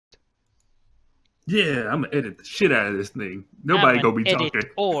Yeah, I'm gonna edit the shit out of this thing. I'm Nobody an gonna be talking.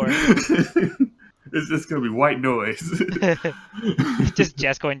 editor. It's just gonna be white noise. Just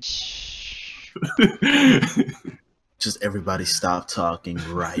Jess going shh. Just everybody stop talking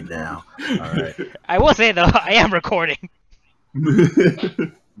right now. All right. I will say though, I am recording.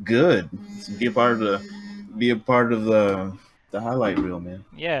 Good. Be a part of the highlight reel, man.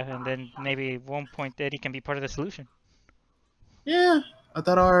 Yeah, and then maybe at one point Eddie can be part of the solution. Yeah, I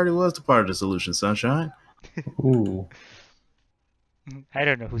thought I already was the part of the solution, Sunshine. Ooh. I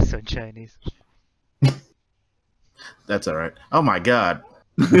don't know who Sunshine is. That's all right. Oh my God.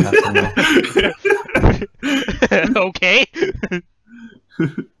 Okay.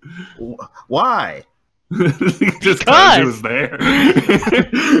 Why? Just because it was there. Like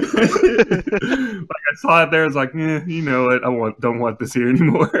I saw it there, it's like, you know what? Don't want this here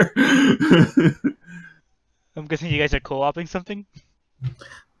anymore. I'm guessing you guys are co-oping something.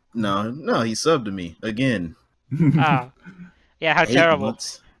 No, he subbed to me again. Ah, yeah. How terrible.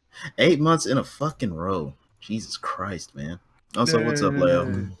 8 months in a fucking row. Jesus Christ, man. Also, what's up,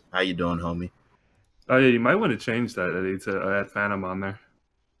 Leo? How you doing, homie? Oh yeah, you might want to change that, Eddie, to add Phantom on there.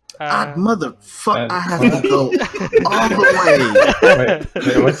 Motherfucker, I have to go all the way.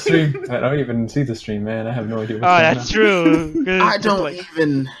 Wait, what stream? I don't even see the stream, man. I have no idea. That's true.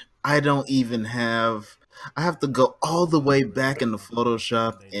 I don't even have. I have to go all the way back into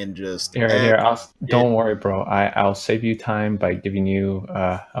Photoshop and just. Here. Don't worry, bro. I'll save you time by giving you.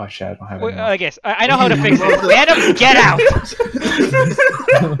 Oh shit, I don't have it. I guess I know how to fix it. Phantom, get out.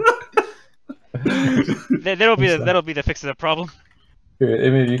 That'll be the fix of the problem.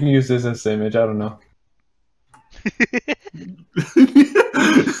 Here, maybe you can use this as the image. I don't know.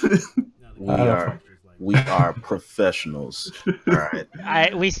 We are professionals. All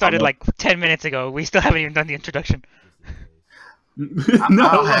right. We started like 10 minutes ago. We still haven't even done the introduction.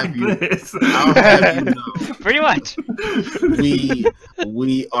 I'll have you know. Pretty much.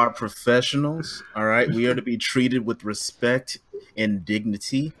 We are professionals. All right. We are to be treated with respect and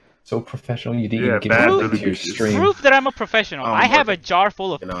dignity. So professional, you didn't even give me your stream. Proof that I'm a professional. I have a jar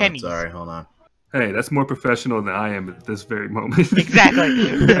full of pennies. Sorry, hold on. Hey, that's more professional than I am at this very moment. Exactly.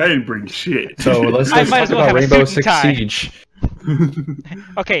 I didn't bring shit. So let's talk about Rainbow Six Siege.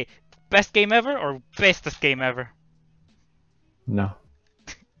 Okay, best game ever or bestest game ever? No.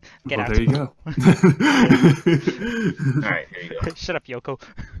 Get out. There you go. Alright, here you go. Shut up, Yoko.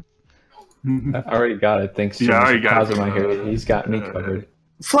 I already got it. Thanks to Kazuma here. He's got me covered.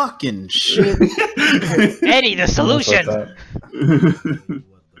 Fucking shit. Eddie, the solution.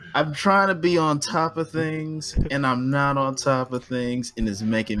 I'm trying to be on top of things, and I'm not on top of things, and it's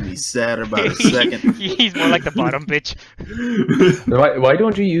making me sadder by the second. He's more like the bottom bitch. Why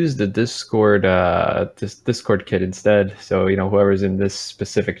don't you use the Discord Discord kit instead? So whoever's in this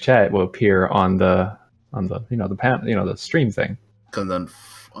specific chat will appear on the the stream thing.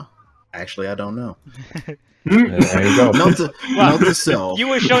 Actually, I don't know. There you go. Note to self. You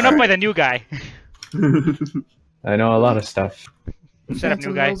were shown up by the new guy. I know a lot of stuff. Shut up,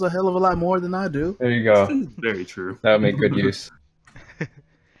 new guy. Knows a hell of a lot more than I do. There you go. Very true. That would make good use.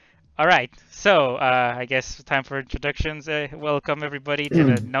 All right, so I guess time for introductions. Welcome everybody to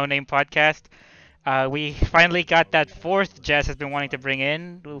the No Name podcast. We finally got that fourth Jess has been wanting to bring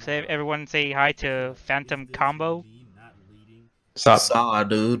in. Everyone say hi to Phantom Combo. Saw,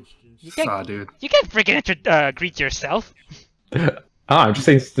 dude. You can't freaking greet yourself. I'm just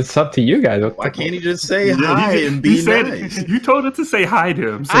saying it's up to you guys. Why can't he just say hi and be nice? You told him to say hi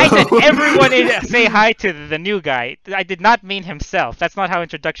to him. So. I said everyone say hi to the new guy. I did not mean himself. That's not how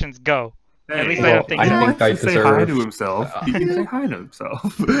introductions go. Hey, At least I don't think so. I think say hi to himself. He can say hi to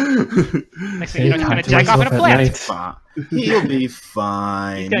himself. Next thing you know, he's gonna jack off in a plant. He'll be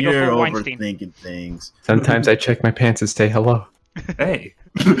fine. You're overthinking things. Sometimes I check my pants and say hello. Hey.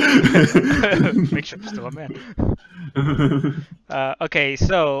 Make sure I'm still a man. Okay,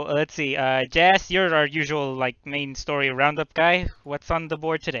 so let's see. Jazz, you're our usual main story roundup guy. What's on the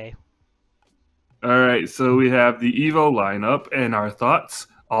board today? All right, so we have the Evo lineup and our thoughts.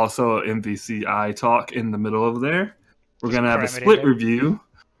 Also, MVCI talk in the middle of there. We're gonna have a split review,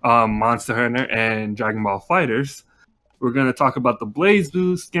 Monster Hunter and Dragon Ball Fighters. We're gonna talk about the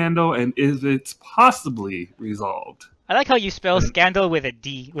BlazBlue scandal and if it's possibly resolved. I like how you spell scandal with a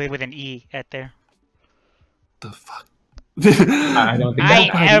D, with an E at there. The fuck? I don't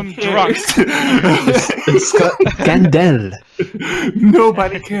think I am drunk. It's scandal.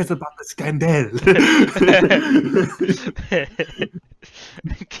 Nobody cares about the scandal.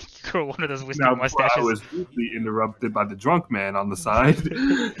 Grow one of those wispy Now, mustaches. I was rudely interrupted by the drunk man on the side.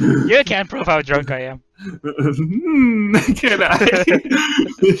 You can't prove how drunk I am. Can I?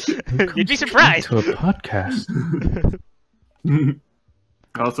 You'd be surprised. To a podcast.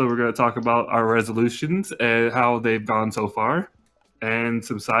 Also, we're going to talk about our resolutions and how they've gone so far, and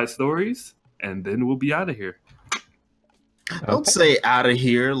some side stories, and then we'll be out of here. Don't say out of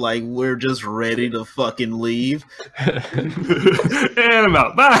here like we're just ready to fucking leave. And I'm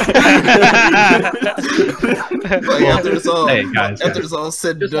out. Bye. Like, after it's all, Hey, guys, after it's all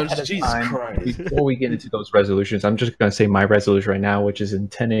said and Just done, ahead of Jesus time, Christ. Before we get into those resolutions, I'm just gonna say my resolution right now, which is in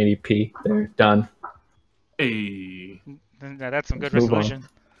 1080p. They're done. Hey. Now, that's some good Move on. resolution.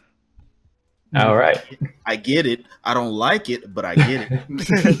 All right. I get it. I don't like it, but I get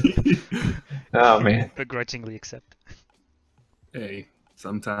it. Oh man. Begrudgingly accept. Hey,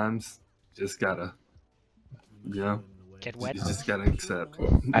 sometimes just gotta, Get wet. you just gotta accept.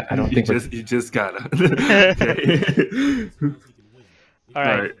 I don't think you just gotta. All All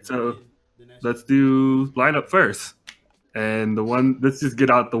right. right, so let's do lineup first. And let's just get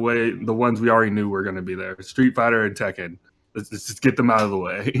out the way the ones we already knew were gonna be there: Street Fighter and Tekken. Let's just get them out of the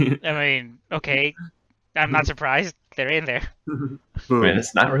way. I mean, okay. I'm not surprised. They're in there. Boom. Man,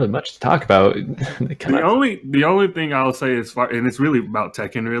 it's not really much to talk about. The only thing I'll say is far, and it's really about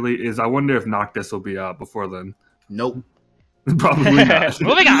Tekken. Really, is I wonder if Noctis will be out before then. Nope. Probably not.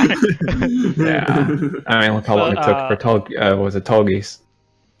 Moving on. Yeah. I mean, look how long Well, it took for was it Tolgis?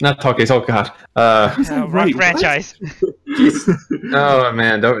 Not Tolgis. Oh god. Wrong Wait, what? franchise. Oh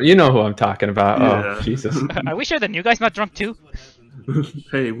man, you know who I'm talking about. Yeah. Oh Jesus. Are we sure the new guy's not drunk too?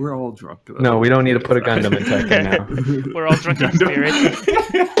 Hey, we're all drunk. Though. No, we don't need to put a Gundam in Tekken now. We're all drunk in spirit.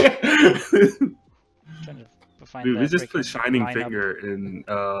 Trying to find Dude, the we just put freaking Shining lineup. Finger in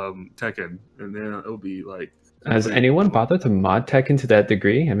Tekken, and then it'll be like. Has anyone bothered to mod Tekken to that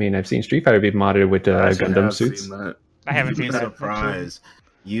degree? I mean, I've seen Street Fighter be modded with I actually Gundam have suits. seen that. I haven't You'd seen be that. surprised.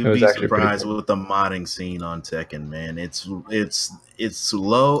 It You'd was be actually pretty surprised cool. with the modding scene on Tekken, man. It's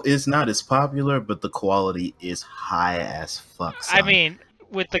low. It's not as popular, but the quality is high as fuck. I son. mean,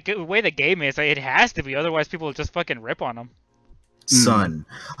 with the way the game is, it has to be. Otherwise, people will just fucking rip on them. son,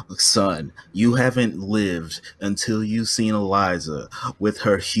 you haven't lived until you've seen Eliza with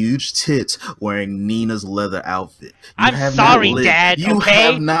her huge tits wearing Nina's leather outfit. You I'm have not sorry, lived. Dad, You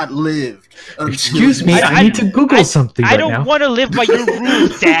okay? have not lived. Until Excuse me, you- I need to Google something I right don't now. want to live by your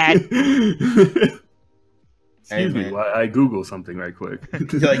rules, Dad. Hey, Excuse me, man. while I Google something right quick.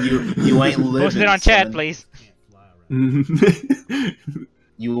 Like you ain't living. Post it on chat, son. please.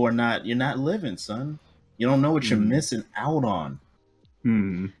 You're not living, son. You don't know what you're missing out on.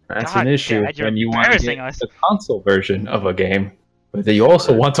 That's God, an issue Dad, you're when you want to embarrassing get us. the console version of a game, but you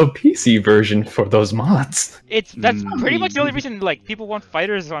also want a PC version for those mods. That's pretty much the only reason like people want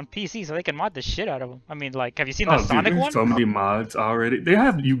fighters on PC so they can mod the shit out of them. I mean, like, have you seen the Oh, dude, Sonic there's one? so many mods already. They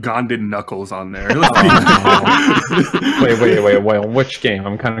have Ugandan Knuckles on there. Wait, on which game?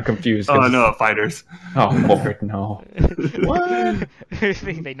 I'm kind of confused. Oh 'cause- no, fighters. Oh Lord, no. What?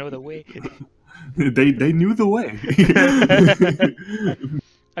 They know the way. They knew the way.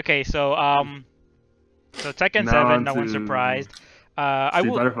 Okay, so Tekken Now 7, on no one's to surprised. I Street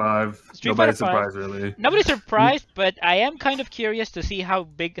will. Fighter 5. Street Nobody's Fighter 5. surprised really. Nobody's surprised, but I am kind of curious to see how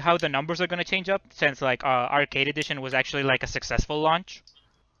the numbers are going to change up since like Arcade Edition was actually like a successful launch.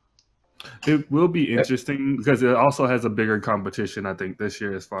 It will be interesting because it also has a bigger competition, I think, this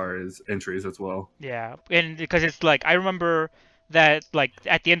year as far as entries as well. Yeah, and because it's like I remember that like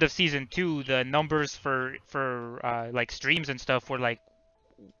at the end of season 2, the numbers for like streams and stuff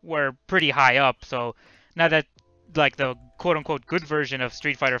were pretty high up. So now that like the quote unquote good version of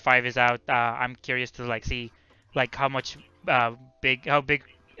Street Fighter 5 is out, I'm curious to like see like how much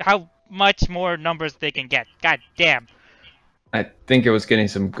more numbers they can get. God damn. I think it was getting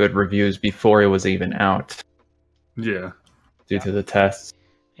some good reviews before it was even out Yeah. due to the tests.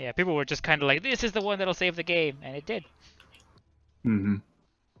 Yeah, people were just kind of like, this is the one that'll save the game, and it did.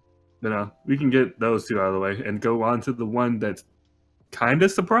 But we can get those two out of the way and go on to the one that's kind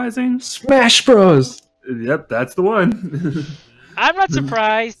of surprising. Smash Bros. Yep, that's the one. I'm not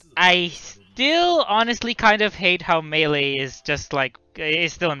surprised. I still honestly kind of hate how Melee is just like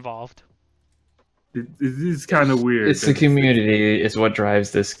is still involved. It is kind of weird. It's the community is what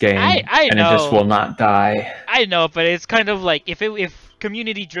drives this game, I and it just know. will not die. I know, but it's kind of like if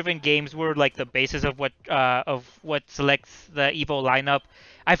community-driven games were like the basis of what selects the Evo lineup,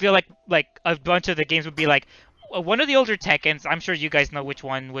 I feel like a bunch of the games would be like, one of the older Tekkens. I'm sure you guys know which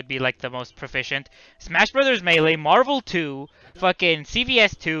one would be like the most proficient. Smash Brothers Melee, Marvel 2, fucking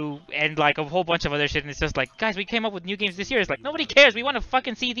CVS 2, and like a whole bunch of other shit. And it's just like, guys, we came up with new games this year. It's like nobody cares. We want to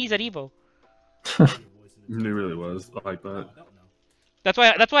fucking see these at Evo. It really was like that. That's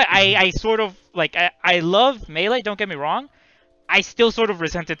why I sort of like I love Melee. Don't get me wrong. I still sort of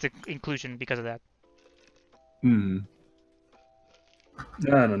resent its inclusion because of that. I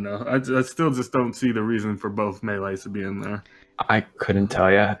don't know. I still just don't see the reason for both Melees to be in there. I couldn't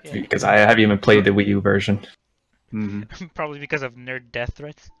tell you because I haven't even played the Wii U version. Probably because of nerd death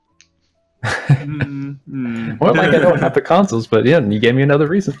threats. Well, like I don't have the consoles, but yeah, you gave me another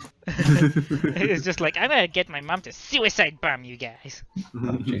reason. It's just like I'm gonna get my mom to suicide bomb you guys.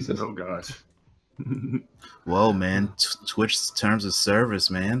 Oh, Jesus. Oh gosh. Whoa, man! Twitch terms of service,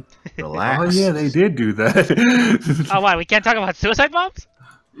 man. Relax. Oh yeah, they did do that. Oh why? We can't talk about suicide bombs?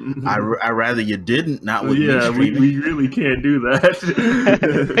 I rather you didn't. Not with me we really can't do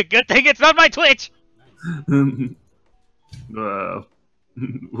that. Good thing it's not my Twitch.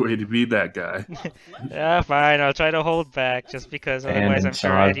 Way to be that guy. Yeah, fine. I'll try to hold back, just because otherwise I'm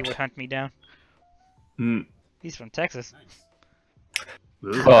sure Eddie would hunt me down. He's from Texas.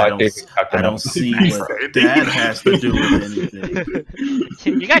 Oh, I don't see what that has to do with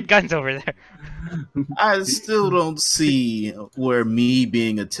anything. You got guns over there. I still don't see where me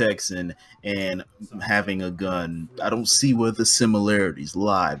being a Texan and having a gun, I don't see where the similarities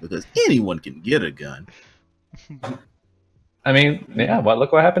lie, because anyone can get a gun. I mean, yeah, well,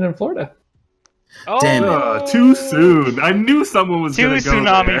 look what happened in Florida. Oh, Damn it. Too soon. I knew someone was going to go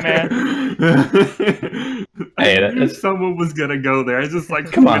tsunami, there. Hey, I knew someone was going to go there. I was just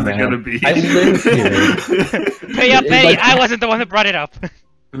like, come on, man. Going to be? I live here. Pay up, Eddie. I wasn't the one that brought it up.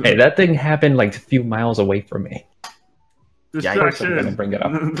 Hey, that thing happened like a few miles away from me. Distraction. I'm gonna bring it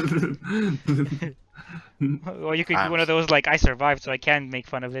up. Or you could do one of those like I survived, so I can make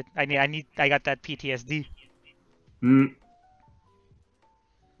fun of it. I got that PTSD. No.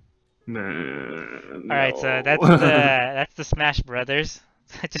 Alright, so that's the Smash Brothers.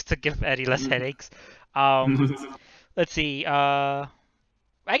 Just to give Eddie less headaches. Let's see. I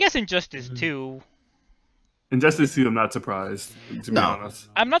guess Injustice 2. Injustice 2, I'm not surprised, to be honest.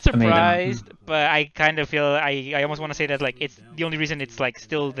 I'm not surprised, but I kind of feel I almost want to say that like it's the only reason it's like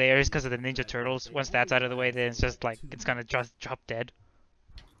still there is because of the Ninja Turtles. Once that's out of the way, then it's just like it's gonna just drop dead.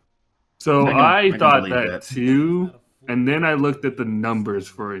 So I thought that too, and then I looked at the numbers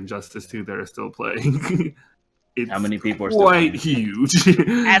for Injustice 2 that are still playing. It's how many people are still quite huge?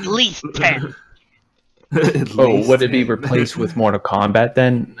 At least 10. Would it be replaced with Mortal Kombat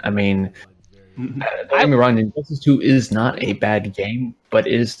then? I mean, don't get me wrong, Injustice 2 is not a bad game, but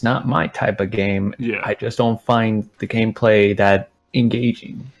it is not my type of game. Yeah. I just don't find the gameplay that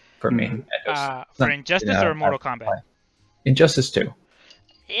engaging for me. For Injustice or Mortal Kombat? Injustice 2.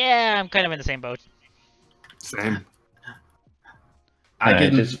 Yeah, I'm kind of in the same boat. Same. I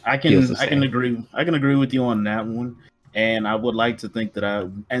can agree with you on that one. And I would like to think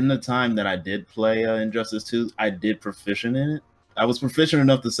that in the time that I did play Injustice 2, I did proficient in it. I was proficient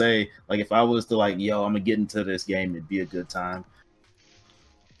enough to say, like, if I was to like, yo, I'm gonna get into this game, it'd be a good time.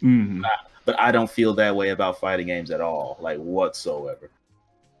 But I don't feel that way about fighting games at all, like whatsoever.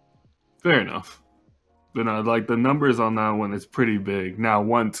 Fair enough. But like the numbers on that one is pretty big. Now,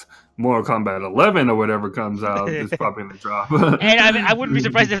 once Mortal Kombat 11 or whatever comes out, it's probably gonna drop. And I wouldn't be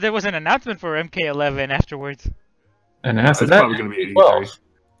surprised if there was an announcement for MK11 afterwards. And after it's that, probably gonna be 83.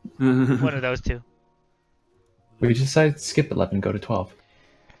 One of those two. We decided to skip 11 and go to 12. Oh,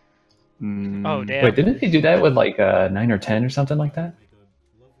 damn. Wait, didn't they do that with like 9 or 10 or something like that?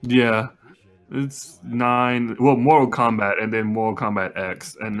 Yeah. It's 9. Well, Mortal Kombat and then Mortal Kombat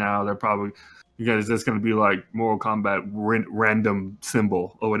X. And now they're probably... You guys, it's going to be like Mortal Kombat random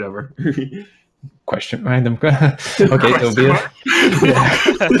symbol or whatever. Question random. Okay, it'll be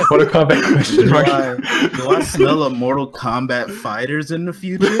Mortal Kombat question mark. Do I smell a Mortal Kombat fighters in the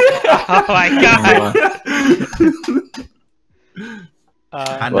future? Oh my god!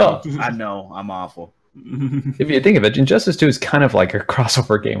 I know, I'm awful. If you think of it, Injustice 2 is kind of like a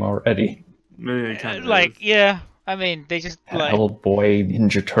crossover game already. Yeah. I mean, they just like Hellboy,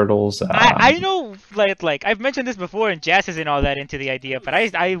 Ninja Turtles. I know, like I've mentioned this before, and Jazz isn't all that into the idea, but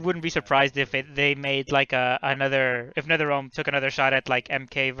I wouldn't be surprised if they made like if NetherRealm took another shot at like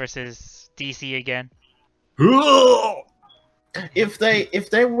MK versus DC again. If they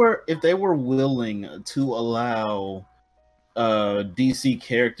were willing to allow DC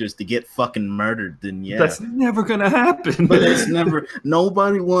characters to get fucking murdered, then yeah. That's never gonna happen. But it's never.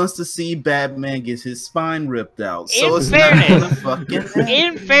 Nobody wants to see Batman get his spine ripped out. So In fairness, fucking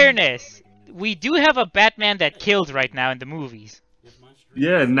in fairness, we do have a Batman that killed right now in the movies.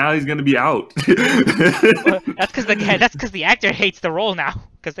 Yeah, now he's gonna be out. Well, that's because the actor hates the role now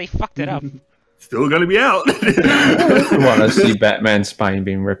because they fucked it up. Still gonna be out. You want to see Batman's spine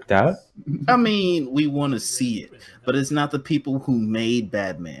being ripped out? I mean, we want to see it, but it's not the people who made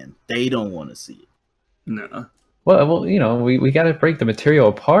Batman. They don't want to see it. No. Well, you know, we got to break the material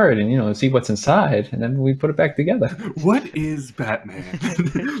apart and, you know, see what's inside, and then we put it back together. What is Batman?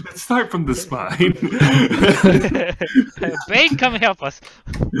 Let's start from the spine. Bane, come help us.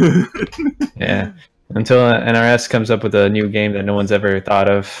 Yeah. Until NRS comes up with a new game that no one's ever thought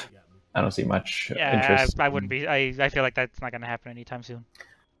of, I don't see much interest. I wouldn't be. I feel like that's not going to happen anytime soon.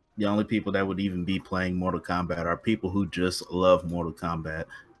 The only people that would even be playing Mortal Kombat are people who just love Mortal Kombat.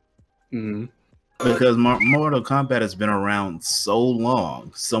 Mm-hmm. Because Mortal Kombat has been around so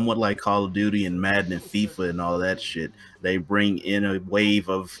long, somewhat like Call of Duty and Madden and FIFA and all that shit. They bring in a wave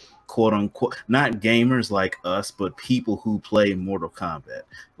of quote-unquote, not gamers like us, but people who play Mortal Kombat.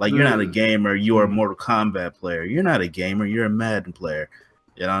 Like, you're not a gamer, you're a Mortal Kombat player. You're not a gamer, you're a Madden player.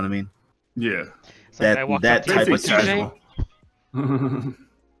 You know what I mean? Yeah. That type of casual.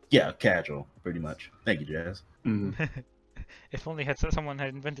 Yeah, casual, pretty much. Thank you, Jazz. Mm-hmm. If only someone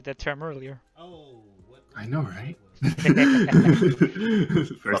had invented that term earlier. Oh, what? I know, right?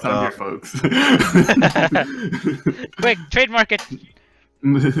 First time here, folks. Quick, trademark it.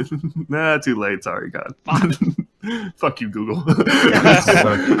 Nah, too late. Sorry, God. Fuck you, Google. That's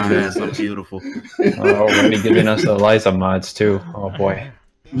so beautiful. Already giving us the Liza mods too. Oh boy.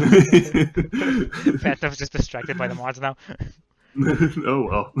 Phantom's just distracted by the mods now. Oh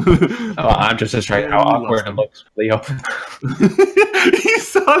well. Oh, I'm just distracted how awkward it looks, Leo. You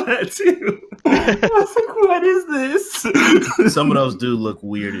saw that too. I was like, what is this? Some of those do look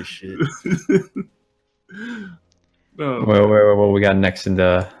weird as shit. Oh. What we got next in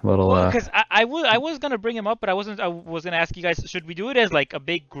the little? Because I was gonna bring him up, but I was gonna ask you guys, should we do it as like a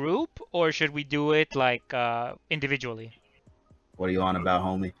big group or should we do it like individually? What are you on about,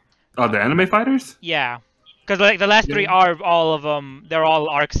 homie? Oh, the anime fighters? Yeah. Because like the last three are all of them, they're all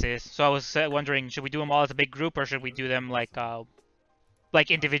Arxis. So I was wondering, should we do them all as a big group or should we do them like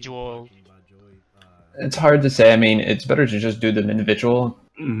individual? It's hard to say. I mean, it's better to just do them individual.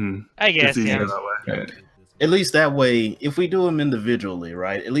 Mm-hmm. I guess, yeah. That way. Right. At least that way, if we do them individually,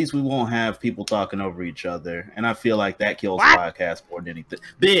 right? At least we won't have people talking over each other, and I feel like that kills the podcast more than anything.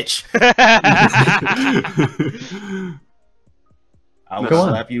 Bitch. I will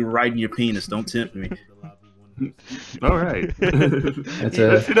slap you right in your penis. Don't tempt me. All right. That's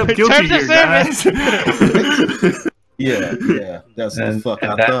Lifted up guilty here, guys. Yeah. That's the fuck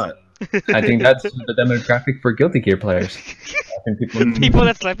I thought. I think that's the demographic for Guilty Gear players. I think people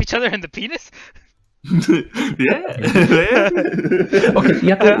that slap each other in the penis. Yeah. Okay, you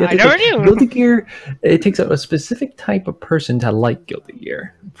have to I never knew. Guilty Gear, it takes a specific type of person to like Guilty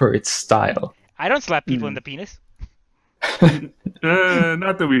Gear for its style. I don't slap people in the penis.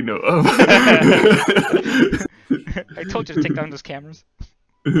 Not that we know of. I told you to take down those cameras.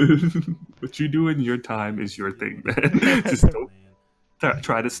 What you do in your time is your thing, man. Just don't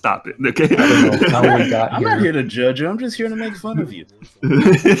try to stop it, okay? I don't know how we got I'm not here to judge you. I'm just here to make fun of you.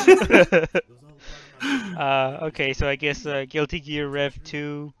 Okay, so I guess Guilty Gear Rev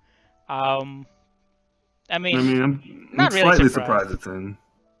 2. I mean, I'm not really slightly surprised. surprised it's in.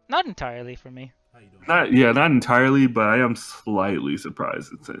 Not entirely for me. Not entirely, but I am slightly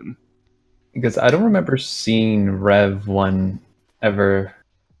surprised it's in. Because I don't remember seeing Rev 1 ever,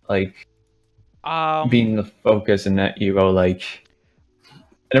 like, being the focus in that Evo. Like,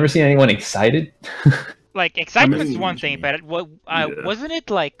 I never seen anyone excited. Like, excitement's one thing, but wasn't it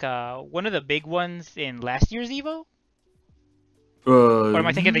like one of the big ones in last year's Evo? Or am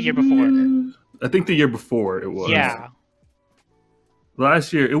I thinking the year before? I think the year before it was. Yeah.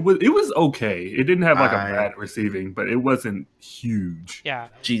 Last year it was okay. It didn't have like a bad receiving, but it wasn't huge. Yeah.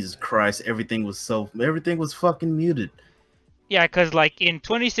 Jesus Christ, everything was fucking muted. Yeah, because like in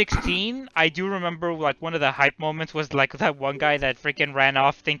 2016, I do remember like one of the hype moments was like that one guy that freaking ran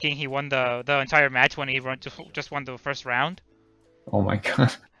off thinking he won the entire match when he just won the first round. Oh my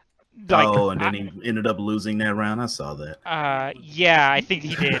god. Like, and then he ended up losing that round. I saw that. Yeah, I think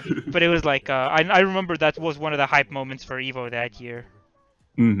he did. But it was like I remember that was one of the hype moments for Evo that year.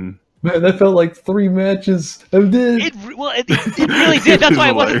 Mm-hmm. Man, that felt like 3 matches. I did. It really did. That's why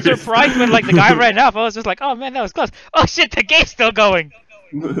I wasn't surprised when like the guy ran off. I was just like, oh man, that was close. Oh shit, the game's still going.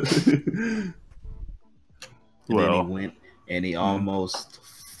 And then he went and he almost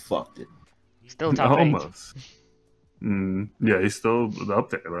fucked it. Still top 8. Almost. Yeah, he's still up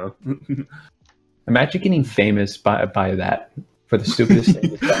there though. Imagine getting famous by that for the stupidest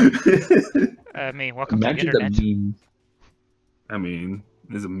thing. I mean, welcome Imagine to the internet. The meme. I mean,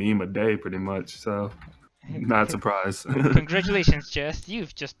 there's a meme a day pretty much, so not surprised. Congratulations, Jess.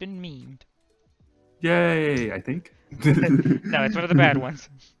 You've just been memed. Yay, I think. No, it's one of the bad ones.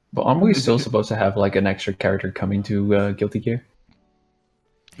 But aren't we still supposed to have like an extra character coming to Guilty Gear?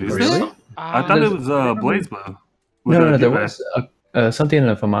 Really? I thought it was Blaze Blue. No, there was something in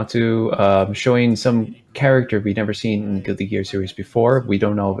the Famitsu showing some character we'd never seen in the Guilty Gear series before. We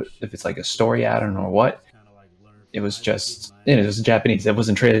don't know if it's like a story add-on or what. It was just, it was Japanese. It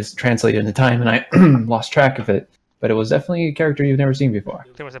wasn't translated in the time, and I lost track of it. But it was definitely a character you've never seen before.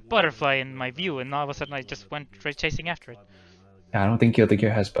 There was a butterfly in my view, and all of a sudden I just went chasing after it. I don't think Guilty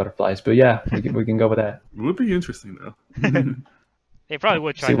Gear has butterflies, but yeah, we can go with that. It would be interesting though. They probably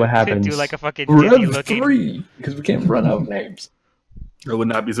would try See what happens. to do like a fucking Disney looking. Rev 3, because we can't run out of names. I would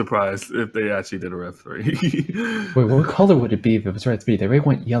not be surprised if they actually did a Rev 3. Wait, what color would it be if it was Rev 3? They already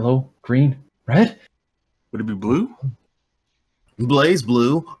went yellow, green, red? Would it be blue? Blaze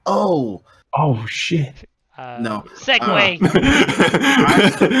Blue. Oh shit. No. Segway.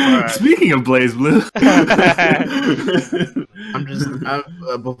 Speaking of Blaze Blue.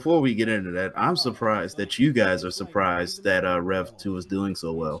 Before we get into that, I'm surprised that you guys are surprised that Rev 2 is doing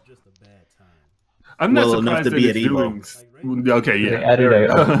so well. I'm not well surprised enough to that be at it's Evo. doing... Okay, yeah. They added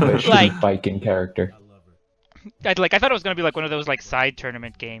a Like- biking character. I thought it was gonna be like one of those like side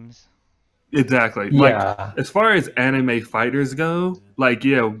tournament games. Exactly. Yeah. Like, as far as anime fighters go, like,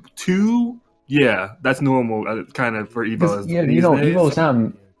 yeah, 2, yeah, that's normal kind of for Evo. Yeah, these days.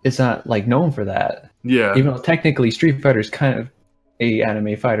 Evo it's not like known for that. Yeah. Even though technically Street Fighter is kind of a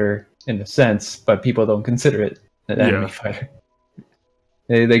anime fighter in a sense, but people don't consider it an anime fighter.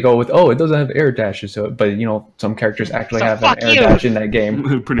 They go with, it doesn't have air dashes, but some characters actually have an air dash in that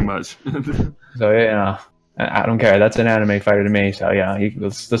game. Pretty much. So yeah, I don't care. That's an anime fighter to me. So yeah,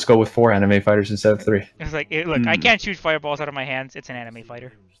 let's go with 4 anime fighters instead of 3. It's like, look, I can't shoot fireballs out of my hands. It's an anime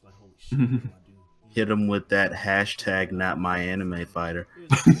fighter. Hit them with that hashtag not my anime fighter.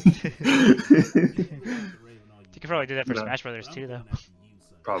 You could probably do that for Smash Brothers too, though.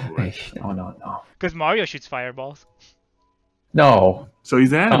 Probably. No. Because Mario shoots fireballs. No. So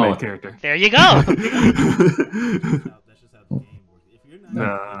he's an anime character. There you go.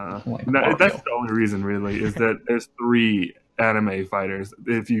 No, that's the only reason really is that there's 3 anime fighters.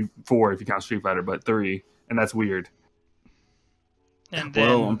 4 if you count Street Fighter, but 3, and that's weird. And then,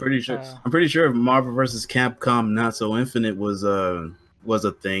 well, I'm pretty sure Marvel vs. Capcom Not So Infinite was a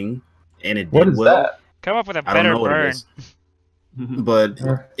thing, and it what did is well. that? Come up with a better burn. But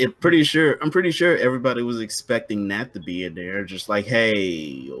I'm pretty sure everybody was expecting that to be in there. Just like,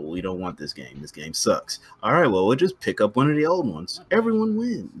 hey, we don't want this game. This game sucks. All right, well, we'll just pick up one of the old ones. Everyone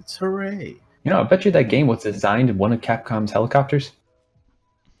wins. Hooray. I bet you that game was designed in one of Capcom's helicopters.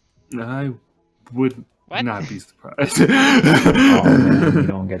 I would not be surprised. Man, you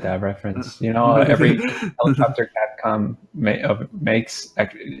don't get that reference. Every helicopter Capcom makes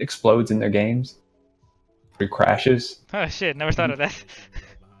explodes in their games. It crashes. Oh shit, never thought of that.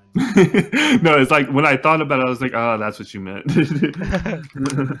 No, it's like when I thought about it, I was like, oh, that's what you meant.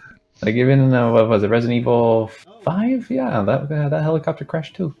 Like even what was it, Resident Evil 5? Yeah, that helicopter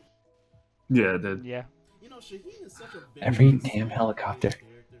crashed too. Yeah, it did. Yeah. Every damn helicopter.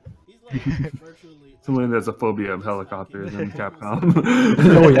 Someone that's a phobia of helicopters in Capcom.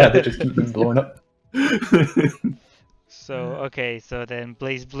 Oh yeah, they just keep blowing up. So then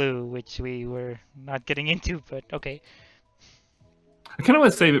Blaze Blue, which we were not getting into, but okay. I kind of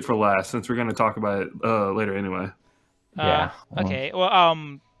want to save it for last since we're going to talk about it later anyway. Yeah. Okay. Well,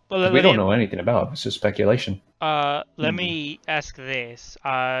 we don't know anything about it. It's just speculation. Let me ask this: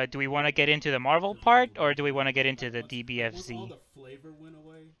 do we want to get into the Marvel part, or do we want to get into the DBFZ?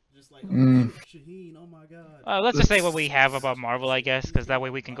 Let's just say what we have about Marvel, I guess, because that way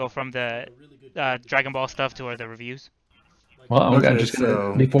we can go from the Dragon Ball stuff to the reviews. Well, I'm just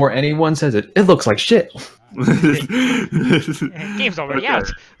gonna, before anyone says it looks like shit. Game's already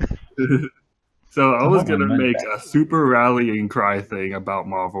out. So I was gonna make a super rallying cry thing about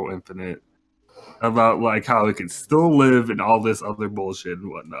Marvel Infinite, about like how it can still live and all this other bullshit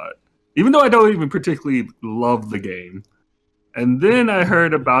and whatnot. Even though I don't even particularly love the game. And then I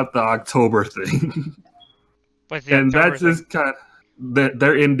heard about the October thing. What's the October that's just kind of,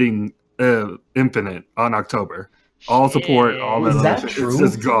 they're ending Infinite on October. All support, all that other shit. It's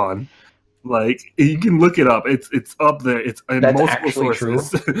just gone. Like, you can look it up. It's up there. It's in multiple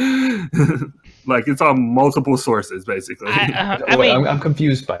sources. Like, it's on multiple sources, basically. I'm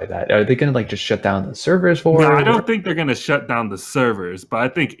confused by that. Are they going to, like, just shut down the servers for it? No, I don't think they're going to shut down the servers. But I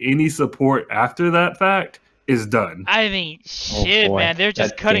think any support after that fact is done. I mean, shit, man, they're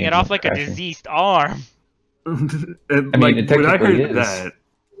just cutting it off like a diseased arm. And, I mean, when I heard that,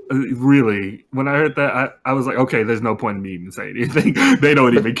 really, when I heard that, I was like, okay, there's no point in me even saying anything. They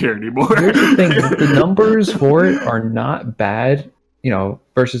don't even care anymore. Here's the thing: the numbers for it are not bad,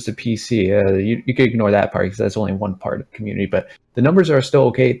 versus the PC. You could ignore that part because that's only one part of the community, but the numbers are still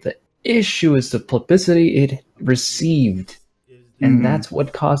okay. The issue is the publicity it received, and that's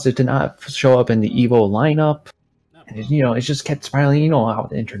what caused it to not show up in the Evo lineup. And it just kept spiraling. You know how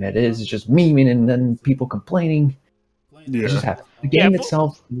the internet is; it's just memeing and then people complaining. Yeah. It just happened. The game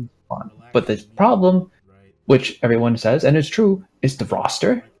itself is fun, but the problem, which everyone says, and it's true, is the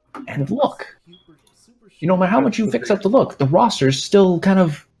roster and look. No matter how much you fix up the look, the roster is still kind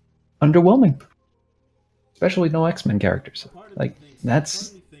of underwhelming. Especially no X-Men characters. Like,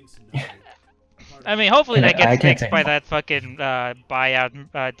 that's... I mean, hopefully that gets fixed by that fucking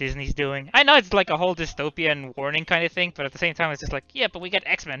buyout Disney's doing. I know it's like a whole dystopian warning kind of thing, but at the same time it's just like, yeah, but we get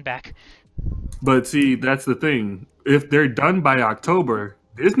X-Men back. But see, that's the thing. If they're done by October,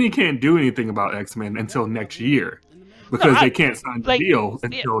 Disney can't do anything about X-Men until next year. Because they can't sign the deal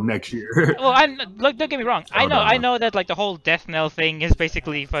until next year. Well, don't get me wrong. I know that like the whole death knell thing is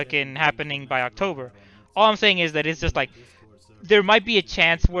basically fucking happening by October. All I'm saying is that it's just like there might be a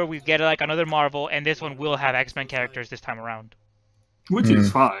chance where we get like another Marvel, and this one will have X-Men characters this time around. Which is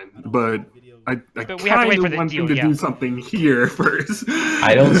fine, but I we have to wait for the want deal, them to do something here first.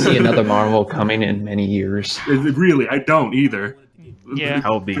 I don't see another Marvel coming in many years. Really, I don't either. Yeah,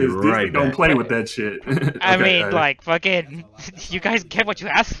 I'll be right back. Don't play with that shit. I mean, like, fucking, you guys get what you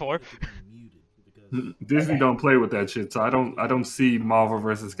asked for. Disney don't play with that shit, so I don't see Marvel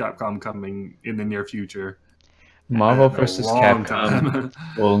versus Capcom coming in the near future. Marvel versus Capcom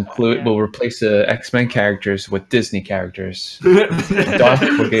will replace the X-Men characters with Disney characters.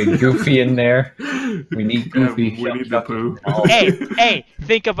 We'll get Goofy in there. We need Goofy. Yeah, we need the Pooh. Hey,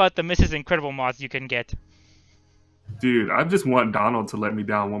 think about the Mrs. Incredible mods you can get. Dude, I just want Donald to let me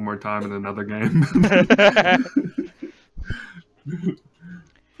down one more time in another game.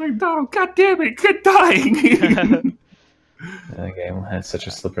 Like, Donald, God damn it, quit dying! The game has such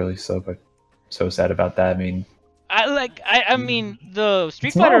a slippery slope, but so sad about that. I mean, I mean, the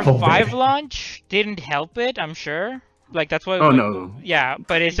Street Fighter V launch didn't help it, I'm sure. Like, that's why. Oh, no. Yeah,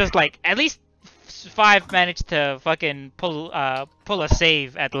 but it's just like, at least 5 managed to fucking pull a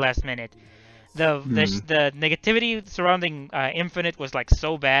save at the last minute. The negativity surrounding Infinite was like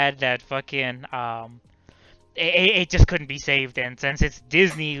so bad that fucking it just couldn't be saved. And since it's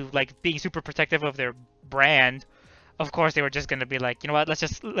Disney like being super protective of their brand, of course they were just gonna be like, you know what,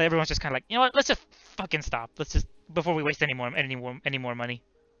 everyone's just kind of like, you know what, let's just fucking stop. Let's just, before we waste any more money.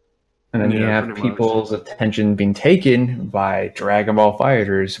 And then you have people's attention being taken by Dragon Ball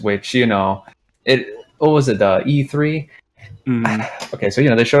FighterZ, which what was it, E3? Okay, so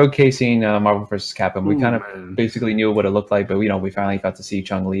they're showcasing Marvel vs. Capcom. We kind of basically knew what it looked like, but we finally got to see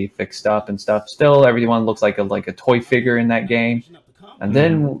Chun-Li fixed up and stuff. Still, everyone looks like a toy figure in that game. And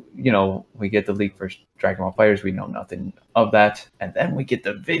then we get the leak for Dragon Ball FighterZ. We know nothing of that, and then we get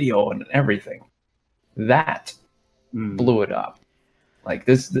the video and everything. That blew it up. Like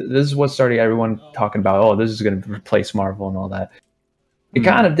this is what started everyone talking about. Oh, this is going to replace Marvel and all that. It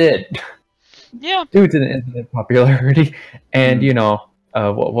kind of did. Yeah. Due to the internet popularity. And,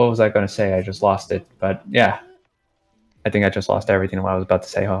 what was I going to say? I just lost it. But, yeah. I think I just lost everything what I was about to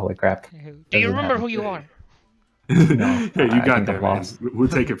say. Holy crap. Do you remember who you are? No. Hey, you got that, man. We'll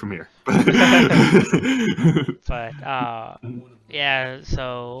take it from here. But, yeah,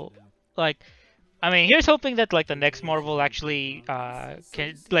 so, like, I mean, here's hoping that, like, the next Marvel actually,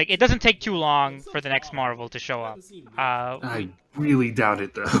 it doesn't take too long for the next Marvel to show up. I really doubt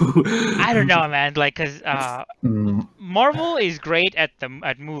it, though. I don't know, man, like, because, Marvel is great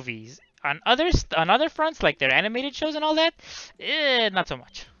at movies. On other fronts, like their animated shows and all that, not so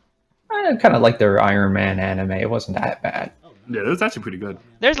much. I kind of like their Iron Man anime. It wasn't that bad. Yeah, it was actually pretty good.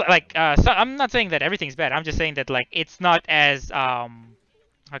 There's, like, so I'm not saying that everything's bad. I'm just saying that, like, it's not as, how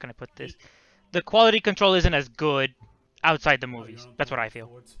can I put this? The quality control isn't as good outside the movies. That's what I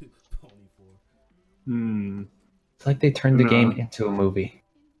feel. It's like they turned the game into a movie.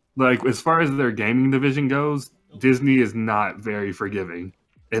 Like, as far as their gaming division goes, Disney is not very forgiving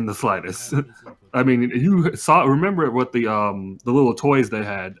in the slightest. I mean, you remember what the little toys they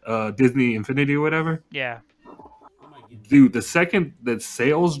had, Disney Infinity or whatever? Yeah. Dude, the second that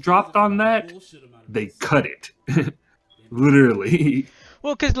sales dropped on that, they cut it. Literally.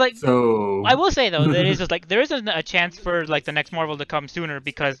 Well, because, like, so... I will say, though, that is just, like, there isn't a chance for, like, the next Marvel to come sooner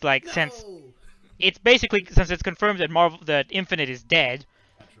because, like, since it's confirmed that Infinite is dead,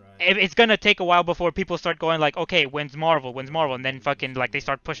 it's gonna take a while before people start going like, okay, when's Marvel, and then fucking like they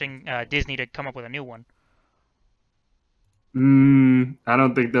start pushing Disney to come up with a new one. I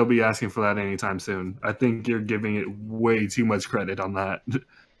don't think they'll be asking for that anytime soon. I think you're giving it way too much credit on that.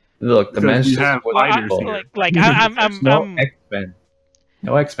 Look, the man have fighters here. No X-Men.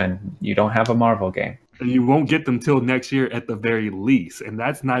 No X-Men. You don't have a Marvel game. And you won't get them till next year at the very least, and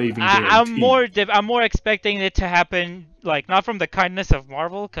that's not even guaranteed. I'm more expecting it to happen, like, not from the kindness of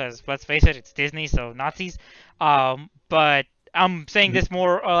Marvel, because let's face it, it's Disney, so Nazis. But I'm saying this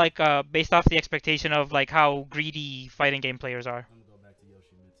more based off the expectation of like how greedy fighting game players are.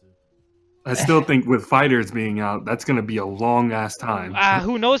 I still think with fighters being out, that's gonna be a long ass time.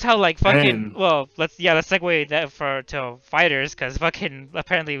 Who knows how like fucking let's segue that to fighters, because fucking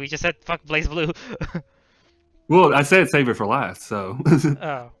apparently we just said fuck Blaze Blue. Well, I said save it for last, so.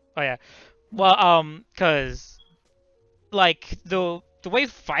 oh yeah, well because like the way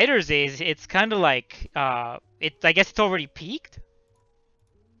fighters is, it's kind of like I guess it's already peaked.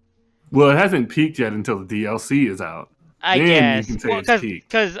 Well, it hasn't peaked yet until the DLC is out. I guess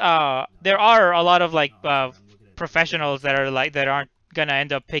because there are a lot of like professionals that aren't gonna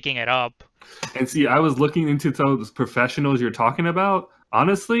end up picking it up. And see, I was looking into those professionals you're talking about.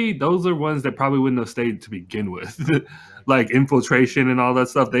 Honestly, those are ones that probably wouldn't have stayed to begin with. Like Infiltration and all that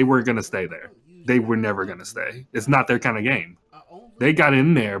stuff, they weren't gonna stay there. They were never gonna stay. It's not their kind of game. They got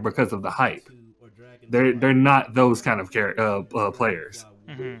in there because of the hype. They're not those kind of players.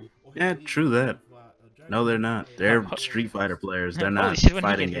 Mm-hmm. Yeah, true that. No, they're not. They're Street Fighter players. They're not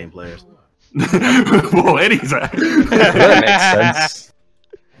fighting game players. Well, Eddie's that makes sense.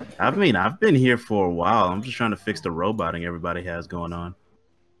 I mean, I've been here for a while. I'm just trying to fix the roboting everybody has going on.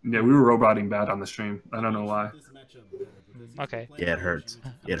 Yeah, we were roboting bad on the stream. I don't know why. Okay. Yeah, it hurts.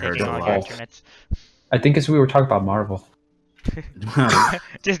 It hurts a lot. I think as we were talking about Marvel.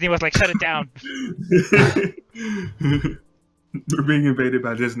 Disney was like, shut it down. We're being invaded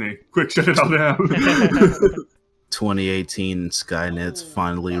by Disney. Quick, shut it all down. 2018 Skynet's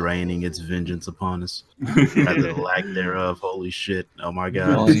finally raining its vengeance upon us. The lack thereof. Holy shit. Oh my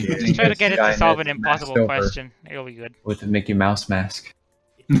god. Just try to get it to solve an impossible question. It'll be good. With a Mickey Mouse mask.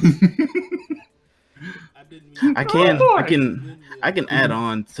 I can add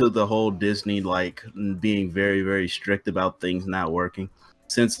on to the whole Disney like being very, very strict about things not working.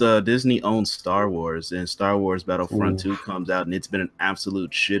 Since Disney owns Star Wars and Star Wars Battlefront 2 comes out and it's been an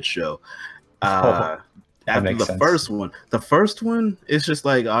absolute shit show. After the first one, it's just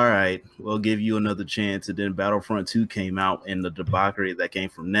like, all right, we'll give you another chance. And then Battlefront 2 came out, and the debauchery that came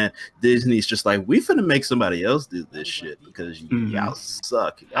from that, Disney's just like, we finna make somebody else do this shit because y'all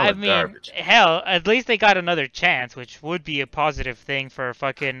suck. Y'all garbage. Hell, at least they got another chance, which would be a positive thing for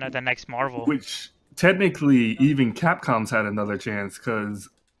fucking the next Marvel. Which technically, even Capcom's had another chance, because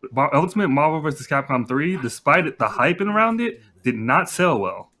Ultimate Marvel vs. Capcom 3, despite the hype around it, did not sell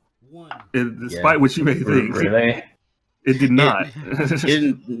well. Despite what you may think, really? It did not.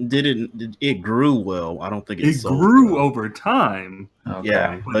 It grew well. I don't think it grew over time. Okay.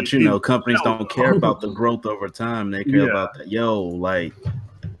 Yeah, but you know, companies don't care about the growth over time. They care about the like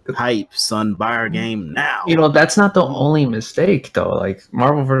hype, son. Buy our game now. You know, that's not the only mistake though. Like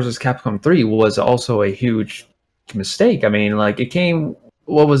Marvel vs. Capcom 3 was also a huge mistake. I mean, like it came.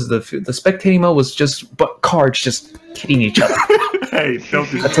 What was the spectating mode was just cards just hitting each other. Hey, don't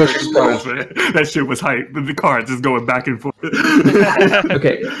do that. Man. That shit was hype. The cards just going back and forth.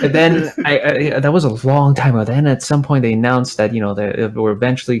 Okay, and then I that was a long time ago. Then at some point they announced that they were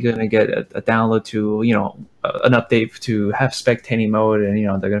eventually going to get a download to an update to have spectating mode, and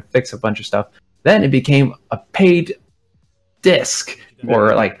they're going to fix a bunch of stuff. Then it became a paid disc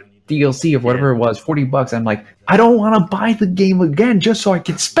or like DLC or whatever it was, $40. I'm like, I don't want to buy the game again just so I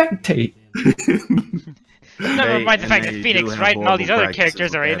can spectate. Never mind the fact that Phoenix Wright and all these other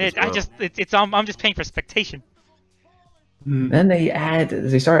characters are in it. Well. I'm just paying for spectation. Then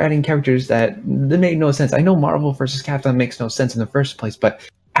they start adding characters that make no sense. I know Marvel vs. Capcom makes no sense in the first place, but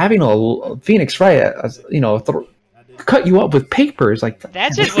having a Phoenix Wright, cut you up with papers like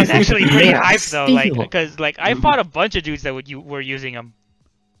that shit was actually pretty hype though. Like because I fought a bunch of dudes that were using them.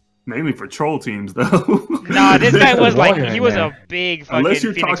 Mainly for troll teams, though. Nah, this guy was he was a big fucking Unless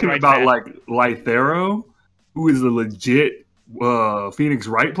you're Phoenix talking Wright about fan. like Lythero, who is a legit Phoenix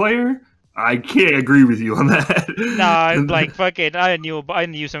Wright player, I can't agree with you on that. Nah, like fucking, I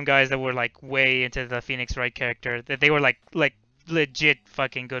knew some guys that were like way into the Phoenix Wright character. That they were like legit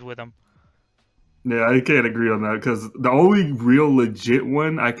fucking good with him. Yeah, I can't agree on that because the only real legit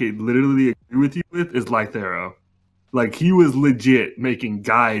one I could literally agree with you with is Lythero. Like, he was legit making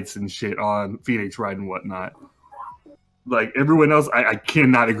guides and shit on Phoenix Wright and whatnot. Like everyone else, I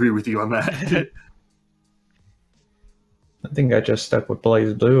cannot agree with you on that. I think I just stuck with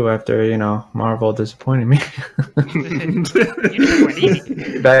Blaze Blue after, Marvel disappointed me.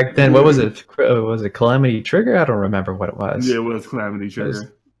 Back then, what was it? Was it Calamity Trigger? I don't remember what it was. Yeah, it was Calamity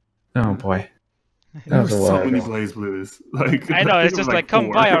Trigger. Oh boy. There were so many Blaze Blues. Like I know, it's just like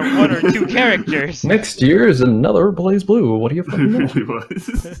come buy our 1 or 2 characters. Next year is another Blaze Blue. What do you fucking know?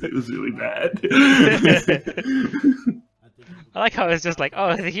 It was really bad. I like how it's just like,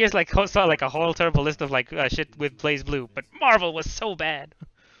 oh, here's like a whole terrible list of like shit with Blaze Blue, but Marvel was so bad.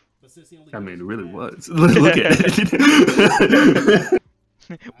 I mean, it really was. Look at it.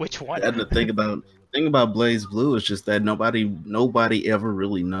 Which one? And the thing about Blaze Blue is just that nobody ever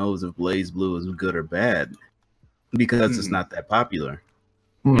really knows if Blaze Blue is good or bad because it's not that popular.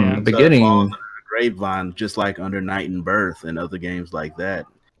 Yeah, the beginning, it falls under the grapevine, just like under Night and Birth and other games like that.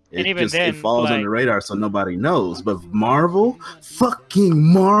 It falls on the radar, so nobody knows. But Marvel, fucking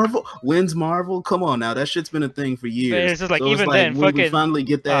Marvel, when's Marvel? Come on now, that shit's been a thing for years. It's just like, so even then, when we finally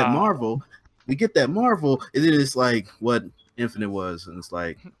get that Marvel, and then it's like what Infinite was, and it's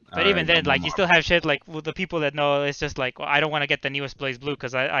like. But even then, like, you still have shit like with the people that know. It's just like, well, I don't want to get the newest Blaze Blue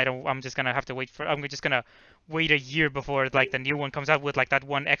because I'm just gonna have to wait for. I'm just gonna wait a year before like the new one comes out with like that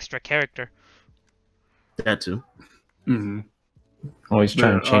one extra character. That too. Mm-hmm. Always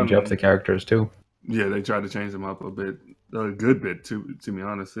trying to change up the characters too. Yeah, they tried to change them up a bit, a good bit, to be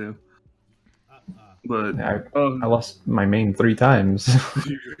honest, too. But I lost my main 3 times.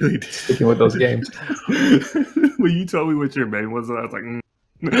 You really did. Sticking with those games. When you told me what your main was, I was like,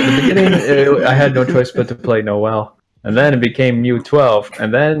 At the beginning, I had no choice but to play Noel, and then it became Mew 12,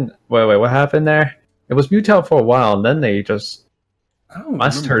 and then wait, what happened there? It was Mew 12 for a while, and then they just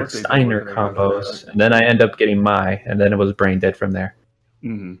must-heard Steiner combos, and then I end up getting Mai, and then it was brain dead from there.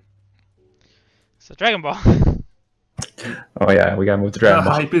 Mm-hmm. So Dragon Ball. Oh yeah, we gotta move to Dragon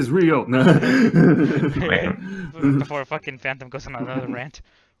Ball. The hype is real. No. Before fucking Phantom goes on another rant.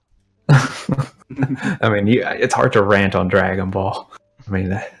 I mean, it's hard to rant on Dragon Ball. I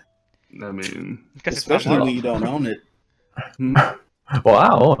mean, especially when you don't own it. Well, I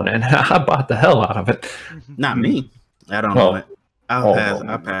own it. I bought the hell out of it. Not me. I don't own it.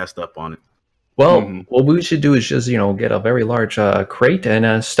 I passed up on it. Well, what we should do is just, get a very large crate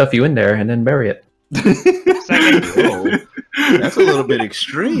and stuff you in there and then bury it. Whoa, that's a little bit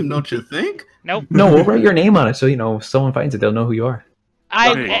extreme, don't you think? Nope. No, we'll write your name on it so, if someone finds it, they'll know who you are.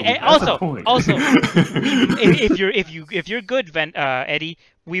 Also, if you're good, Eddie,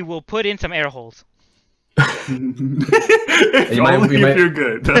 we will put in some air holes. If you're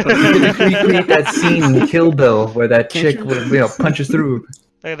good. You can recreate that scene in Kill Bill where that chick punches through.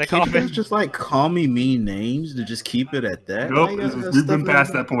 Can't you guys just like call me mean names to just keep it at that? Nope, we've been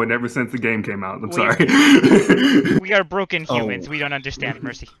past that point ever since the game came out. I'm sorry. We are broken humans. We don't understand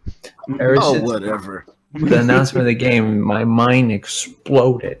mercy. Whatever. The announcement of the game, my mind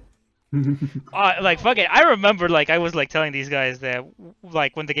exploded. Like fuck it, I remember I was telling these guys that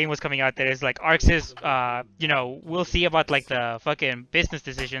when the game was coming out, there's Arcs is we'll see about the fucking business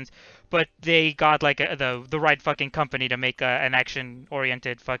decisions, but they got the right fucking company to make an action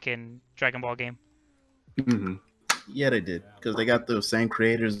oriented fucking Dragon Ball game. Mm-hmm. Yeah, they did, because they got the same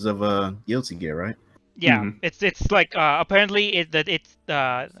creators of Guilty Gear, right? Yeah, it's apparently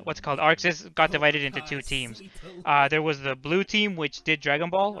what's it called, Arxis got divided into 2 teams. There was the blue team, which did Dragon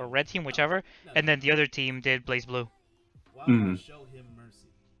Ball, or red team, whichever, and then the other team did Blaze Blue. Mm-hmm.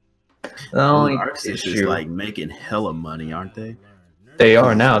 Arxis is making hella money, aren't they? They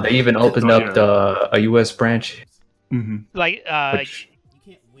are now. They even opened up a U.S. branch. Mm-hmm.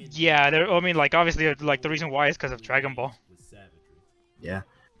 Yeah, obviously, the reason why is because of Dragon Ball. Yeah.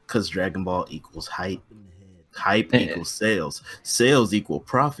 Because Dragon Ball equals hype. Hype equals sales. Sales equal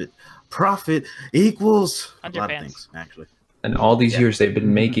profit. Profit equals a lot of things, actually. And all these years they've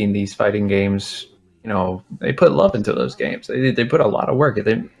been making these fighting games, they put love into those games. They put a lot of work.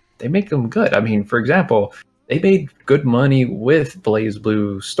 They make them good. I mean, for example, they made good money with Blaze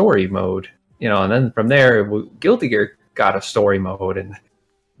Blue story mode, and then from there, Guilty Gear got a story mode, and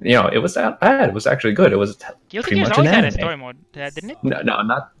it was not bad. It was actually good. It was Guilty Gear's always had a story mode, didn't it? No,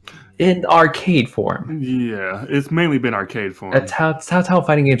 not in arcade form. Yeah, it's mainly been arcade form. That's how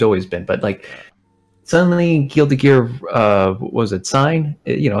fighting games always been. But suddenly, Guilty Gear was it Sign?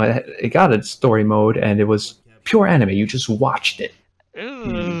 It got a story mode, and it was pure anime. You just watched it.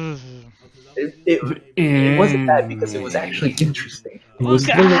 It wasn't bad because it was actually interesting.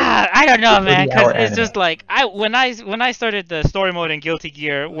 I don't know, man, because it's just when I started the story mode in Guilty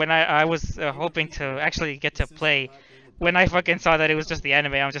Gear, when I was hoping to actually get to play, when I fucking saw that it was just the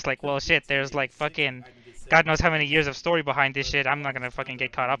anime, I was just like, well, shit, there's fucking God knows how many years of story behind this shit. I'm not gonna fucking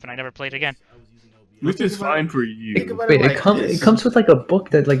get caught up, and I never played again. Which is fine for you. Wait, it comes with like a book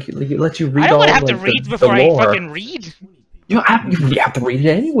that like lets you read. I don't want to have to read before I fucking read. You have to read it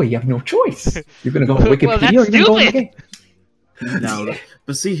anyway. You have no choice. You're gonna go on Wikipedia. Well, that's or you're gonna stupid. go on the game. No,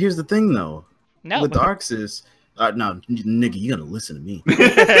 but see, here's the thing though. No. With Arcs is, no, nigga, you gotta listen to me.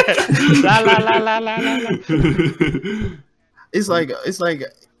 La la la la la la. It's like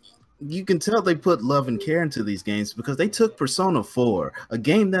you can tell they put love and care into these games because they took Persona 4, a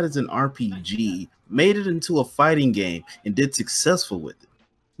game that is an RPG, made it into a fighting game, and did successful with it.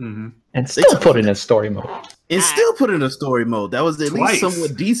 Mm-hmm. And still put in a story mode. And still put in a story mode that was at least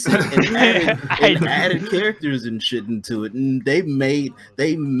somewhat decent and added characters and shit into it. And they made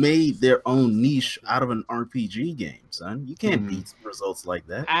their own niche out of an RPG game, son. You can't beat results like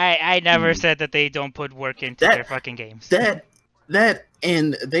that. I never said that they don't put work into their fucking games.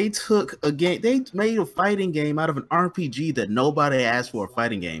 And they took a game, they made a fighting game out of an RPG that nobody asked for a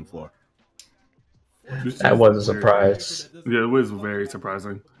fighting game for. That was a surprise. Yeah, it was very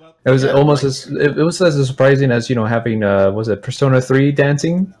surprising. It was almost as surprising as having was it Persona 3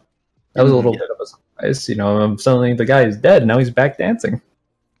 dancing? That was a little bit of a surprise. Suddenly the guy is dead. Now he's back dancing.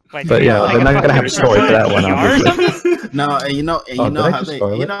 Like, but yeah, they're not gonna have a story for that one. No, and you know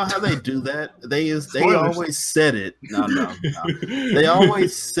how they do that. They always said it. No. They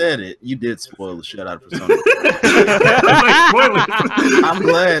always said it. You did spoil the shit out of Persona. I'm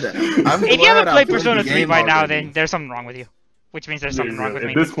glad. If you haven't played Persona 3 by now, then there's something wrong with you. Which means there's something wrong with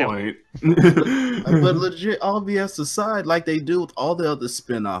me. At this point. But legit, all BS aside, like they do with all the other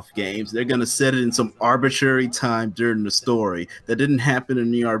spin-off games, they're gonna set it in some arbitrary time during the story that didn't happen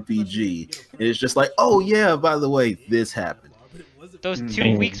in the RPG. And it's just like, oh yeah, by the way, this happened. Those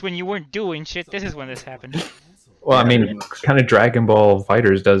 2 weeks when you weren't doing shit, this is when this happened. Well, I mean, kind of Dragon Ball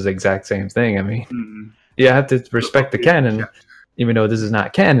Fighters does the exact same thing. I mean, you have to respect the canon, even though this is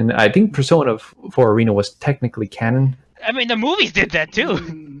not canon. I think Persona 4 Arena was technically canon. I mean, the movies did that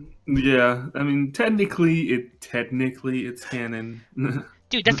too. Yeah, I mean, technically it's canon.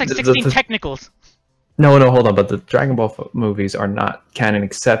 Dude, that's like 16 technicals. No, hold on. But the Dragon Ball movies are not canon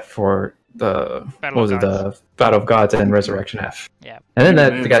except for the the Battle of Gods and Resurrection F. Yeah. And then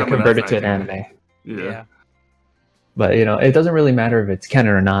that got converted to an anime. Yeah. But it doesn't really matter if it's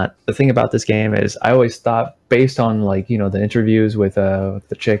canon or not. The thing about this game is, I always thought, based on like the interviews with the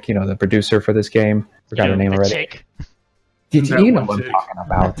chick, the producer for this game, forgot her name already. Chick. You know what I'm talking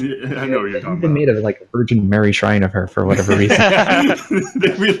about. Yeah, I know what you're talking about. They made a Virgin Mary shrine of her for whatever reason.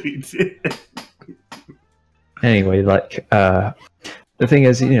 They really did. Anyway, the thing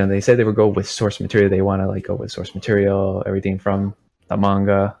is, they said they would go with source material. They want to go with source material, everything from the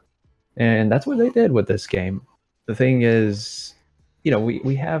manga, and that's what they did with this game. The thing is,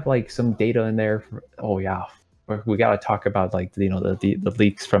 we have some data in there. We got to talk about the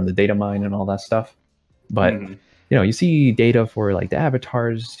leaks from the data mine and all that stuff, but. You see data for the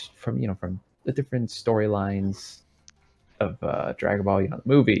avatars from the different storylines of Dragon Ball, the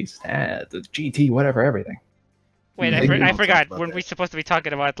movies, the GT, whatever, everything. Wait, I forgot. Weren't we supposed to be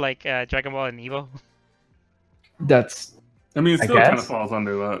talking about Dragon Ball and Evo? That's. I mean, it still kind of falls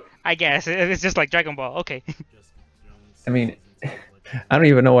under that. I guess it's just like Dragon Ball. Okay. I mean, I don't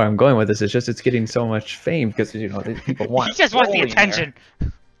even know where I'm going with this. It's getting so much fame because people want. He just wants the attention.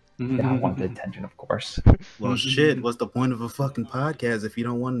 Yeah, I want the attention, of course. Well, shit. What's the point of a fucking podcast if you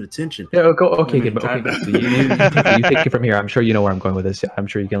don't want attention? Yeah, okay, good. So you take it from here. I'm sure you know where I'm going with this. I'm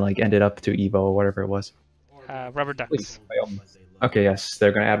sure you can end it up to Evo or whatever it was. Rubber ducks. Okay, yes,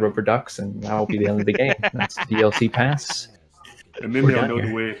 they're gonna add rubber ducks, and that will be the end of the game. That's the DLC pass. And then they'll know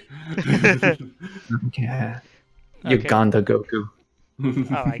the way. Okay. Uganda Goku.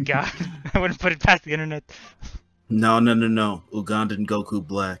 Oh my god! I wouldn't put it past the internet. No. Ugandan Goku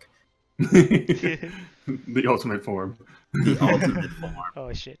Black. The ultimate form. The ultimate form.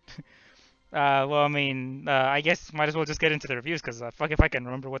 Oh shit. Well, I mean, I guess might as well just get into the reviews because fuck if I can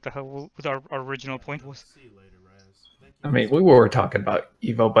remember what the hell what our original point was. I mean, we were talking about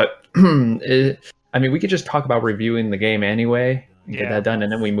Evo, but I mean, we could just talk about reviewing the game anyway and get that done,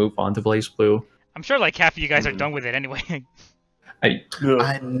 and then we move on to Blaze Blue. I'm sure half of you guys are done with it anyway.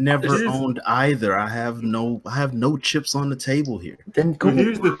 I never owned either. I have no chips on the table here. Then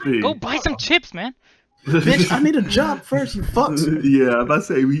here's the thing. Go buy some chips, man. Bitch, I need a job first, you fucks. Yeah, I'm about to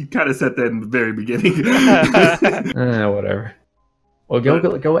say we kind of said that in the very beginning. Whatever. Well,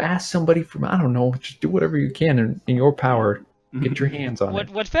 go ask somebody from, I don't know, just do whatever you can in your power. Get your hands on it.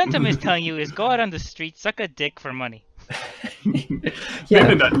 What Phantom is telling you is go out on the street, suck a dick for money.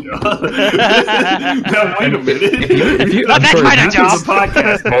 Yeah. Now, wait a minute. If you, that's kind of job.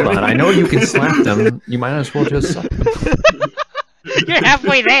 Podcast, hold on, I know you can slap them. You might as well just suck them. You're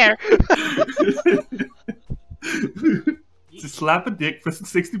halfway there. Just slap a dick for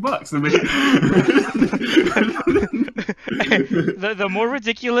 $60. I mean, the more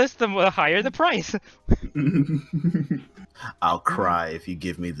ridiculous, the higher the price. I'll cry if you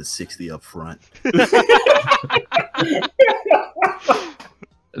give me the 60 up front.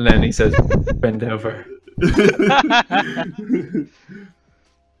 And then he says, "Bend over."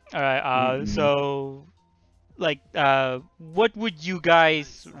 All right. So, like, what would you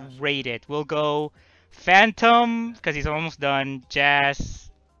guys rate it? We'll go Phantom because he's almost done. Jazz.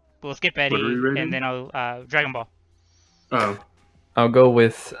 We'll skip Eddie, and then I'll Dragon Ball. Oh. I'll go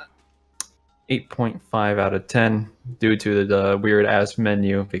with 8.5 out of 10 due to the weird ass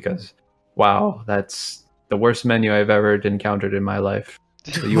menu because, wow, that's the worst menu I've ever encountered in my life.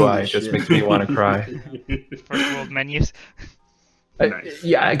 The UI just makes me want to cry. First world menus. Nice.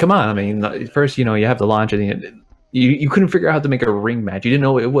 Yeah, come on. I mean, first, you have the launch, and you couldn't figure out how to make a ring match. You didn't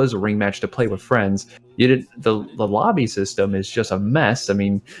know it was a ring match to play with friends. You didn't. The lobby system is just a mess. I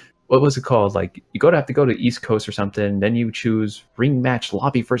mean, what was it called? Like, you have to go to East Coast or something, then you choose ring match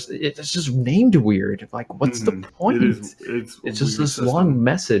lobby first. It's just named weird. Like, what's the point? It's just this long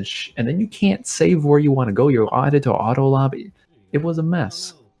message, and then you can't save where you want to go. You're added to auto lobby. It was a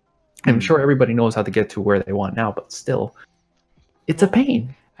mess. I'm sure everybody knows how to get to where they want now, but still, it's a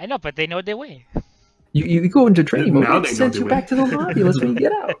pain. I know, but they know their way. You go into training mode, now it sends you back to the lobby. Let's me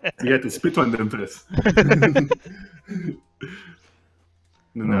get out. You have to spit on them first.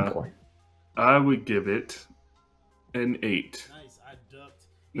 No, I would give it an 8.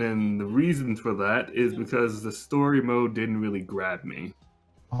 And the reason for that is because the story mode didn't really grab me.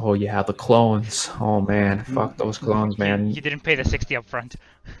 Oh yeah, the clones. Oh man, fuck those clones, man. You didn't pay the 60 up front.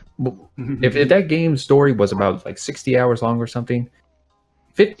 If that game's story was about like 60 hours long or something,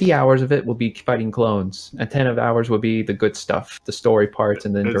 50 hours of it will be fighting clones, and 10 of hours will be the good stuff, the story parts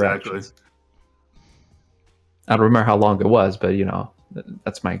and the interactions. I don't remember how long it was, but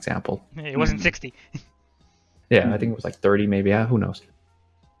that's my example. It wasn't 60. Yeah, I think it was like 30 maybe. Yeah, who knows?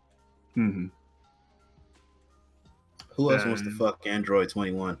 Mm-hmm. Who else wants to fuck Android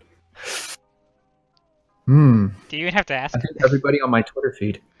 21? Do you even have to ask? I think everybody on my Twitter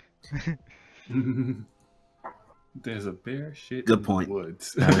feed. There's a bear shit Good in point. the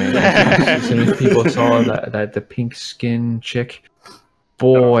woods. I mean, as soon as people saw that the pink skin chick,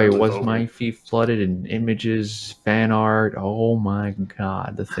 boy, was my feed flooded in images, fan art. Oh my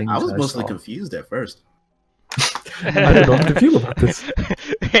god, the things I was mostly confused at first. I don't know how to feel about this.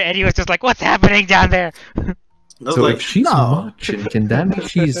 And he was just like, "What's happening down there?" So if she's matching, can that mean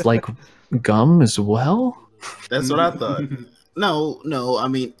she's like gum as well? That's what I thought. No. I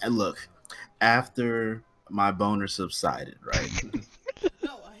mean, and look, after my boner subsided, right?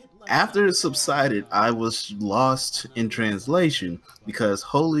 After it subsided, I was lost in translation because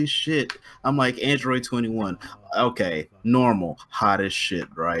holy shit, I'm like Android 21. Okay, normal, hot as shit,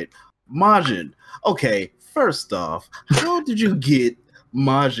 right? Majin. Okay, first off, how did you get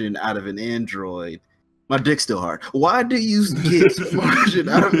Majin out of an Android? My dick's still hard. Why do you get Majin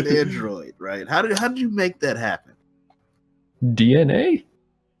out of an Android, right? How did you make that happen? DNA?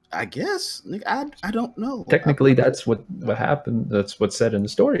 I guess. I don't know. Technically, that's what happened. That's what's said in the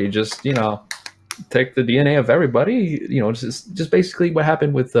story. Just, take the DNA of everybody. Just basically what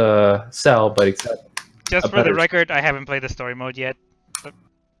happened with Cell, but except... Just for the record, I haven't played the story mode yet.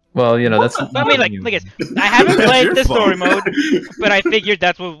 Well, that's... I mean, I haven't played the story mode, but I figured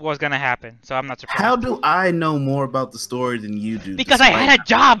that's what was going to happen, so I'm not surprised. How do I know more about the story than you do? Because I had a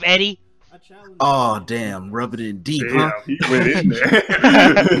job, Eddie! Oh, damn. Rub it in deep, huh? He went in there.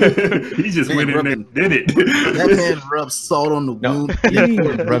 He just went in there and did it. That man rubbed salt on the wound. He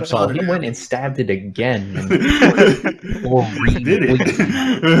didn't rub salt. He went and stabbed it again. Or did it.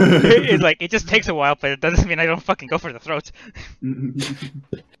 It's like, it just takes a while, but it doesn't mean I don't fucking go for the throat.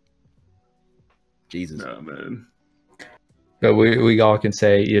 Jesus. No, man. But we all can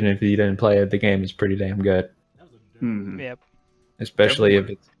say, even if you didn't play it, the game is pretty damn good. Yep. Especially if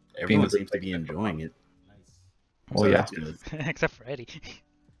it's... Everyone seems to be enjoying it. Oh, yeah. Except for Eddie.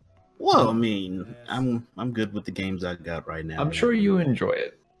 Well, I mean, I'm good with the games I got right now. I'm sure you enjoy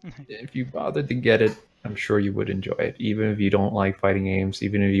it. If you bothered to get it, I'm sure you would enjoy it. Even if you don't like fighting games,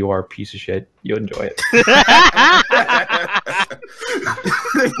 even if you are a piece of shit, you'll enjoy it.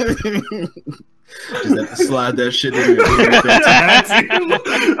 Just have to slide that shit in your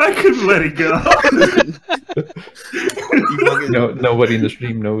I couldn't let it go. Nobody in the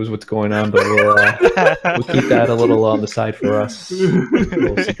stream knows what's going on, but we'll keep that a little on the side for us.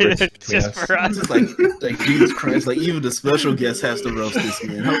 Just for us. It's like Jesus Christ! Like even the special guest has to roast this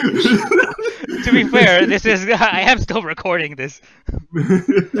man. Holy shit. To be fair, I am still recording this.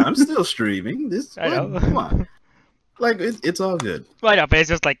 I'm still streaming. I know. Come on. Like it's all good. Well, I know, but it's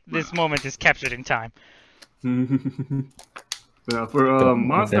just like this moment is captured in time. Yeah, for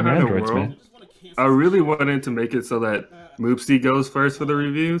Monster Hunter World, man. I really wanted to make it so that Moopsy goes first for the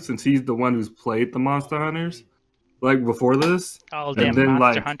review, since he's the one who's played the Monster Hunters, like before this, and then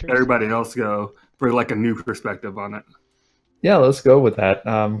Monster like Hunters. Everybody else go for like a new perspective on it. Yeah, let's go with that.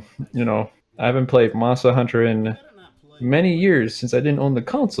 You know, I haven't played Monster Hunter in many years since I didn't own the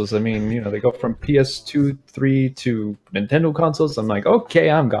consoles. I mean, you know, they go from PS2, 3 to Nintendo consoles. I'm like, okay,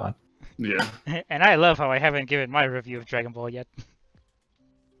 I'm gone. Yeah. And I love how I haven't given my review of Dragon Ball yet.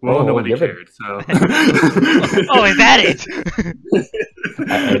 Well, nobody cared, so... Oh, is that it?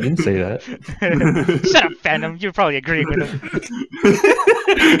 I didn't say that. Shut up, Phantom. You're probably agreeing with him.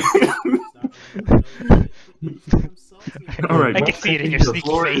 All right. I can see it in your sneaky face. The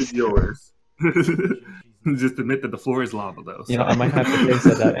floor face. is yours. Just admit that the floor is lava, though. So. You know, I might have the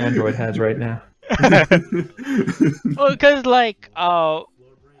face that Android has right now. Well, because, like,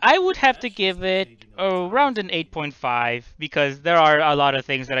 I would have to give it around an 8.5 because there are a lot of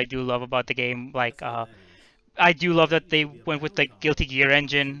things that I do love about the game. Like, I do love that they went with the Guilty Gear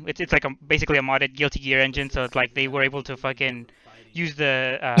engine. It's like basically a modded Guilty Gear engine, so it's like they were able to fucking use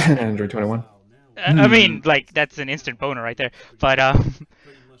the Android 21. I mean, like that's an instant boner right there. But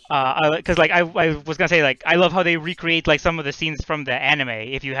because like I was gonna say like I love how they recreate like some of the scenes from the anime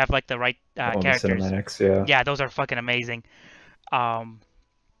if you have like the right characters. The cinematics, yeah, those are fucking amazing.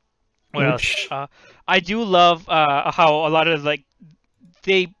 What else? I do love how a lot of like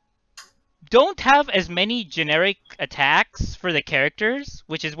they don't have as many generic attacks for the characters,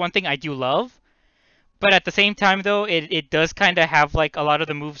 which is one thing I do love. But at the same time, though, it does kind of have like a lot of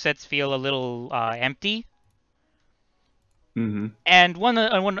the movesets feel a little empty. Mm-hmm. And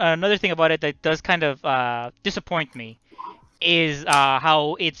another thing about it that does kind of disappoint me is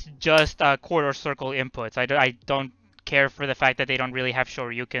how it's just quarter circle inputs. I don't care for the fact that they don't really have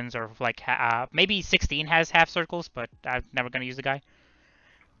shoryukens or like maybe 16 has half circles, but I'm never gonna use the guy.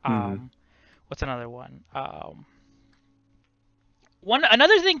 What's another one?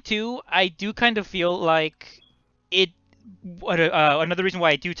 Another thing too, I do kind of feel like it. Another reason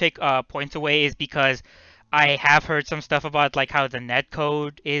why I do take points away is because I have heard some stuff about like how the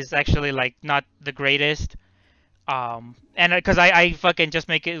netcode is actually like not the greatest. And because I fucking just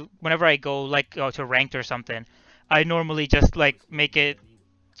make it whenever I go like to ranked or something. I normally just like make it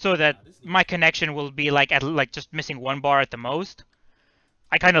so that my connection will be like at like just missing one bar at the most.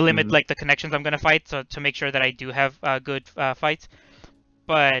 I kind of limit like the connections I'm gonna fight so to make sure that I do have good fights.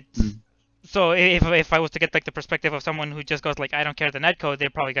 But so if I was to get like the perspective of someone who just goes like I don't care the netcode, they're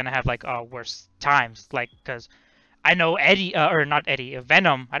probably gonna have like worse times. Like because I know Eddie or not Eddie,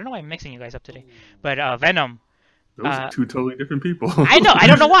 Venom. I don't know why I'm mixing you guys up today, but Venom. Those are two totally different people. I know. I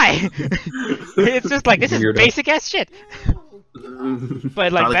don't know why. It's just like this is basic ass shit.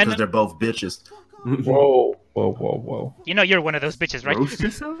 But like because they're both bitches. Whoa. You know you're one of those bitches, right? Roast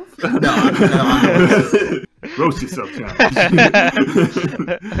yourself? No. Roast yourself, challenge.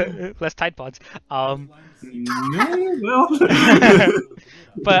 Less Tide Pods. Well.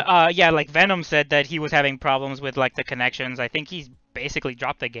 But yeah, like Venom said that he was having problems with like the connections. I think he's basically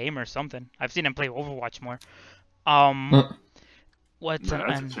dropped the game or something. I've seen him play Overwatch more. What's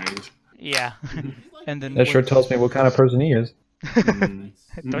that's a change. Yeah. And then that sure tells me what kind of person he is.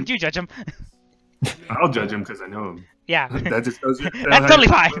 Don't you judge him. I'll judge him because I know him. Yeah. That just shows you that's totally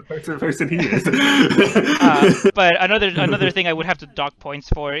fine. The person he is. But another thing I would have to dock points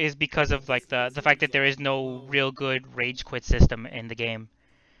for is because of like the fact that there is no real good rage quit system in the game.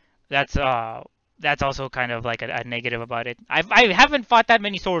 That's also kind of like a negative about it. I haven't fought that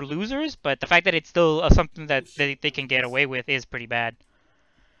many sore losers, but the fact that it's still something that they can get away with is pretty bad.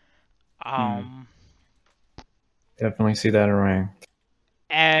 Definitely see that around.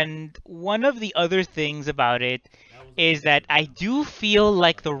 And one of the other things about it is that I do feel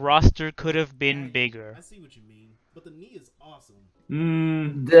like the roster could have been bigger. I see what you mean, but the knee is awesome.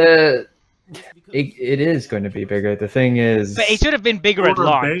 It is going to be bigger. The thing is, but it should have been bigger at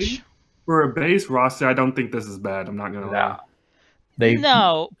launch. For a base roster, I don't think this is bad. I'm not gonna lie.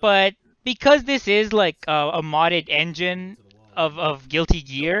 No, but because this is like a modded engine of Guilty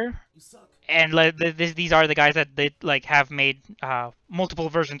Gear, and like these are the guys that they like have made multiple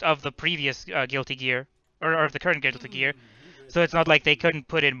versions of the previous Guilty Gear or the current Guilty Gear, so it's not like they couldn't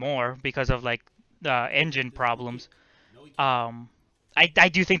put in more because of like engine problems. I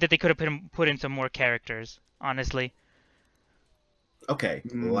do think that they could have put in some more characters, honestly. Okay,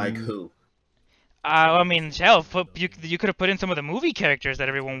 like who? I mean, hell, you could have put in some of the movie characters that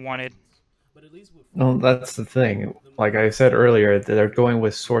everyone wanted. Well, that's the thing. Like I said earlier, they're going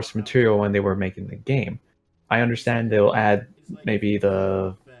with source material when they were making the game. I understand they'll add maybe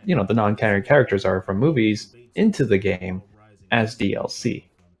the non-canon characters are from movies into the game as DLC.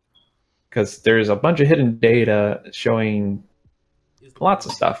 Because there's a bunch of hidden data showing lots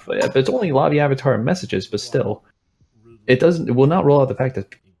of stuff. It's only lobby avatar messages, but still, it will not rule out the fact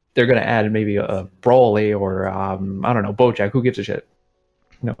that they're going to add maybe a Brawley or I don't know, BoJack. Who gives a shit?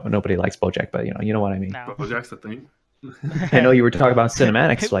 No, nobody likes BoJack, but you know what I mean. No. BoJack's the thing. I know you were talking about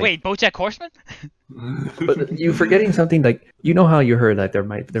cinematics. Like, wait, BoJack Horseman? But you're forgetting something. Like, you know how you heard that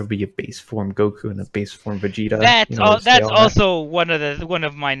there'll be a base form Goku and a base form Vegeta. That's also one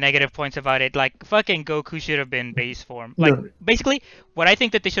of my negative points about it. Like, fucking Goku should have been base form. Like, basically, what I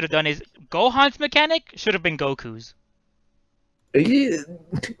think that they should have done is Gohan's mechanic should have been Goku's. What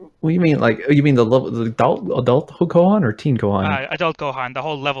do you mean? Like, you mean the adult Gohan or teen Gohan? Adult Gohan, the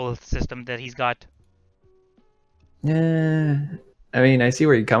whole level system that he's got. Yeah, I mean, I see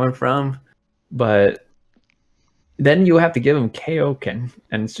where you're coming from, but then you have to give him Kaioken,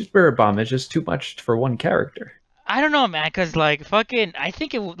 and Spirit Bomb is just too much for one character. I don't know, man, because, like, fucking, I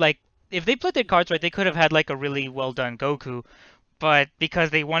think it, like, if they played their cards right, they could have had, like, a really well-done Goku, but because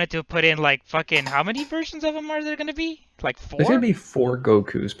they wanted to put in, like, fucking, how many versions of him are there going to be? Like, 4? There's going to be 4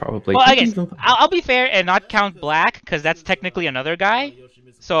 Gokus, probably. Well, I guess, I'll be fair and not count Black, because that's technically another guy.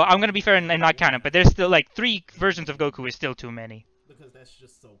 So I'm gonna be fair and not count it, but there's still like 3 versions of Goku is still too many.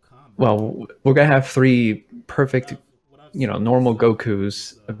 Well, we're gonna have 3 perfect, normal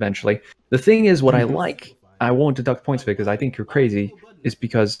Gokus eventually. The thing is, what I like, I won't deduct points because I think you're crazy, is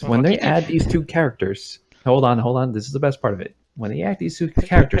because when they add these 2 characters, hold on, this is the best part of it. When they add these 2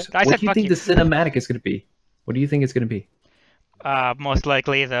 characters, what do you think the cinematic is gonna be? What do you think it's gonna be? Most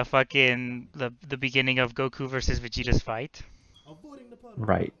likely the fucking the beginning of Goku versus Vegeta's fight.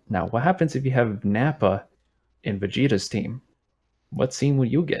 Right. Now, what happens if you have Nappa in Vegeta's team? What scene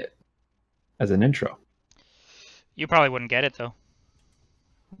would you get as an intro? You probably wouldn't get it, though.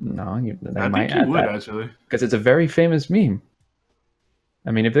 No, I might think you would, actually. Because it's a very famous meme.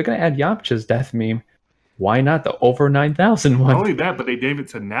 I mean, if they're going to add Yamcha's death meme, why not the over 9,000 one? Not only that, but they gave it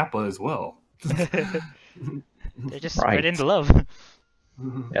to Nappa as well. They're just spreading the love.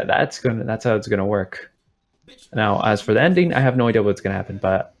 Yeah, that's how it's gonna work. Now, as for the ending, I have no idea what's gonna happen,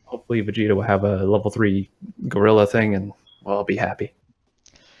 but hopefully Vegeta will have a level 3 gorilla thing, and well, I'll be happy.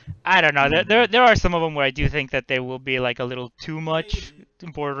 I don't know. There are some of them where I do think that there will be like a little too much,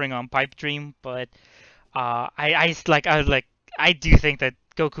 bordering on pipe dream. But I do think that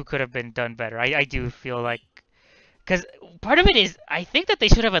Goku could have been done better. I do feel like, because part of it is I think that they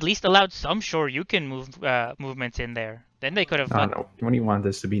should have at least allowed some Shoryuken movements in there. Then they could have. I don't know. What do you want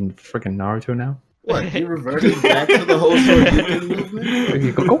this to be? Freaking Naruto now? What, you reverted back to the whole Shoryuken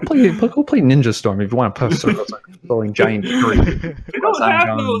movement? Go play Ninja Storm if you want to puff circles like throwing giant tree. They don't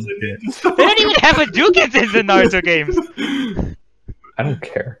have those in Ninja Storm. They don't even have Hadoukens in the Naruto games. I don't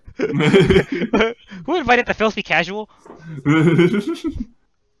care. Who invited the filthy casual?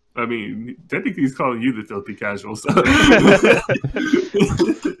 I mean, technically he's calling you the filthy casual, so.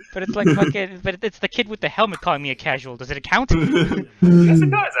 But it's like fucking. But it's the kid with the helmet calling me a casual. Does it count? Yes,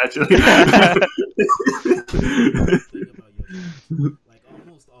 it does, actually.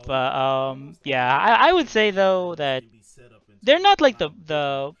 But yeah, I would say though that they're not like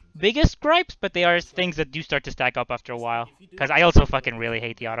the biggest gripes, but they are things that do start to stack up after a while. Because I also fucking really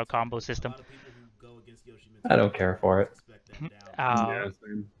hate the auto combo system. I don't care for it.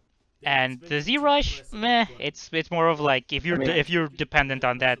 And the Z Rush, meh. It's more of like if you're dependent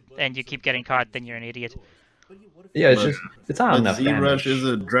on that and you keep getting caught, then you're an idiot. Yeah, it's not enough. Z Rush is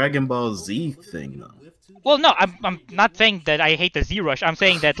a Dragon Ball Z thing, though. Well, no, I'm not saying that I hate the Z Rush. I'm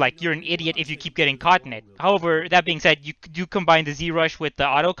saying that like you're an idiot if you keep getting caught in it. However, that being said, you do combine the Z Rush with the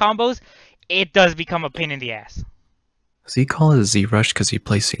auto combos, it does become a pain in the ass. Does he call it a Z Rush because he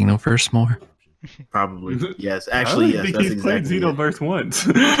plays Xenoverse more? Probably. Yes, actually, yes. I don't think that's he's played exactly Xenoverse once.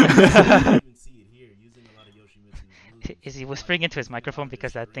 Is he whispering into his microphone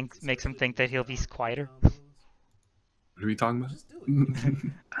because that makes him think that he'll be quieter? What are we talking about?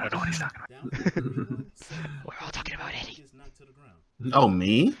 I don't know what he's talking about. We're all talking about Eddie. Oh,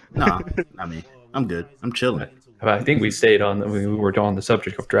 me? No, not me. I'm good. I'm chilling. I think we stayed on. We were on the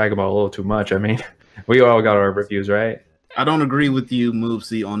subject of Dragon Ball a little too much. I mean, we all got our reviews, right? I don't agree with you,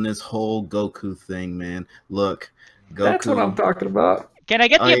 Moopsy, on this whole Goku thing, man. Look, Goku. That's what I'm talking about. Can I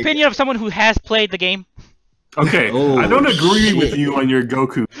get the opinion of someone who has played the game? Okay, I don't agree with you on your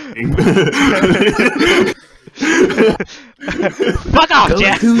Goku thing. Fuck off,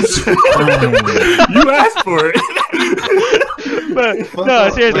 Jeff! You asked for it. But, no,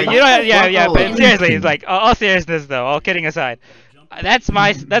 seriously, you know, yeah. But seriously, it's like all seriousness though. All kidding aside, that's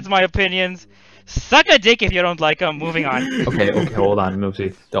my opinions. Suck a dick if you don't like them. Moving on. Okay, hold on,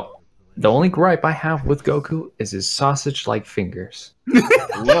 Moopsy. The only gripe I have with Goku is his sausage-like fingers.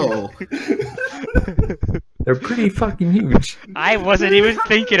 Whoa. They're pretty fucking huge. I wasn't even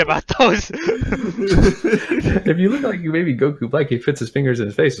thinking about those. If you look like you maybe Goku Black, he fits his fingers in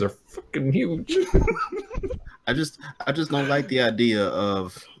his face. They're fucking huge. I just don't like the idea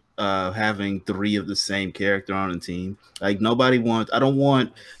of having 3 of the same character on a team. Like I don't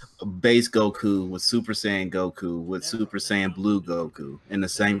want base Goku with Super Saiyan Goku with Super Saiyan Blue Goku, and the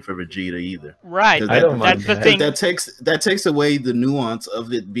same for Vegeta either. Right. That's the thing. That takes away the nuance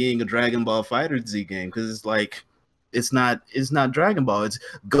of it being a Dragon Ball FighterZ game, because it's like it's not Dragon Ball, it's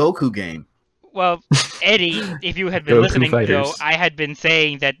Goku game. Well, Eddie, if you had been listening, though, I had been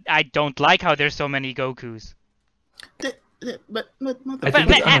saying that I don't like how there's so many Gokus. But I think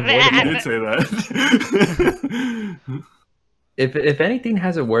you did say that. If anything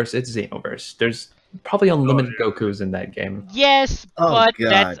has it worse, it's Xenoverse. There's probably unlimited Gokus in that game. Yes, but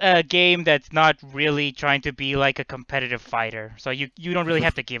that's a game that's not really trying to be like a competitive fighter. So you don't really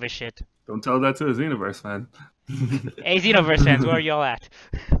have to give a shit. Don't tell that to the Xenoverse fan. Hey, Xenoverse fans, where are y'all at?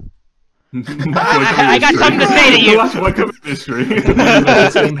 I got something to say to you. What comes history?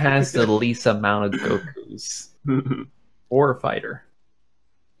 This game has the least amount of Gokus. Or a fighter.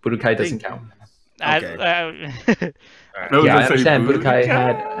 Budokai doesn't count. Okay. Yeah, I understand Budokai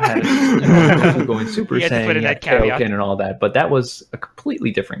had going Super Saiyan, had Kaioken and all that, but that was a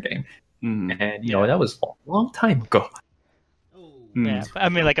completely different game. And, you know, that was a long time ago. Yeah, I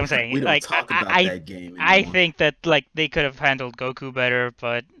mean, like I'm saying, we don't like talk about that game anymore. I think that like they could have handled Goku better,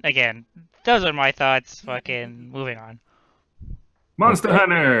 but again, those are my thoughts. Fucking moving on. Monster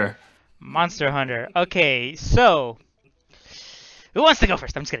Hunter. Monster Hunter. Okay, so who wants to go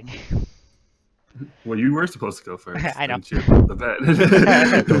first? I'm just kidding. Well, you were supposed to go first. I know. The bet.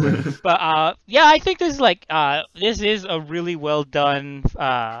 But yeah, I think this is like this is a really well done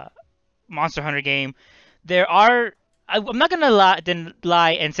Monster Hunter game. There are. I'm not gonna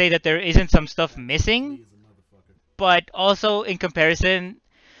lie and say that there isn't some stuff missing, but also in comparison,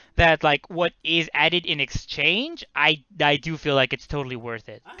 that like what is added in exchange, I do feel like it's totally worth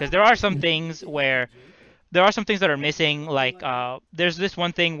it, because there are some things that are missing. Like there's this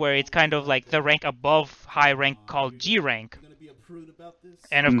one thing where it's kind of like the rank above high rank called G rank,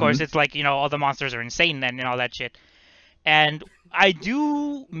 and of course it's like, you know, all the monsters are insane then and all that shit. And I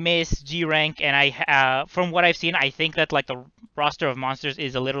do miss G rank, and I from what I've seen, I think that like the roster of monsters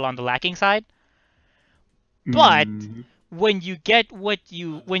is a little on the lacking side. But when you see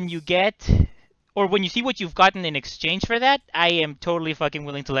what you've gotten in exchange for that, I am totally fucking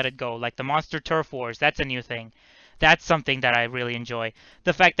willing to let it go. Like the Monster Turf Wars, that's a new thing. That's something that I really enjoy.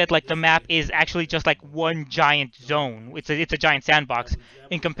 The fact that like the map is actually just like one giant zone. It's a giant sandbox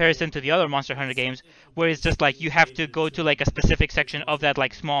in comparison to the other Monster Hunter games, where it's just like you have to go to like a specific section of that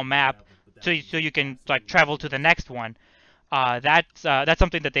like small map so you can like travel to the next one. That's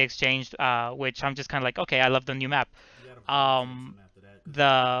something that they exchanged, which I'm just kind of like, okay, I love the new map.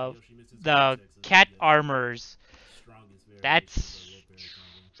 The cat armors. That's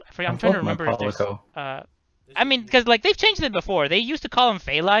I'm trying to remember if there's I mean, because like they've changed it before. They used to call them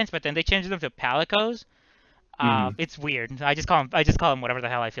Phalines, but then they changed them to Palicos. It's weird. I just call them whatever the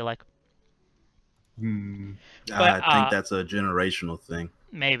hell I feel like. But, I think that's a generational thing.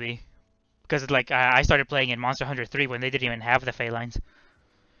 Maybe, because like I started playing in Monster Hunter 3 when they didn't even have the Phalines.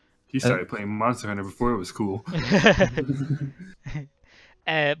 He started playing Monster Hunter before it was cool.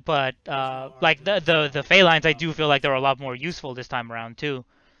 But like the Phalines, I do feel like they're a lot more useful this time around too.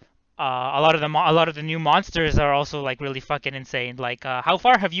 A lot of the new monsters are also like really fucking insane. Like, how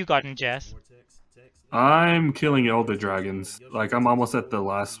far have you gotten, Jess? I'm killing Elder Dragons. Like, I'm almost at the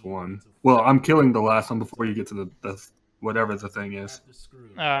last one. Well, I'm killing the last one before you get to the whatever the thing is.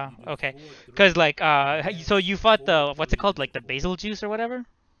 Okay. Because like, so you fought the what's it called? Like the basil juice or whatever.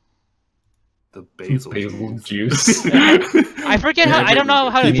 The basil juice. I forget how. I don't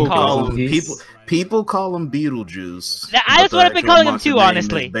know how to call them. People call them Beetlejuice. That's what I've been calling them too,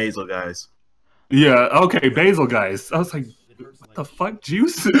 honestly. Basil guys. Yeah. Okay. Basil guys. I was like, what the fuck,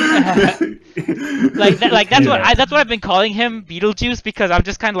 Juice? That's what I've been calling him, Beetlejuice, because I'm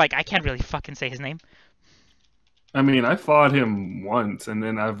just kind of like I can't really fucking say his name. I mean, I fought him once, and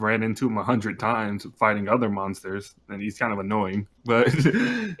then I've ran into him 100 times fighting other monsters, and he's kind of annoying. But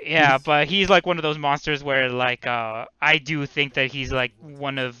yeah, but he's like one of those monsters where like I do think that he's like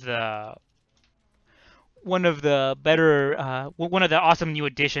one of the better one of the awesome new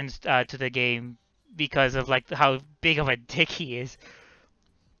additions to the game because of like how big of a dick he is.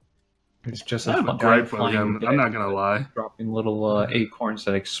 It's just I have a gripe for him. I'm not gonna lie. Dropping little acorns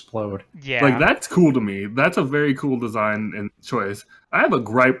that explode. Yeah, like that's cool to me. That's a very cool design and choice. I have a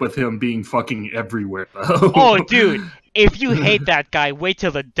gripe with him being fucking everywhere though. Oh, dude, if you hate that guy, wait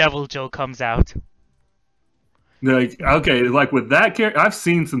till the Devil Joe comes out. Like, okay, like with that character, I've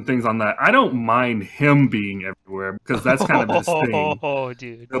seen some things on that. I don't mind him being everywhere because that's kind of his thing. Oh,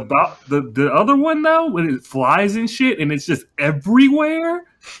 dude. About the other one though, when it flies and shit, and it's just everywhere,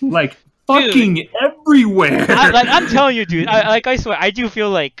 like fucking everywhere. I'm telling you, dude. I swear, I do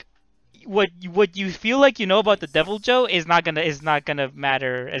feel like what you feel like you know about the Devil Joe is not gonna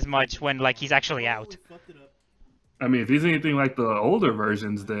matter as much when like he's actually out. I mean, if he's anything like the older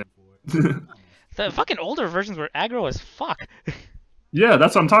versions, then. The fucking older versions were aggro as fuck. Yeah,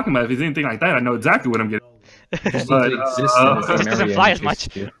 that's what I'm talking about. If he's anything like that, I know exactly what I'm getting. But it just doesn't fly as much.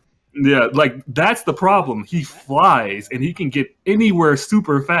 Yeah, like that's the problem. He flies and he can get anywhere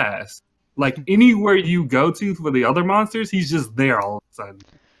super fast. Like anywhere you go to for the other monsters, he's just there all of a sudden.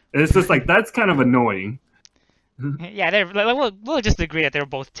 And it's just like that's kind of annoying. Yeah, we'll just agree that they're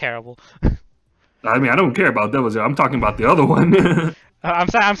both terrible. I mean, I don't care about Devil Joe. I'm talking about the other one.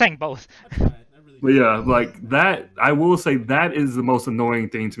 I'm saying both. But yeah, like that, I will say that is the most annoying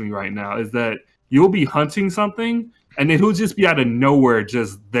thing to me right now is that you'll be hunting something and then he'll just be out of nowhere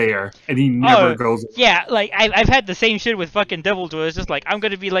just there and he never goes. Yeah, like I've had the same shit with fucking Devil Joe. It's just like I'm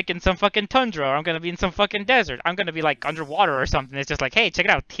gonna be like in some fucking tundra or I'm gonna be in some fucking desert. I'm gonna be like underwater or something. It's just like, hey, check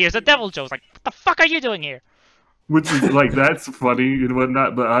it out. Here's a Devil Joe. It's like, what the fuck are you doing here? Which is like, that's funny and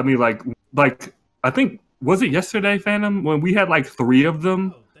whatnot. But I mean, like I think, was it yesterday, Phantom, when we had like 3 of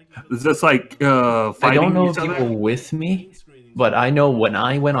them? It's just like fighting I don't know each if other? you were with me, but I know when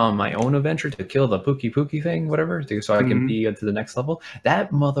I went on my own adventure to kill the Pookie thing, whatever, so I can be to the next level,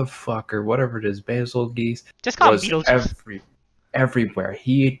 that motherfucker, whatever it is, Basil Geese, just call was him everywhere.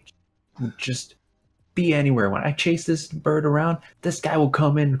 He would just be anywhere. When I chase this bird around, this guy will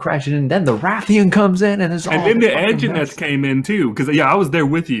come in, crash it in, then the Rathian comes in, and it's all. And then the Edgenets came in too, because yeah, I was there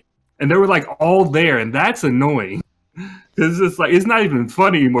with you, and they were like all there, and that's annoying. It's just like it's not even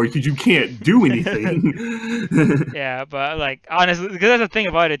funny anymore because you can't do anything. Yeah, but like honestly, because that's the thing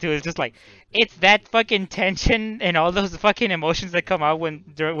about it too. It's just like it's that fucking tension and all those fucking emotions that come out when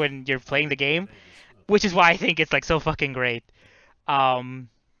you're playing the game, which is why I think it's like so fucking great. Like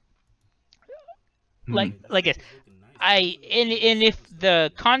this. And if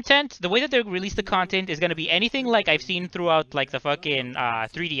the content, the way that they release the content is gonna be anything like I've seen throughout like the fucking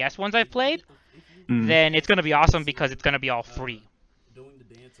 3DS ones I've played, then it's gonna be awesome because it's gonna be all free. So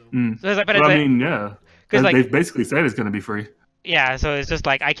I mean, yeah, because like, they've basically said it's gonna be free. Yeah, so it's just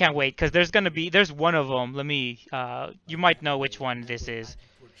like I can't wait because there's one of them. Let me you might know which one this is.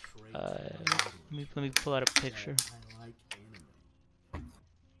 Let me pull out a picture.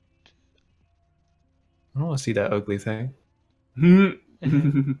 I don't want to see that ugly thing. Or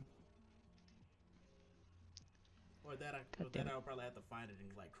that I'll probably have to find it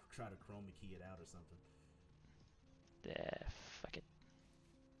and like try to chroma key it out or something. Fuck it.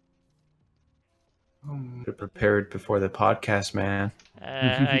 You're prepared before the podcast, man.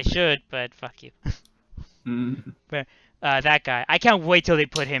 I should, but fuck you. But that guy, I can't wait till they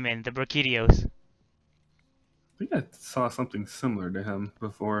put him in the Brachiosaurus. I think I saw something similar to him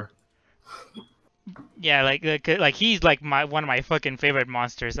before. Yeah, like he's like one of my fucking favorite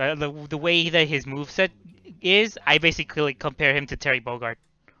monsters. The way that his moveset is, I basically compare him to Terry Bogard.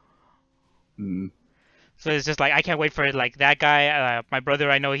 So it's just like I can't wait for it. Like that guy, my brother,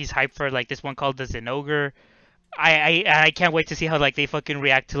 I know he's hyped for like this one called the Zenogre. I can't wait to see how like they fucking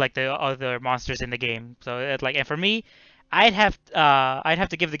react to like the other monsters in the game. So like, and for me, I'd have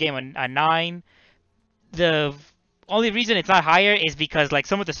to give the game a 9. The only reason it's not higher is because like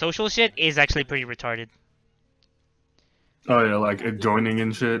some of the social shit is actually pretty retarded. Oh yeah, like joining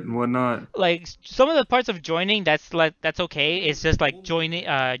and shit and whatnot. Like some of the parts of joining, that's okay. It's just like joining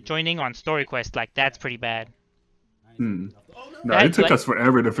on story quest, like that's pretty bad. No, it took us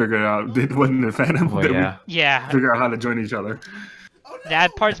forever to figure it out. It wasn't a Phantom. Yeah. Figure out how to join each other.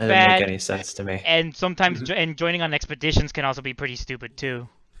 That part's bad. Doesn't make any sense to me. And sometimes joining on expeditions can also be pretty stupid too.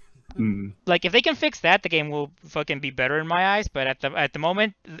 Like if they can fix that, the game will fucking be better in my eyes. But at the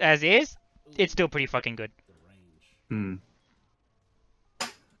moment, as is, it's still pretty fucking good.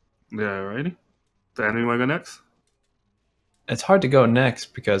 Yeah, righty. Does anyone go next? It's hard to go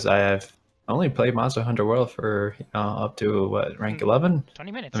next because I only played Monster Hunter World for up to what, rank 11?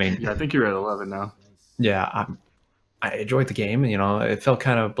 20 minutes. I mean, yeah, I think you're at 11 now. Yeah, I enjoyed the game. You know, it felt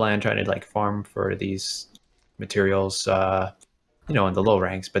kind of bland trying to like farm for these materials, you know, in the low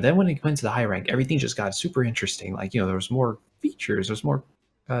ranks. But then when it went to the high rank, everything just got super interesting. Like, you know, there was more features, there's more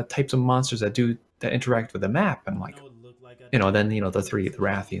types of monsters that interact with the map, and like, you know, then you know the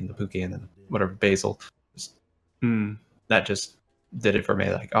Rathian, the Pookie, and whatever Basil. That just did it for me.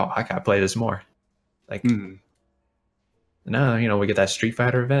 Like, oh, I gotta play this more. Like, now you know we get that Street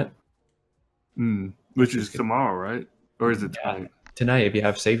Fighter event, which is tomorrow, right? Or is it tonight? Tonight, if you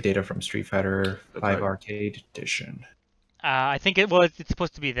have save data from Street Fighter 5 Arcade Edition. I think it's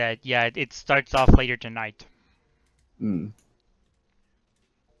supposed to be that. Yeah, it starts off later tonight. Which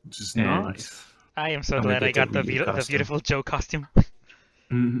is nice. I am so glad I got the beautiful Joe costume.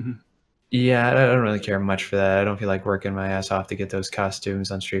 Yeah, I don't really care much for that. I don't feel like working my ass off to get those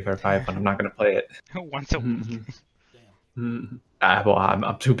costumes on Street Fighter 5, and I'm not going to play it. Once a week. Well,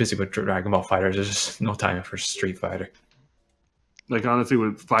 I'm too busy with Dragon Ball FighterZ. There's just no time for Street Fighter. Like, honestly,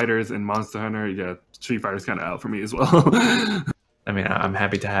 with Fighters and Monster Hunter, yeah, Street Fighter's kind of out for me as well. I mean, I'm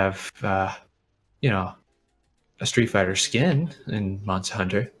happy to have, you know, a Street Fighter skin in Monster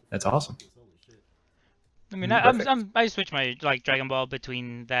Hunter. That's awesome. I mean, I switch my Dragon Ball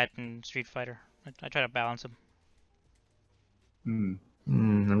between that and Street Fighter. I try to balance them.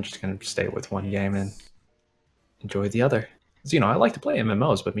 I'm just gonna stay with one game and enjoy the other. You know, I like to play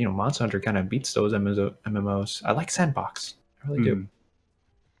MMOs, but you know, Monster Hunter kind of beats those MMOs. I like Sandbox. I really do.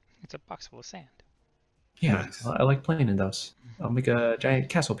 It's a box full of sand. Yeah, nice. I like playing in those. I'll make a giant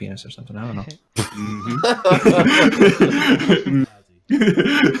castle penis or something. I don't know.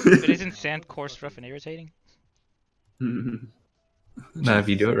 But isn't sand coarse, rough, and irritating? Not if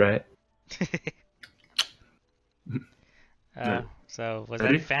you do it right. So was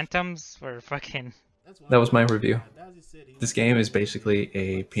that Phantoms or fucking? That was my review. This game is basically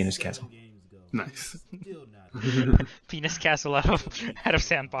a penis castle. Nice. Penis castle out of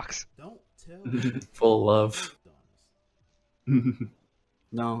Sandbox. Full love.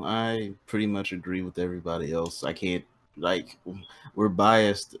 No, I pretty much agree with everybody else. I can't, like, we're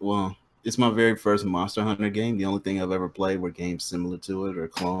biased. Well, it's my very first Monster Hunter game. The only thing I've ever played were games similar to it or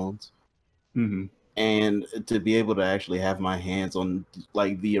clones. And to be able to actually have my hands on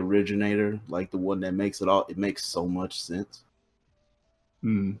like the originator, like the one that makes it all, it makes so much sense.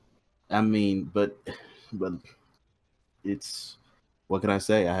 I mean, but it's, what can I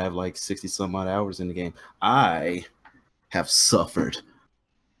say? I have like 60 some odd hours in the game. I have suffered.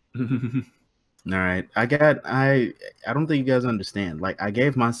 All right. I don't think you guys understand. Like, I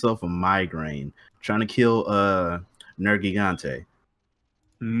gave myself a migraine trying to kill Nergigante.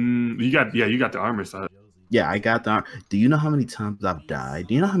 You got the armor side. Yeah, I got the armor. Do you know how many times I've died?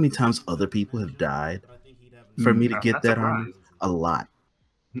 Do you know how many times other people have died for me to get that armor? A lot.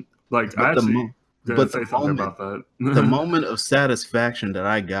 Like, but the moment of satisfaction that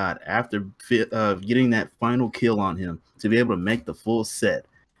I got after getting that final kill on him, to be able to make the full set,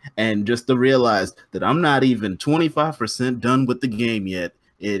 and just to realize that I'm not even 25% done with the game yet,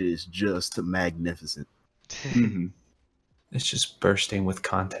 it is just magnificent. It's just bursting with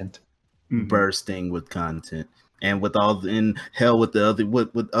content. Bursting with content. And with all in hell with the other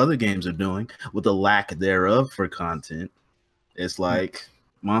what other games are doing, with the lack thereof for content, it's like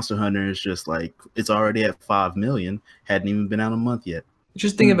Monster Hunter is just like, it's already at 5 million, hadn't even been out a month yet.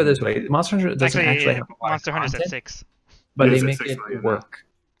 Just think of it this way: Monster Hunter doesn't actually have Monster Hunter's at 6, but they make it work.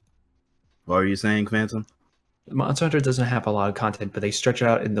 What are you saying, Phantom? Monster Hunter doesn't have a lot of content, but they stretch it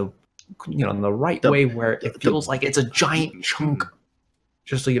out in the, you know, in the right way where it feels like it's a giant chunk.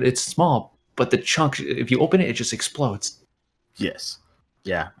 Just like it's small, but the chunk, if you open it, it just explodes. Yes.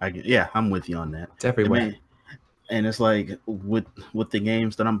 Yeah, I'm with you on that. It's everywhere. I mean, and it's like with the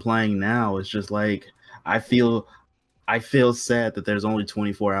games that I'm playing now, it's just like I feel sad that there's only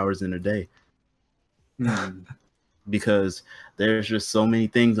 24 hours in a day. Because there's just so many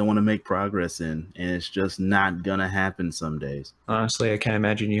things I want to make progress in, and it's just not gonna happen some days. Honestly, I can't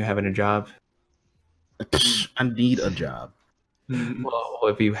imagine you having a job. I need a job. Well,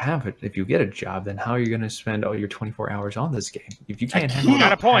 if you get a job, then how are you going to spend all your 24 hours on this game? If you can't handle it,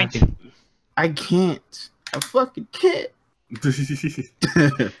 got a point. I can't. I fucking can't.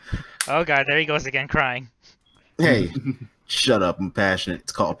 Oh god, there he goes again, crying. Hey, shut up! I'm passionate.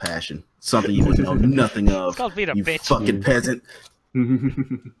 It's called passion. Something you would know nothing of. It's called being a you bitch. Fucking peasant.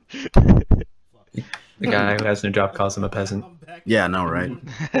 The guy who has no job calls him a peasant. Yeah, I know, right?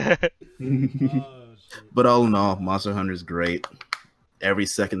 But all in all, Monster Hunter is great. Every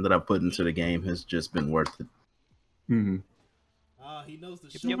second that I put into the game has just been worth it. He knows the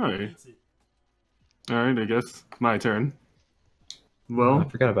show. All right, I guess my turn. Well, I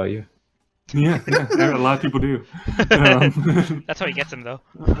forgot about you. Yeah, a lot of people do. That's how he gets him, though.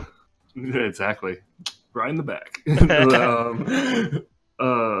 Exactly, right in the back.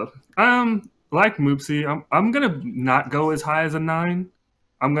 Like Moopsy, I'm gonna not go as high as a 9.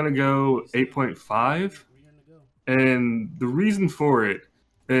 I'm gonna go 8.5, and the reason for it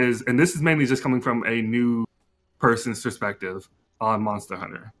is, and this is mainly just coming from a new person's perspective on Monster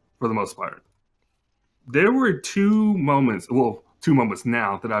Hunter for the most part. There were two moments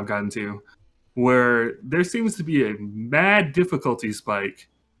now that I've gotten to where there seems to be a mad difficulty spike,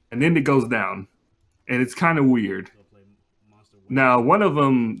 and then it goes down, and it's kind of weird. Now, one of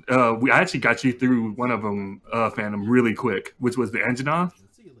them, I actually got you through one of them, Phantom, really quick, which was the Angenoth.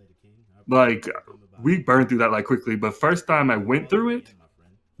 Like, we burned through that like quickly, but first time I went through it,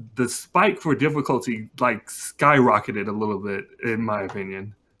 the spike for difficulty like skyrocketed a little bit, in my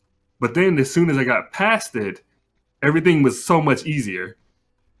opinion. But then as soon as I got past it, everything was so much easier.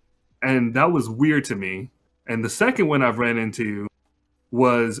 And that was weird to me. And the second one I've ran into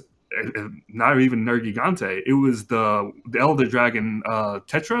was not even Nergigante. It was the Elder Dragon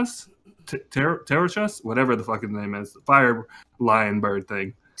Tetras? Terrachus? Whatever the fucking name is. Fire lion bird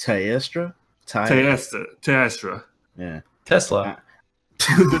thing. Taestra? Taestra. Yeah. Tesla.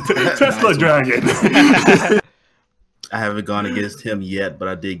 The Tesla Dragon. I haven't gone against him yet, but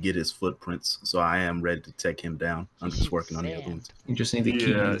I did get his footprints, so I am ready to take him down. I'm just working on the other ones. You just need the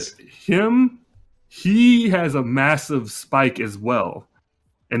keys. He has a massive spike as well.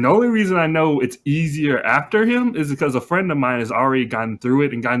 And the only reason I know it's easier after him is because a friend of mine has already gotten through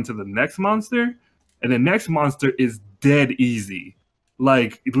it and gotten to the next monster. And the next monster is dead easy.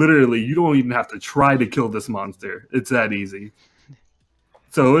 Like, literally, you don't even have to try to kill this monster. It's that easy.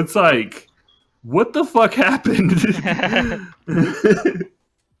 So it's like, what the fuck happened?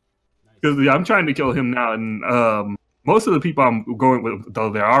 Because I'm trying to kill him now, and most of the people I'm going with, though,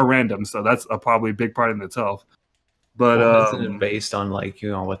 they are random, so that's probably a big part in itself. But isn't it based on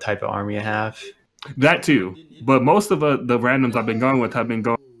what type of army you have? That too. But most of the randoms I've been going with have been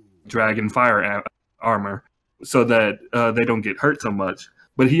going dragon fire armor, so that they don't get hurt so much.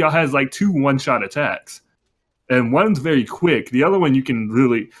 But he has like 2 one-shot attacks. And one's very quick. The other one you can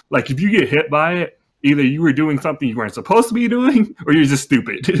really, like, if you get hit by it, either you were doing something you weren't supposed to be doing, or you're just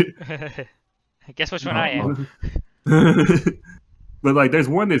stupid. Guess which one I am. But like, there's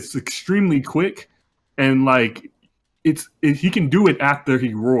one that's extremely quick, and like, he can do it after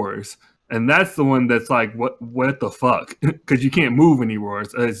he roars, and that's the one that's like, what the fuck? Because you can't move when he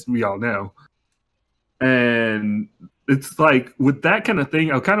roars, as we all know. And it's like, with that kind of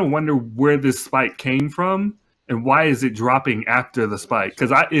thing, I kind of wonder where this spike came from. And why is it dropping after the spike?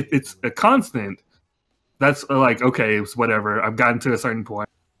 Because if it's a constant, that's like, okay, it's whatever. I've gotten to a certain point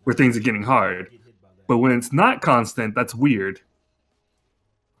where things are getting hard. But when it's not constant, that's weird.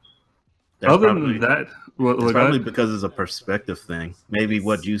 Other than that, it's probably because it's a perspective thing. Maybe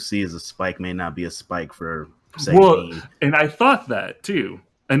what you see as a spike may not be a spike for, say, me. And I thought that too.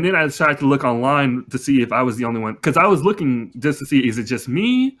 And then I tried to look online to see if I was the only one. Because I was looking just to see, is it just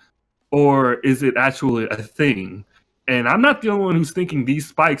me? Or is it actually a thing? And I'm not the only one who's thinking these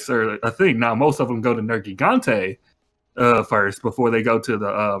spikes are a thing. Now, most of them go to Nergigante first before they go to the...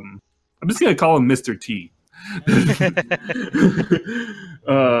 I'm just going to call him Mr. T.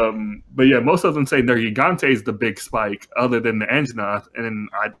 But yeah, most of them say Nergigante is the big spike other than the Angenoth. And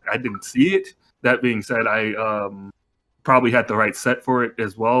I didn't see it. That being said, I probably had the right set for it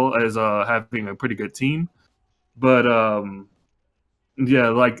as well as having a pretty good team. But... yeah,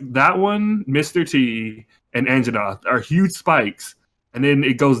 like that one, Mr. T and Angenoth are huge spikes, and then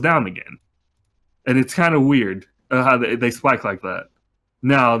it goes down again. And it's kind of weird how they spike like that.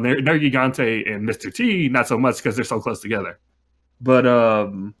 Now, Nergigante and Mr. T, not so much because they're so close together. But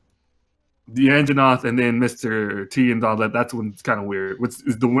the Angenoth and then Mr. T and all that, that's when it's kind of weird, which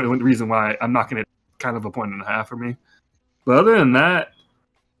is the reason why I'm knocking it kind of a 1.5 for me. But other than that,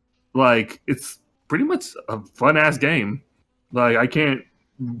 like, it's pretty much a fun-ass game. Like, I can't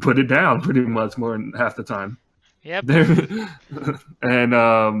put it down pretty much more than half the time. Yep. And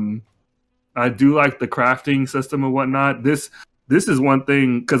I do like the crafting system and whatnot. This is one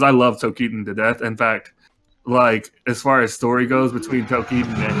thing, because I love Tokiden to death. In fact, like, as far as story goes between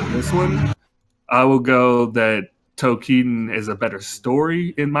Tokiden and this one, I will go that Tokiden is a better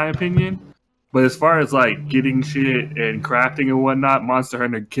story, in my opinion. But as far as like getting shit and crafting and whatnot, Monster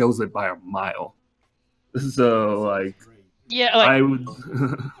Hunter kills it by a mile. So like, yeah, like I would.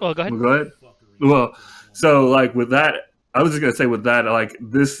 Well, go ahead. Go ahead. Well, so like with that, I was just gonna say with that, like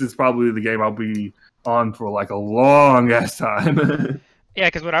this is probably the game I'll be on for like a long ass time. Yeah,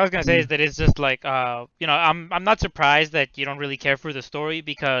 because what I was gonna say is that it's just like, I'm not surprised that you don't really care for the story,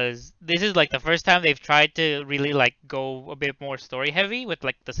 because this is like the first time they've tried to really like go a bit more story heavy with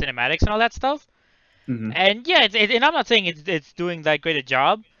like the cinematics and all that stuff. Mm-hmm. And yeah, and I'm not saying it's doing that great a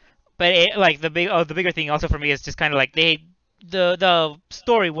job, but like the bigger thing also for me is just kind of like the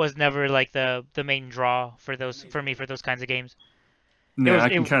story was never like the main draw for those kinds of games. Yeah, I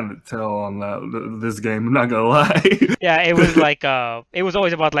can kind of tell on this game. I'm not gonna lie. Yeah, it was like it was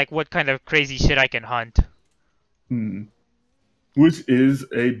always about like what kind of crazy shit I can hunt. Which is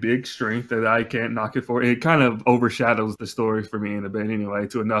a big strength that I can't knock it for. It kind of overshadows the story for me in a bit anyway,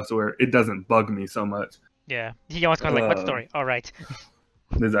 to enough to where it doesn't bug me so much. Yeah, he always kind of like, what story? All right.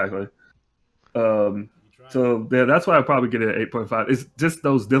 Exactly. So yeah, that's why I probably get it at 8.5. It's just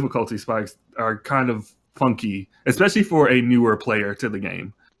those difficulty spikes are kind of funky, especially for a newer player to the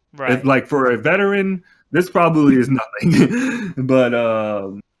game. Right. Like for a veteran, this probably is nothing. But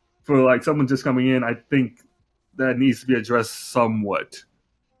for like someone just coming in, I think that needs to be addressed somewhat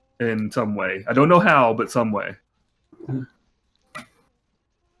in some way. I don't know how, but some way.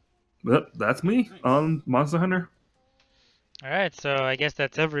 But that's me on Monster Hunter. All right, so I guess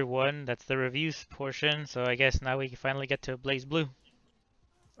that's everyone. That's the reviews portion. So I guess now we can finally get to Blaze Blue.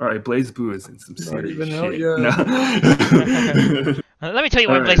 All right, Blaze Blue is in some serious shit. No. Let me tell you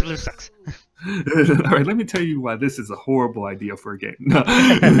why Blaze Blue sucks. All right, let me tell you why this is a horrible idea for a game. No.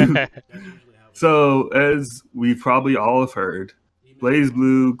 So, as we probably all have heard, Blaze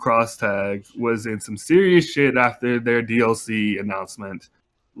Blue Cross Tag was in some serious shit after their DLC announcement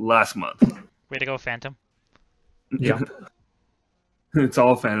last month. Way to go, Phantom. Yeah. It's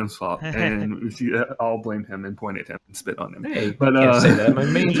all Phantom's fault, and we all blame him and point at him and spit on him. Hey, but can't say that. My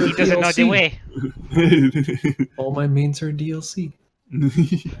mains are he doesn't know the way. All my mains are DLC.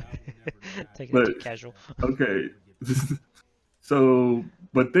 Take it casual. Okay. So,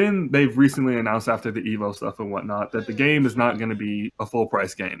 but then they've recently announced after the Evo stuff and whatnot that the game is not going to be a full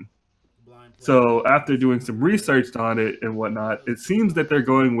price game. So after doing some research on it and whatnot, it seems that they're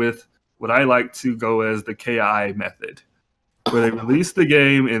going with what I like to go as the KI method, where they release the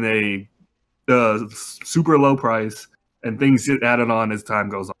game in a super low price and things get added on as time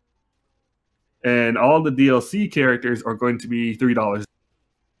goes on. And all the DLC characters are going to be $3.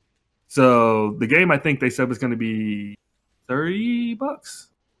 So the game, I think they said was going to be $30,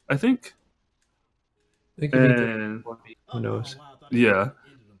 I think. And who knows? Yeah,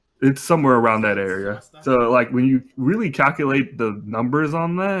 it's somewhere around that area. So like when you really calculate the numbers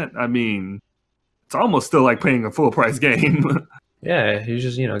on that, I mean, it's almost still like playing a full price game. Yeah, you're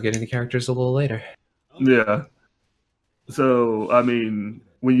just getting the characters a little later. Yeah. So I mean,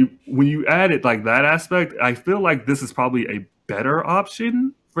 when you add it like that aspect, I feel like this is probably a better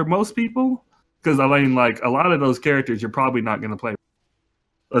option for most people, because I mean, like a lot of those characters you're probably not going to play.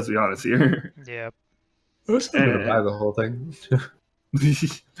 Let's be honest here. Yeah. I was going to buy the whole thing.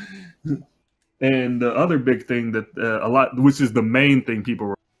 And the other big thing that which is the main thing people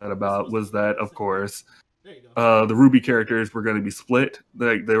were upset about, was that, of course, the Ruby characters were going to be split.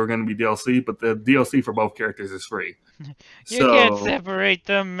 They were going to be DLC, but the DLC for both characters is free. You can't separate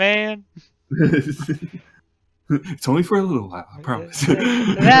them, man. It's only for a little while, I promise.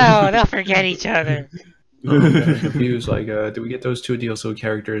 No, they'll forget each other. I'm confused. Like, do we get those two DLC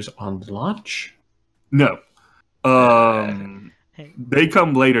characters on launch? No. They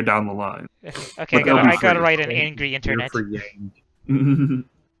come later down the line. Okay, I gotta write an angry internet. For Yang.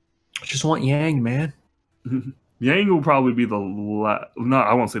 I just want Yang, man. Yang will probably be the no,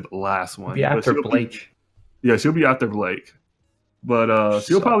 I won't say the last one. Be after Blake. Yeah, she'll be after Blake. But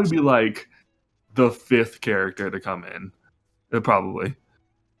she'll probably be like the 5th character to come in. Probably.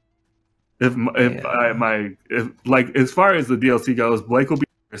 If like as far as the DLC goes, Blake will be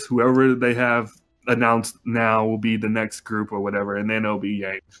first. Whoever they have announced now will be the next group or whatever, and then it'll be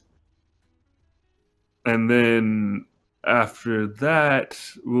Yang. And then after that,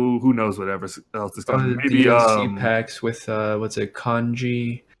 who knows whatever else is coming. Maybe DLC packs with what's it,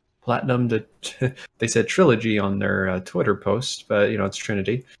 Kanji Platinum. They said Trilogy on their Twitter post, but it's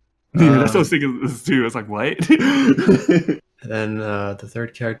Trinity. Yeah, that's what I was thinking too. It's like, what? And then the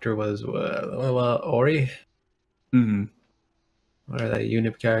 3rd character was Ori. Mm-hmm. Or that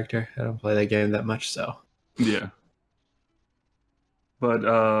Unip character. I don't play that game that much, so. Yeah. But,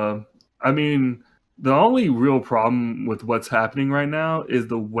 I mean, The only real problem with what's happening right now is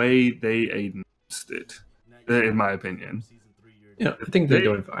the way they announced it, in my opinion. Yeah, I think they're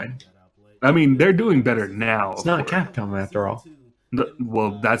doing fine. I mean, they're doing better now. It's not Capcom after all.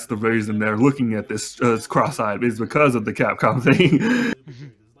 Well, that's the reason they're looking at this cross-eyed is because of the Capcom thing.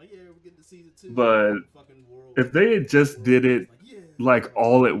 But if they had just did it like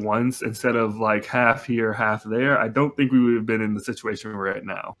all at once instead of like half here, half there, I don't think we would have been in the situation we're at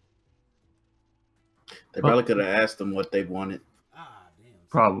now. They probably could have asked them what they wanted.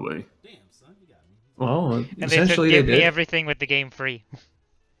 Probably. Well, and essentially they said, give they me did. everything with the game free.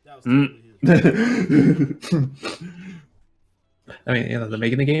 I mean, they're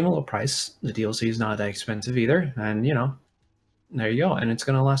making the game a low price. The DLC is not that expensive either, and there you go. And it's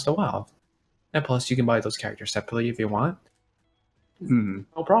gonna last a while. And plus, you can buy those characters separately if you want.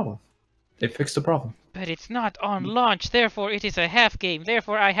 No problem. They fixed the problem. But it's not on launch, therefore it is a half game.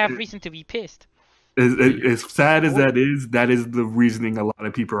 Therefore, I have reason to be pissed. As sad as that is the reasoning a lot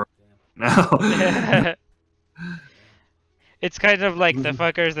of people are now. It's kind of like the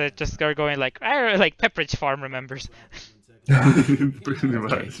fuckers that just are going like Pepperidge Farm remembers. Pretty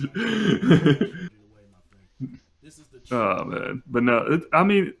much. Oh man, but no, I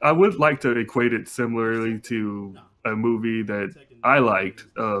mean, I would like to equate it similarly to a movie that I liked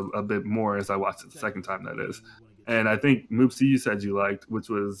a bit more as I watched it the second time. That is, and I think Moopsy, you said you liked, which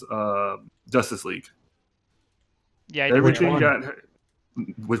was Justice League. Yeah, everything got.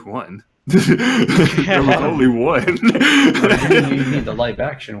 Which one? There was only one. You need the live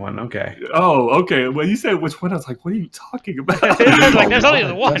action one, okay. Oh, okay. When you said which one, I was like, what are you talking about? I was like, there's only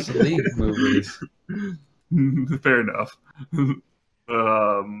the one. Justice League movies. Fair enough.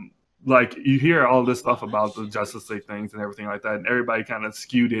 Like, you hear all this stuff about the Justice League things and everything like that, and everybody kind of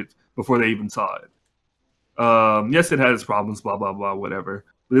skewed it before they even saw it. Yes, it had its problems, blah, blah, blah, whatever.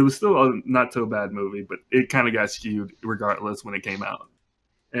 But it was still a not so bad movie, but it kind of got skewed regardless when it came out.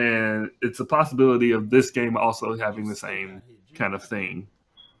 And it's a possibility of this game also having the same kind of thing,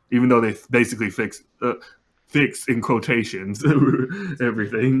 even though they basically fixed in quotations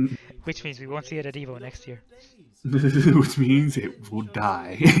everything. Which means we won't see it at Evo next year. Which means it will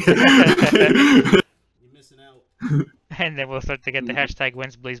die. And then we'll start to get the hashtag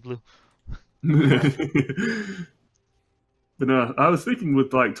when's Blaze Blue. But I was thinking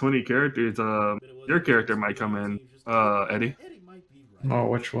with like 20 characters, your character might come in, Eddie. Oh,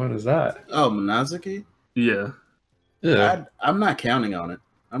 which one is that? Oh, Minazuki? Yeah. I'm not counting on it.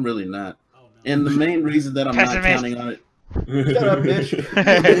 I'm really not. And the main reason that I'm not counting on it. Shut up, bitch.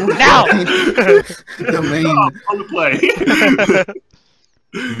 Now!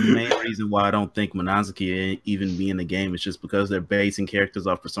 The main reason why I don't think Minazuki even be in the game is just because they're basing characters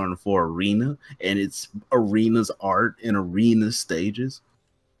off Persona 4 Arena, and it's Arena's art and Arena's stages.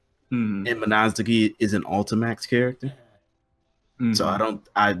 And Minazuki is an Ultimax character. So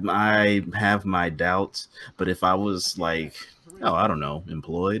I have my doubts, but if I was like, I don't know,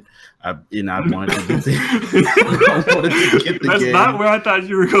 employed, I wanted to get the That's game. not where I thought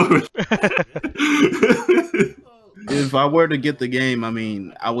you were going. If I were to get the game, I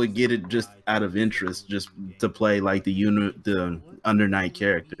mean, I would get it just out of interest, just to play like the Under Night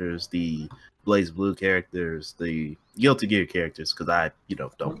characters, the Blaze Blue characters, the Guilty Gear characters, because I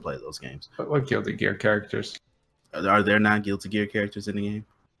don't play those games. What Guilty Gear characters? Are there not Guilty Gear characters in the game?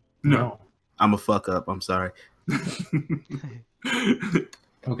 No. I'm a fuck up. I'm sorry.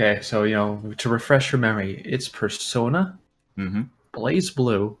 Okay, so to refresh your memory, it's Persona, Blaze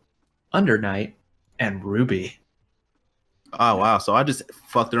Blue, Under Night, and Ruby. Oh wow! So I just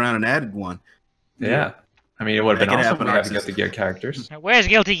fucked around and added one. Yeah, I mean it would have been awesome to have Guilty Gear characters. Where's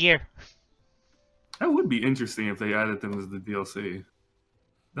Guilty Gear? That would be interesting if they added them as the DLC.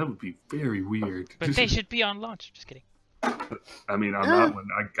 That would be very weird. But they should be on launch. Just kidding. I mean, on that one,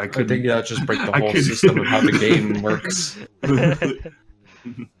 I think that'll just break the whole system of how the game works.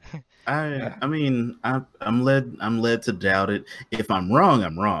 I mean, I'm led to doubt it. If I'm wrong,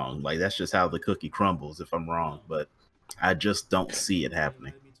 I'm wrong. Like that's just how the cookie crumbles. If I'm wrong, but I just don't see it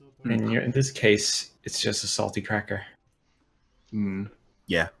happening. In this case, it's just a salty cracker.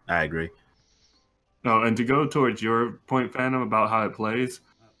 Yeah, I agree. No, and to go towards your point, Phantom, about how it plays,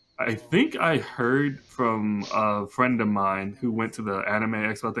 I think I heard from a friend of mine who went to the Anime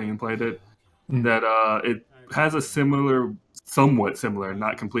Expo thing and played it, that it has a somewhat similar,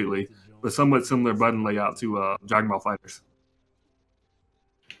 not completely, but somewhat similar button layout to Dragon Ball FighterZ.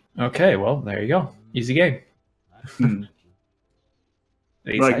 Okay, well, there you go. Easy game.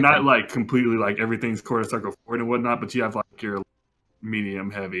 Like, not like completely like everything's quarter circle forward and whatnot, but you have like your medium,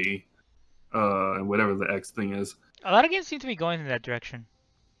 heavy, and whatever the X thing is. A lot of games seem to be going in that direction.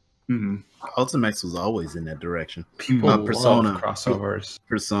 Ultimax was always in that direction. People Persona crossovers.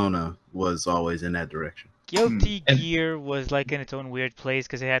 Persona was always in that direction. Guilty Gear was like in its own weird place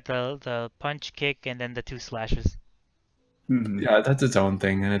because it had the punch, kick, and then the 2 slashes. Yeah, that's its own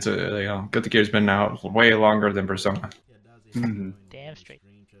thing, and it's Guilty Gear's been out way longer than Persona. Damn straight.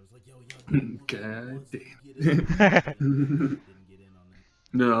 God damn.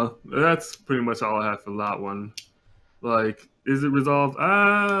 No, that's pretty much all I have for that one. Like, is it resolved?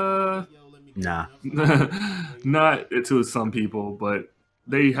 Nah. Not to some people, but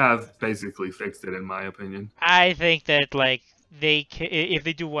they have basically fixed it, in my opinion. I think that, like, if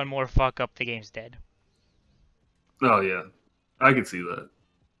they do one more fuck up, the game's dead. Oh, yeah. I can see that.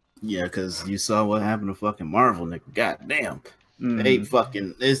 Yeah, because you saw what happened to fucking Marvel, nigga. Goddamn. They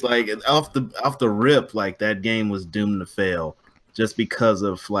fucking, it's like, off the rip, like, that game was doomed to fail. Just because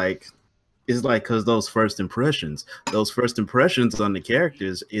of, like, it's like, because those first impressions on the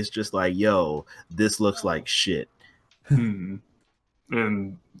characters, it's just like, yo, this looks like shit. And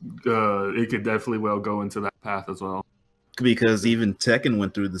it could definitely well go into that path as well. Because even Tekken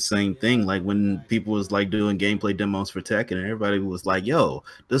went through the same thing. Like, when people was like doing gameplay demos for Tekken, and everybody was like, yo,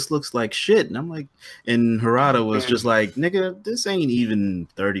 this looks like shit. And I'm like, and Harada was just like, nigga, this ain't even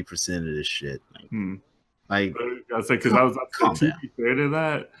 30% of this shit. Like, I say, because I was to be fair to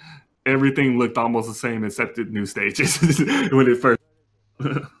that, everything looked almost the same except at new stages when it first.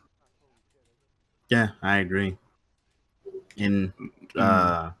 Yeah, I agree. And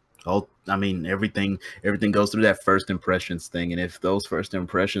I mean, everything goes through that first impressions thing, and if those first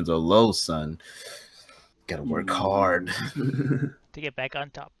impressions are low, son, gotta work hard to get back on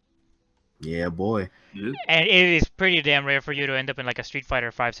top. Yeah, boy. Yeah. And it is pretty damn rare for you to end up in like a Street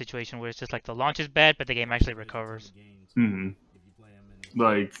Fighter 5 situation where it's just like the launch is bad, but the game actually recovers.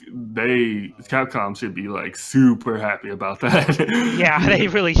 Like, Capcom should be like super happy about that. Yeah, they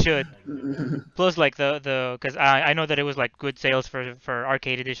really should. Plus, like because I know that it was like good sales for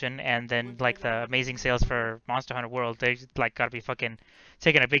Arcade Edition, and then like the amazing sales for Monster Hunter World. They like gotta be fucking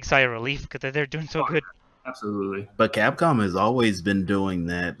taking a big sigh of relief because they're doing so good. Absolutely. But Capcom has always been doing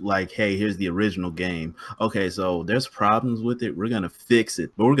that. Like, hey, here's the original game. Okay, so there's problems with it. We're gonna fix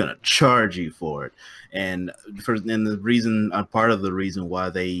it, but we're gonna charge you for it. And the reason, part of the reason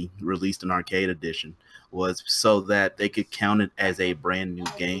why they released an arcade edition was so that they could count it as a brand new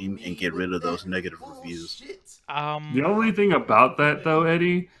game and get rid of those negative reviews. The only thing about that, though,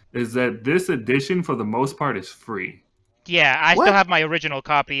 Eddie, is that this edition, for the most part, is free. Yeah, I still have my original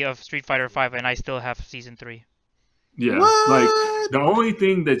copy of Street Fighter 5, and I still have Season 3. Yeah, like, the only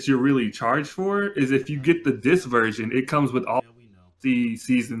thing that you're really charged for is if you get the disc version, it comes with all the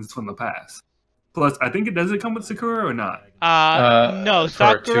seasons from the past. Plus, I think it doesn't come with Sakura or not. No,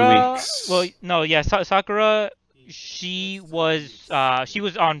 Sakura. For 2 weeks. Well, no, yeah, Sakura. She was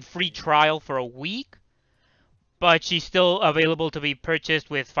on free trial for a week, but she's still available to be purchased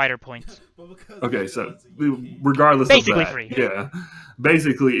with fighter points. Okay, so regardless basically of that, free. Yeah,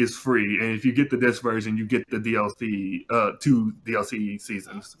 basically it's free, and if you get the disc version, you get the DLC, 2 DLC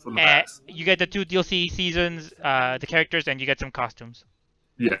seasons from the past. You get the 2 DLC seasons, the characters, and you get some costumes.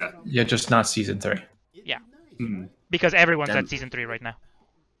 Yeah. Yeah, just not Season 3. Yeah. Because everyone's at Season 3 right now.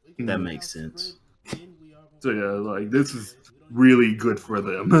 That makes sense. So yeah, like, this is really good for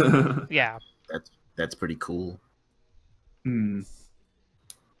them. Yeah. That's pretty cool.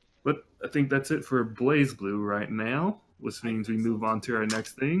 But I think that's it for Blaze Blue right now, which means we move on to our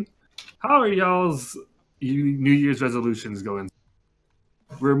next thing. How are y'all's New Year's resolutions going?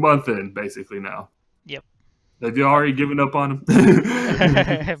 We're a month in, basically, now. Yep. Have you already given up on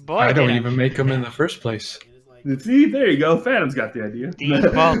them? Boy, I don't even make them in the first place. See, there you go. Phantom's got the idea.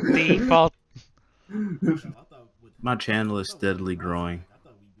 Default. My channel is steadily growing.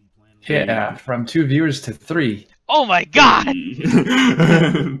 Yeah, from 2 viewers to 3. Oh my god!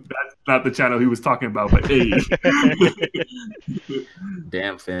 That's not the channel he was talking about, but hey.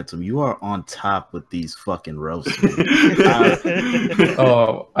 Damn, Phantom, you are on top with these fucking roasts.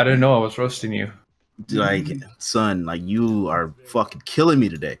 Oh, I didn't know I was roasting you. Like, son, like, you are fucking killing me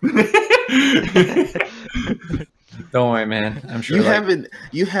today. Don't worry, man. I'm sure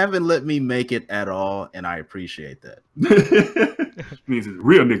you haven't let me make it at all, and I appreciate that. Means it's a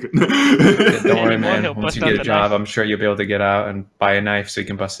real nigga. Yeah, don't worry, man. He'll Once you bust get out a the job, knife. I'm sure you'll be able to get out and buy a knife so you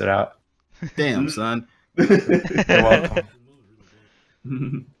can bust it out. Damn, son. You're welcome.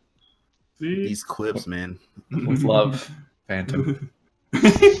 See? These quips, man. With love, Phantom.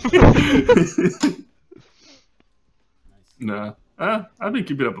 Nah. I've been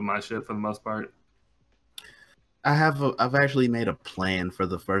keeping up with my shit for the most part. I've actually made a plan for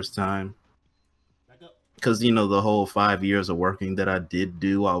the first time. because you know the whole 5 years of working that I did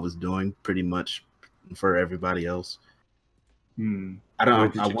do, I was doing pretty much for everybody else. I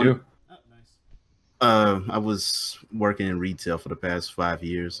don't. What did you do? I was working in retail for the past 5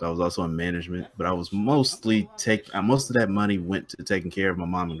 years. I was also in management, but I was mostly most of that money went to taking care of my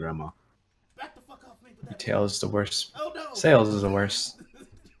mom and grandma. Retail is the worst. Sales is the worst.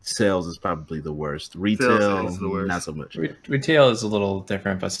 Sales is probably the worst. Retail, is the worst. Not so much. Retail is a little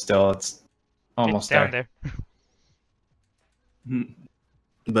different, but still, it's almost down there.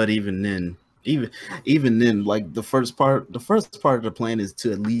 But even then, like the first part of the plan is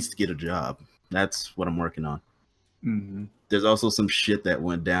to at least get a job. That's what I'm working on. There's also some shit that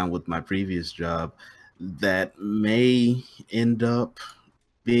went down with my previous job that may end up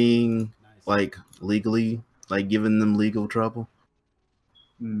being like legally, like giving them legal trouble.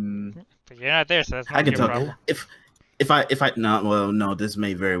 But you're not there, so that's not your problem. If I no, this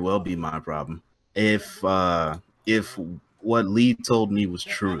may very well be my problem. If what Lee told me was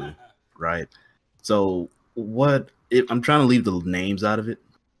true, right? So I'm trying to leave the names out of it.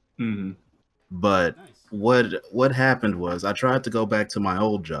 But what happened was I tried to go back to my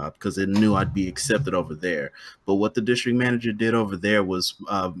old job because it knew I'd be accepted over there. But what the district manager did over there was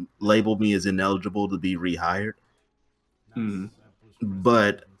label me as ineligible to be rehired.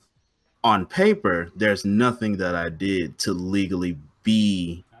 But on paper, there's nothing that I did to legally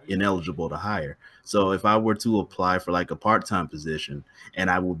be ineligible to hire. So if I were to apply for like a part-time position and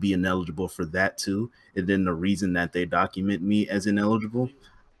I will be ineligible for that too, and then the reason that they document me as ineligible,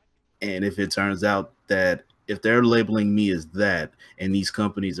 and if it turns out that if they're labeling me as that and these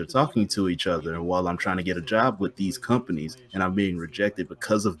companies are talking to each other while I'm trying to get a job with these companies and I'm being rejected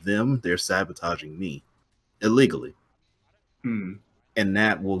because of them, they're sabotaging me illegally. And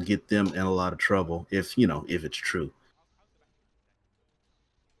that will get them in a lot of trouble if it's true.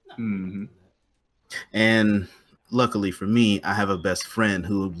 And luckily for me, I have a best friend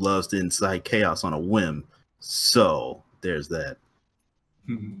who loves to incite chaos on a whim. So there's that.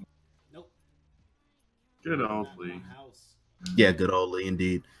 Good old Lee. Yeah, good old Lee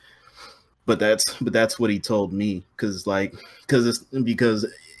indeed. But that's what he told me, because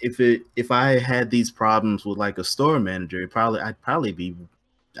if I had these problems with like a store manager, I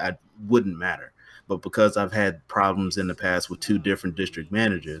wouldn't matter. But because I've had problems in the past with 2 different district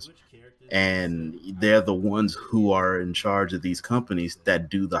managers, and they're the ones who are in charge of these companies that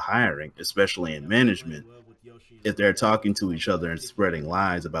do the hiring, especially in management, if they're talking to each other and spreading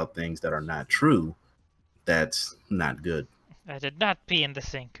lies about things that are not true, that's not good. I did not pee in the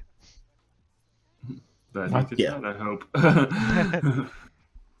sink. I hope.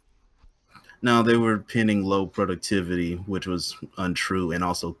 No, they were pinning low productivity, which was untrue, and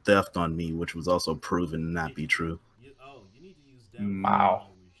also theft on me, which was also proven to not be true. Wow.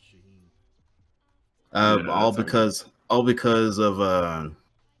 All because of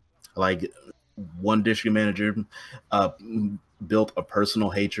like one district manager built a personal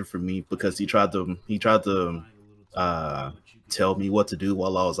hatred for me because he tried to tell me what to do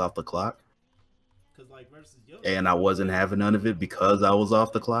while I was off the clock, and I wasn't having none of it because I was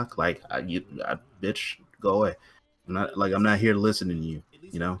off the clock. Like, bitch, go away. I'm not here to listen to you.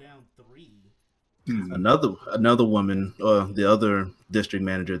 You know. Another woman, the other district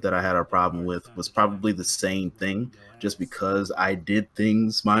manager that I had a problem with, was probably the same thing. Just because I did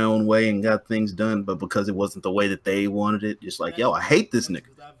things my own way and got things done, but because it wasn't the way that they wanted it, it's like, yo, I hate this nigga.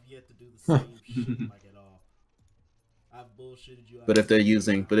 But if they're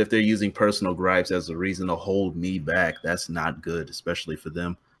using personal gripes as a reason to hold me back, that's not good, especially for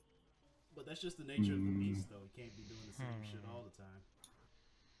them. But that's just the nature of the beast, though. You can't be doing the same shit all the time.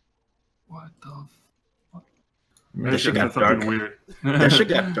 What the fuck? That shit got dark. Weird. That shit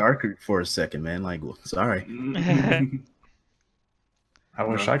got darker for a second, man. Like, sorry. I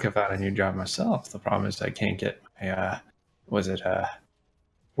wish I could find a new job myself. The problem is I can't get a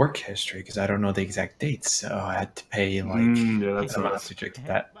work history because I don't know the exact dates. So I had to pay like some months to get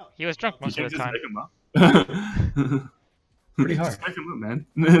that. He was drunk most of the time. Pretty hard. Just make him up, man.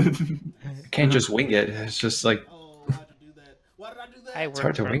 You can't just wing it. It's just like. Oh, how'd you do that? Why did I do that? I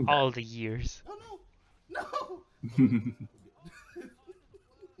worked for all the years. Oh, no.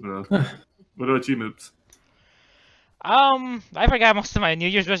 What about you, Moops? I forgot most of my New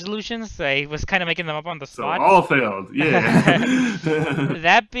Year's resolutions. I was kind of making them up on the spot. So all failed, yeah.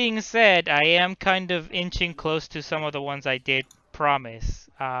 That being said, I am kind of inching close to some of the ones I did promise.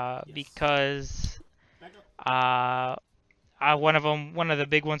 Because one of the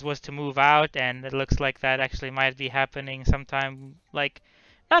big ones was to move out, and it looks like that actually might be happening sometime, like,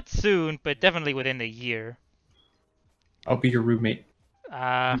 not soon, but definitely within the year. I'll be your roommate.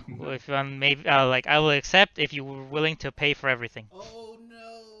 If maybe like I will accept if you were willing to pay for everything. Oh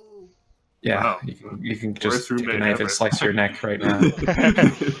no! Yeah, Wow. you can just take a roommate knife ever. and slice your neck right now.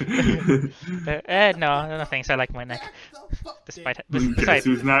 No thanks. I like my neck. Damn. Guess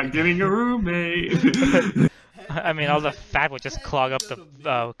who's not getting a roommate? I mean, all the fat would just clog up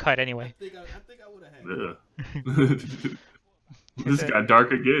the cut anyway. I think I would have had. Ugh. This got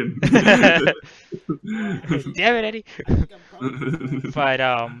dark again. Damn it, Eddie. But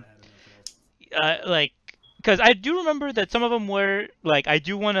like, because I do remember that some of them were like, I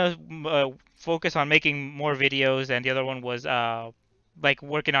do want to focus on making more videos, and the other one was like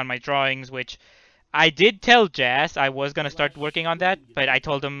working on my drawings, which I did tell Jazz I was gonna start working on that, but I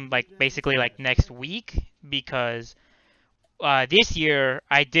told him like basically like next week, because this year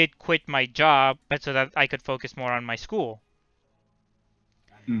I did quit my job, but so that I could focus more on my school.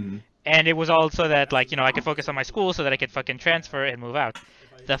 Mm-hmm. And it was also that, like, you know, I could focus on my school so that I could fucking transfer and move out.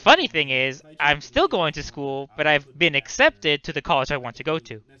 The funny thing is, I'm still going to school, but I've been accepted to the college I want to go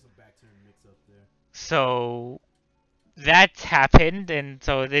to. So that happened, and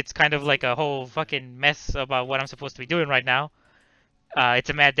so it's kind of like a whole fucking mess about what I'm supposed to be doing right now. It's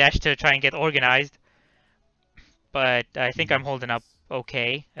a mad dash to try and get organized, but I think I'm holding up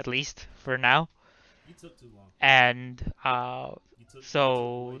okay, at least for now. And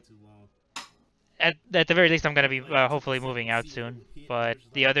so at the very least, I'm gonna be hopefully moving out soon. But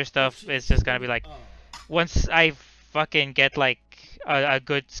the other stuff is just gonna be like, once I fucking get like a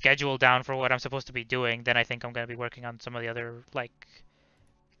good schedule down for what I'm supposed to be doing, then I think I'm gonna be working on some of the other like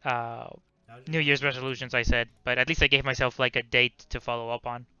New Year's resolutions I said. But at least I gave myself like a date to follow up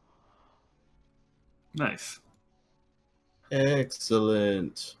on. Nice.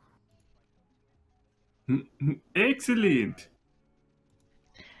 Excellent. Excellent.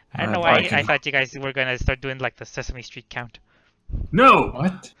 I don't know why I thought you guys were gonna start doing like the Sesame Street count. No.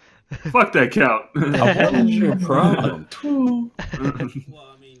 What? Fuck that count. What is your problem?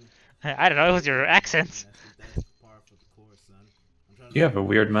 I don't know. It was your accents. You have a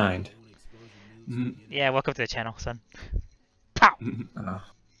weird mind. Yeah, welcome to the channel, son. Pow! Oh,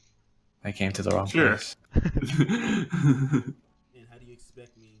 I came to the wrong Sure. place.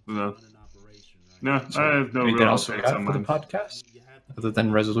 No. No, I have no Anything real else we updates got on for the mine. podcast? Other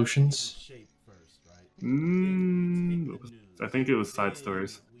than resolutions? I think it was side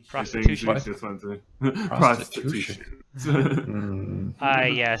stories. Prostitution. I think we just went to Prostitution.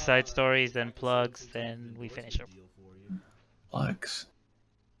 Yeah, side stories, then plugs, then we finish up. Plugs.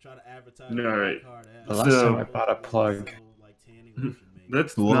 Alright. The last time I bought a plug.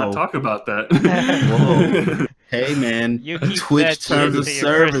 Let's Whoa. not talk about that. Whoa. Hey man, You keep that Twitch terms shit of to your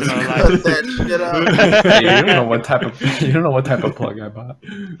service. personal Cut life. that shit out. Hey, you don't know what type of plug I bought.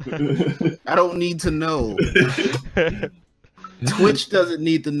 I don't need to know. Twitch doesn't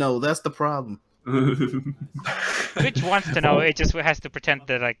need to know. That's the problem. Twitch wants to know, it just has to pretend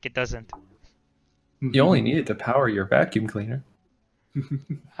that like it doesn't. You only need it to power your vacuum cleaner.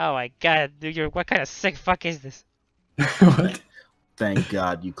 Oh my god, dude, what kind of sick fuck is this? What? Thank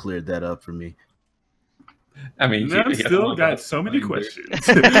God you cleared that up for me. I mean, I've you still know got that. so many questions.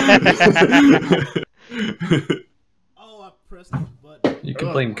 Oh, I pressed the button. You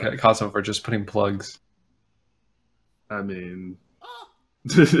can blame Cosmo for just putting plugs. I mean, Oh,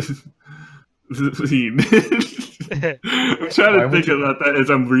 I'm trying to think about that as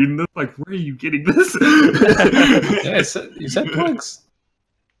I'm reading this. Like, where are you getting this? Yeah, you said plugs.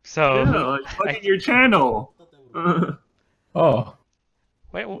 So, Yeah, like plugging your channel. Oh,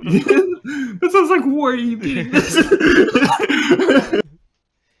 wait, That sounds like, where are you getting this?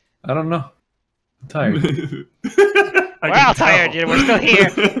 I don't know. I'm tired. we're all tired, dude. We're still here.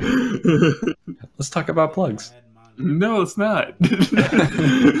 Let's talk about plugs. No, it's not. Did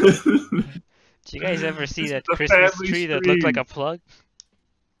you guys ever see that a Christmas family tree that looked like a stream. plug?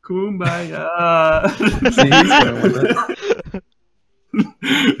 Kumbaya. See, he's going with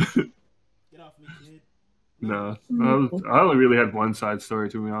it. get off me, kid. No, I only really had one side story,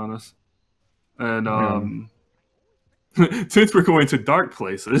 to be honest. And since we're going to dark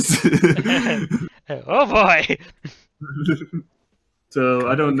places, Oh boy! so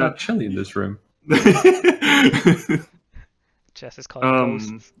I don't It know. got chilly in this room. Jess is calling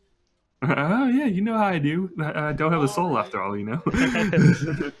ghosts. Oh yeah, you know how I do. I don't have a soul after all, you know.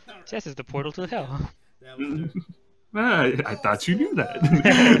 Jess is the portal to hell. That was I thought you knew that.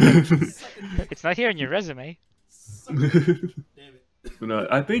 It's not here in your resume. Damn it. No,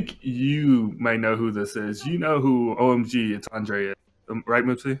 I think you might know who this is. You know who OMG It's Andre is, right,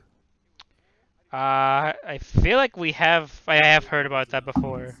 Moopsy? I feel like I have heard about that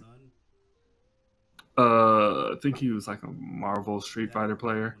before. I think he was like a Marvel Street Fighter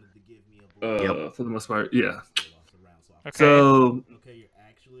player. For the most part, yeah. Okay. So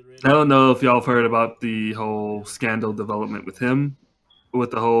I don't know if y'all have heard about the whole scandal development with him, with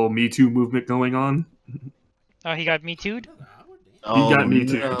the whole Me Too movement going on. Oh, he got Me Too'd? He got Me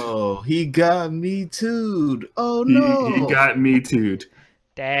Too'd. No. He got Me Too'd. Oh no. He got Me Too'd.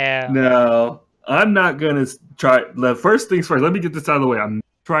 Damn. Now, I'm not gonna try. First things first. Let me get this out of the way. I'm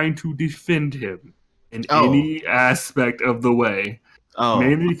trying to defend him in any aspect of the way.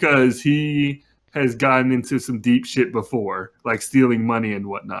 Mainly because he has gotten into some deep shit before, like stealing money and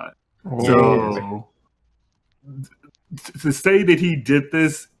whatnot. So to say that he did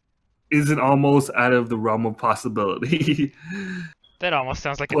this isn't almost out of the realm of possibility. That almost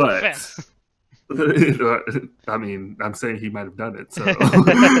sounds like a defense. I mean, I'm saying he might have done it. So That's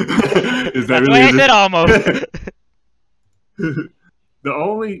why I said almost.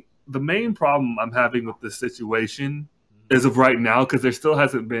 The main problem I'm having with this situation, as of right now, because there still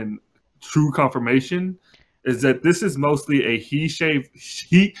hasn't been true confirmation, is that this is mostly a he said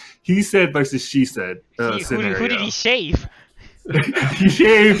versus she said scenario. Who did he shave? He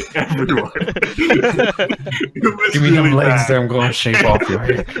shaved everyone. Give me them legs that I'm going to shave off your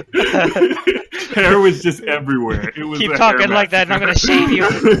hair. Hair was just everywhere. It was Keep talking like that and I'm going to shave you.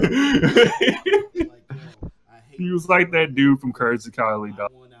 He was like that dude from Courage the Cowardly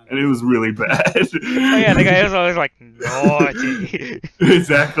Dog, and it was really bad. Oh yeah, the guy was always like, naughty.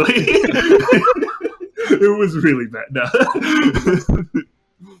 Exactly. It was really bad.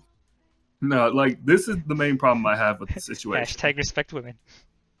 No, like, this is the main problem I have with the situation. Hashtag respect women.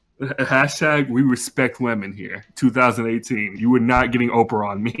 Hashtag we respect women here. 2018. You were not getting Oprah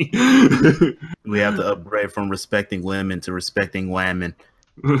on me. We have to upgrade from respecting women to respecting women.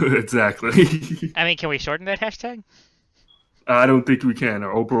 Exactly. I mean, can we shorten that hashtag? I don't think we can,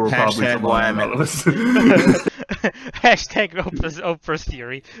 or Oprah will probably come on all of us. Hashtag Oprah's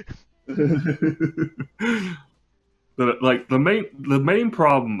theory. But like the main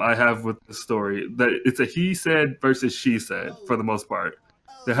problem I have with the story, that it's a he said versus she said for the most part.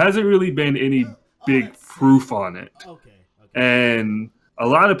 There hasn't really been any big proof on it. And a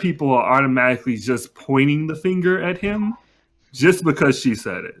lot of people are automatically just pointing the finger at him just because she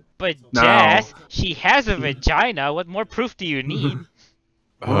said it. But Jazz, she has a vagina. What more proof do you need?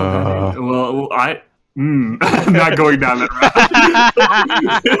 Well, I'm not going down that route.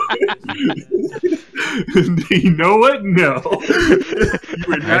 You know what? No. You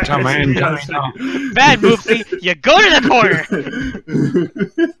were not Bad Moopsy, you go to the corner.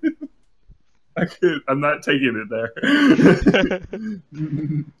 I'm not taking it there.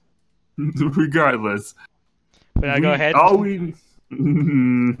 Regardless. But go ahead.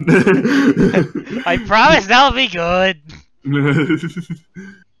 I promise that'll be good.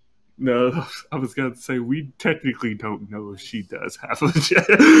 No, I was going to say, we technically don't know if she does have a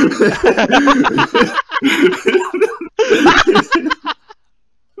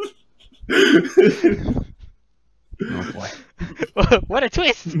Oh boy. What a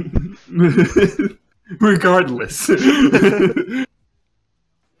twist. Regardless. I'm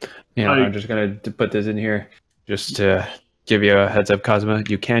just going to put this in here just to give you a heads up, Cosmo.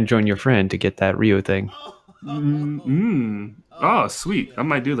 You can join your friend to get that Rio thing. Oh, sweet. I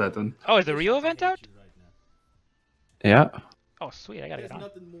might do that then. Oh, is the Rio event out? Yeah. Oh, sweet. I gotta get on.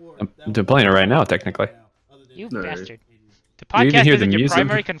 I'm playing it right now, technically. You bastard. The podcast isn't your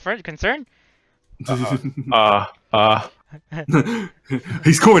primary concern?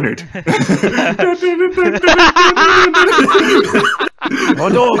 He's cornered.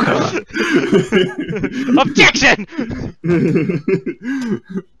 Objection!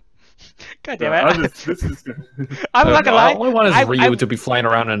 God damn it. I'm not gonna lie. All I want is Ryu to be flying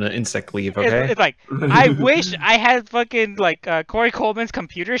around on an insect leaf, okay? It's like, I wish I had fucking, like, Corey Coleman's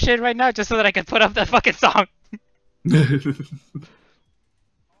computer shit right now just so that I could put up that fucking song.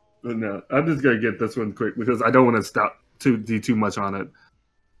 No, I'm just gonna get this one quick because I don't want to stop too much on it.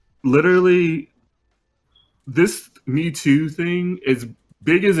 Literally, this Me Too thing, as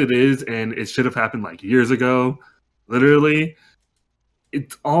big as it is, and it should have happened like years ago, literally,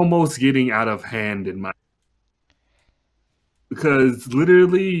 it's almost getting out of hand in my... Because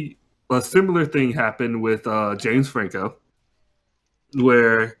literally, a similar thing happened with James Franco,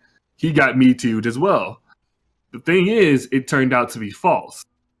 where he got Me Too'd as well. The thing is, it turned out to be false.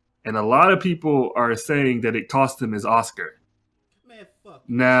 And a lot of people are saying that it cost him his Oscar.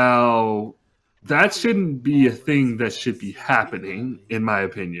 Now, that shouldn't be a thing that should be happening, in my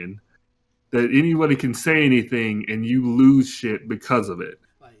opinion. That anybody can say anything and you lose shit because of it.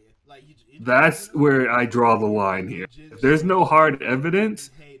 That's where I draw the line here. If there's no hard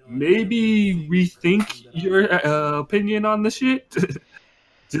evidence, maybe rethink your opinion on the shit.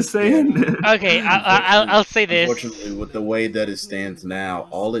 Just saying. Yeah. Okay, I'll say this. Unfortunately, with the way that it stands now,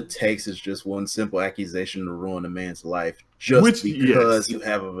 all it takes is just one simple accusation to ruin a man's life, just because you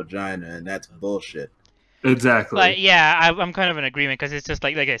have a vagina, and that's bullshit. Exactly. But yeah, I'm kind of in agreement because it's just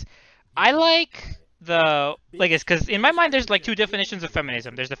like guys, I like the because in my mind there's like two definitions of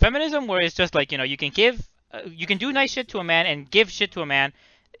feminism. There's the feminism where it's just like you can give, you can do nice shit to a man and give shit to a man,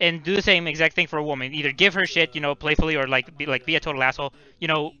 and do the same exact thing for a woman. Either give her shit, playfully, or be a total asshole.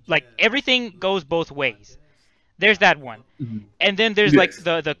 Like everything goes both ways. There's that one. And then there's like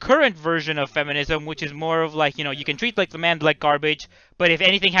the current version of feminism, which is more of like, you can treat like the man like garbage, but if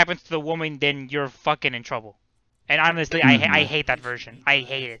anything happens to the woman, then you're fucking in trouble. And honestly, I hate that version. I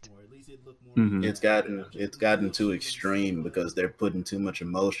hate it. It's gotten too extreme because they're putting too much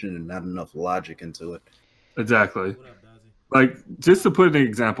emotion and not enough logic into it. Exactly. Like, just to put an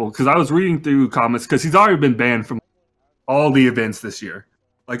example, because I was reading through comments, because he's already been banned from all the events this year.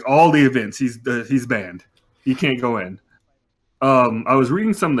 Like, all the events, he's banned. He can't go in. I was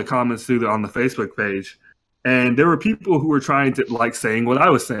reading some of the comments on the Facebook page, and there were people who were trying to, like, saying what I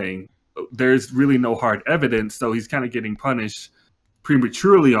was saying. There's really no hard evidence, so he's kind of getting punished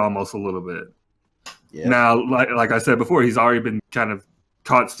prematurely almost a little bit. Yeah. Now, like I said before, he's already been kind of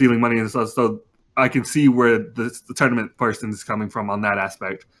caught stealing money and stuff, so I can see where the tournament person is coming from on that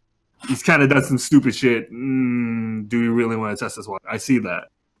aspect. He's kind of done some stupid shit. Do you really want to test this one? I see that.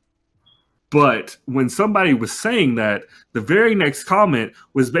 But when somebody was saying that, the very next comment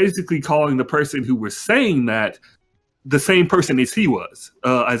was basically calling the person who was saying that the same person as he was,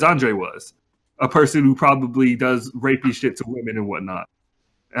 as Andre was. A person who probably does rapey shit to women and whatnot.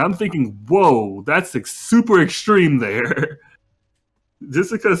 And I'm thinking, whoa, that's super extreme there.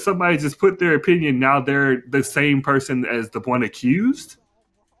 Just because somebody just put their opinion, now they're the same person as the one accused?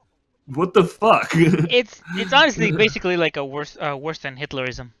 What the fuck? It's honestly basically like a worse than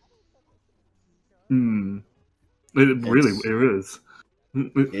Hitlerism. It is.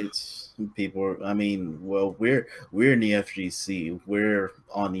 It's people. I mean, well, we're in the FGC. We're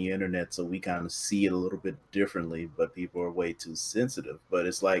on the internet, so we kind of see it a little bit differently. But people are way too sensitive. But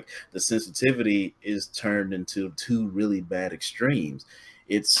it's like the sensitivity is turned into two really bad extremes.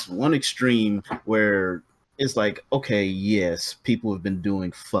 It's one extreme where it's like, okay, yes, people have been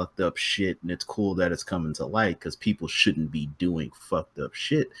doing fucked up shit, and it's cool that it's coming to light because people shouldn't be doing fucked up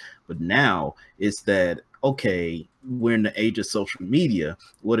shit. But now it's that, okay, we're in the age of social media.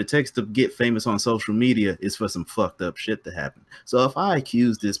 What it takes to get famous on social media is for some fucked up shit to happen. So if I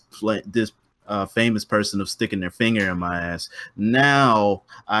accuse this famous person of sticking their finger in my ass, now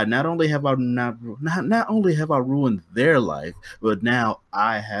I not only have I ruined their life, but now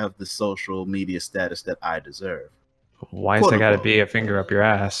I have the social media status that I deserve. Why is there got to be a finger up your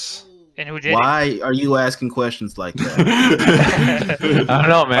ass? And who did Why are you asking questions like that? I don't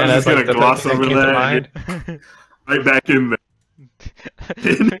know, man. I'm just gonna gloss over that. Right back in there.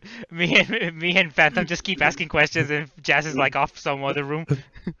 me and Phantom just keep asking questions, and Jazz is like off some other room.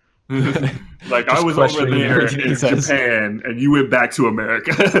 Like, I was over there in Japan, and you went back to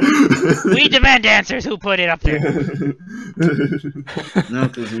America. We demand answers. Who put it up there? No,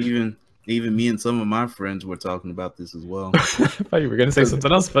 because even me and some of my friends were talking about this as well. I thought you were gonna say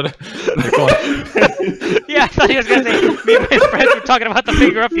something else, but go on. Yeah, I thought he was gonna say me and my friends were talking about the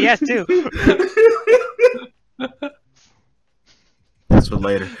finger up the ass too. That's for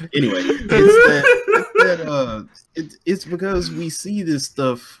later. Anyway, it's because we see this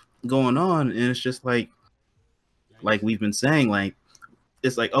stuff going on, and it's just like we've been saying, like,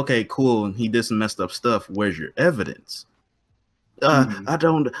 it's like, okay, cool, and he did some messed up stuff. Where's your evidence? I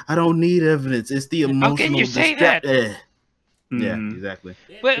don't need evidence. It's the emotional. How can you say that? Yeah, exactly.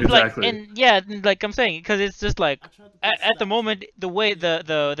 But exactly. Like I'm saying, because it's just like at the moment, the way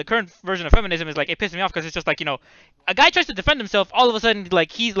the current version of feminism is, like, it pisses me off because it's just like, a guy tries to defend himself, all of a sudden,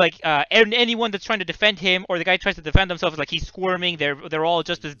 like, he's like anyone that's trying to defend him, or the guy tries to defend himself, is like he's squirming. They're all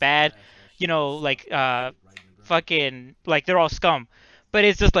just as bad, like fucking, like, they're all scum. But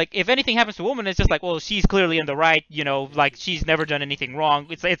it's just like, if anything happens to a woman, it's just like, well, she's clearly in the right, like, she's never done anything wrong.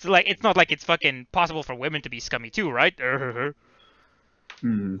 It's like, it's not like it's fucking possible for women to be scummy too, right?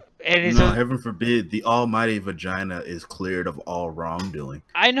 And it's heaven forbid, the almighty vagina is cleared of all wrongdoing.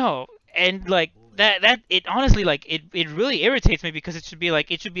 I know, and like that it honestly, like, it really irritates me, because it should be like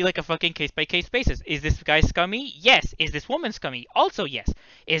a fucking case by case basis. Is this guy scummy? Yes. Is this woman scummy? Also yes.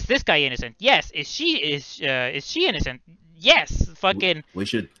 Is this guy innocent? Yes. Is she innocent? Yes. Fucking. We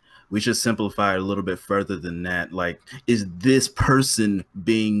should simplify it a little bit further than that. Like, is this person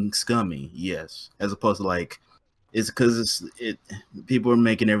being scummy? Yes. As opposed to, like, It's because people are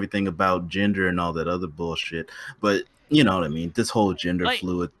making everything about gender and all that other bullshit. But you know what I mean? This whole gender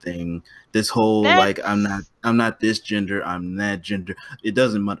fluid thing, this whole I'm not this gender, I'm that gender. It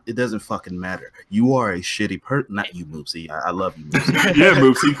doesn't fucking matter. You are a shitty person. Not you, Moopsy. I love you, Moopsy. Yeah,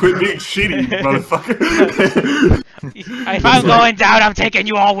 Moopsy, quit being shitty, motherfucker. If I'm going down, I'm taking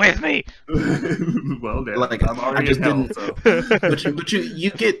you all with me. Well, damn, like I'm already I just in hell, didn't. so. But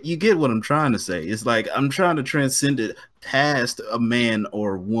you get what I'm trying to say. It's like I'm trying to transcend it past a man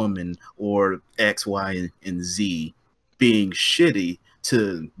or woman or X, Y, and Z being shitty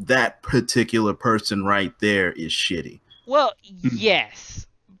to that particular person right there is shitty. Well, yes.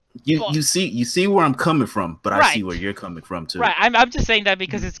 You see where I'm coming from, but I see where you're coming from too. Right. I'm just saying that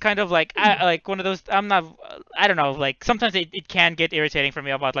because it's kind of like like one of those. I don't know. Like sometimes it can get irritating for me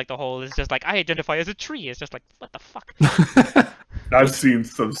about like the whole. It's just like I identify as a tree. It's just like what the fuck. I've seen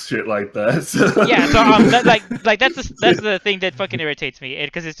some shit like that. So. Yeah. So that's the thing that fucking irritates me.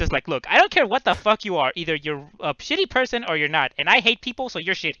 Because it's just like, look, I don't care what the fuck you are. Either you're a shitty person or you're not. And I hate people, so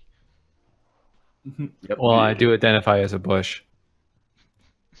you're shitty. Yep. Well, I do identify as a bush.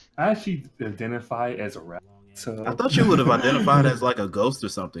 I actually identify as a rat. So I thought you would have identified as like a ghost or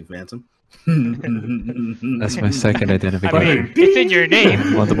something, Phantom. That's my second identification. I mean, it's in your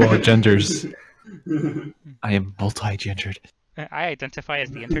name. Multiple genders. I am multi-gendered. I identify as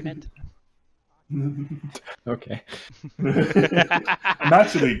the internet. Okay. I'm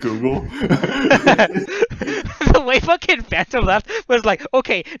actually Google. The way fucking Phantom left was like,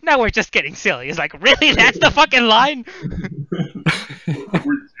 okay, now we're just getting silly. It's like, really? That's the fucking line?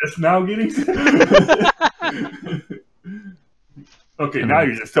 We're just now getting Okay, now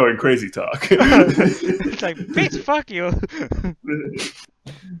you're just throwing crazy talk. It's like, bitch, fuck you.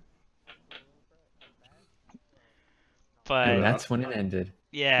 But And that's when it ended.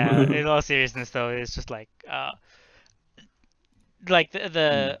 yeah, in all seriousness though, it's just like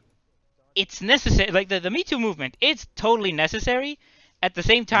the it's necessary, like the Me Too movement, it's totally necessary. At the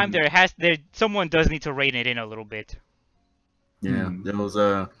same time, someone does need to rein it in a little bit. Yeah, there was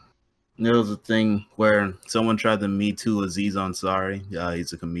a thing where someone tried to Me Too Aziz Ansari.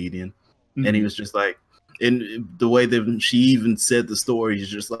 He's a comedian, and he was just like, and the way that she even said the story is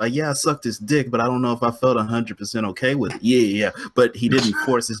just like, yeah, I sucked his dick, but I don't know if I felt 100% okay with it. Yeah, but he didn't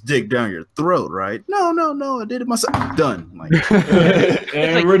force his dick down your throat, right? No, I did it myself. Done. Like,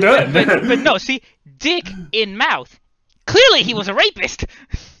 and like, we're done. But no, see, dick in mouth. Clearly, he was a rapist.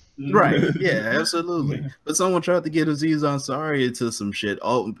 Right? Yeah, absolutely. But someone tried to get Aziz Ansari into some shit.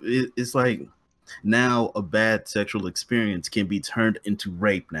 Oh, it's like now a bad sexual experience can be turned into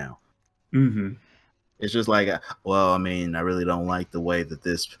rape now. Mm-hmm. It's just like, well, I mean, I really don't like the way that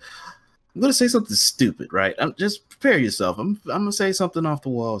this. I'm gonna say something stupid, right? Just prepare yourself. I'm gonna say something off the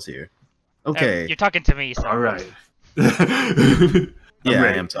walls here. Okay, you're talking to me, so. All right. Yeah,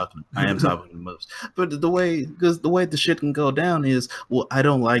 I am talking to most. But the way the shit can go down is, well, I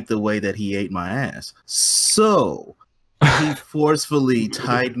don't like the way that he ate my ass, so he forcefully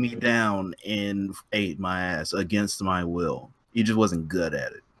tied me down and ate my ass against my will. He just wasn't good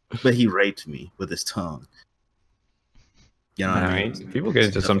at it. But he raped me with his tongue. You know what I mean? People get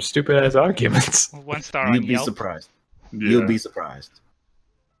into some stupid ass arguments. 1 star on You'd be Yelp. surprised. Yeah. You'll be surprised.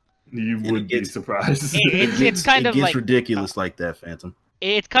 You would be surprised. It's kind of gets like ridiculous like that, Phantom.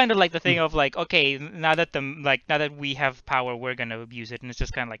 It's kind of like the thing of like, okay, now that we have power, we're gonna abuse it, and it's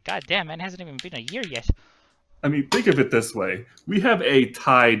just kind of like, god damn, man, it hasn't even been a year yet. I mean, think of it this way: we have a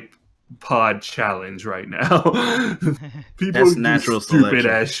Tide Pod challenge right now. People That's do natural stupid selection.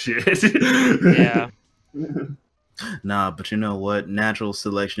 ass shit. Yeah. Nah, but you know what? Natural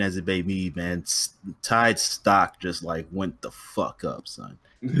selection as it may be, man. Tide stock just like went the fuck up, son.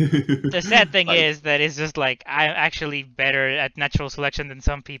 The sad thing is that it's just like I'm actually better at natural selection than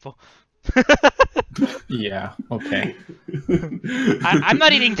some people. Yeah. Okay. I'm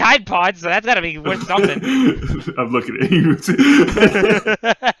not eating Tide Pods, so that's gotta be worth something. I'm looking at you.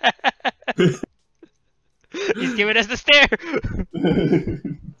 He's giving us the stare.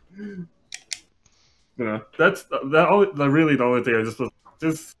 That's really the only thing. I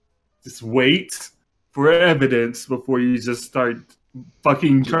just wait for evidence before you just start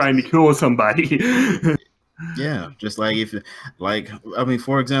fucking trying to kill somebody. Yeah, just like I mean,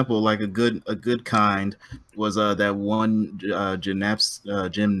 for example, like a good kind was that one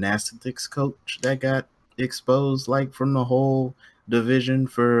gymnastics coach that got exposed, like from the whole division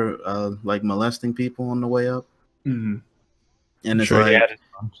for like molesting people on the way up. Mm-hmm. And it's like,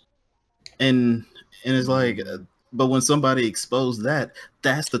 and it's like, but when somebody exposed that,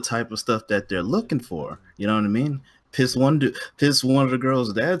 that's the type of stuff that they're looking for. You know what I mean? piss one of the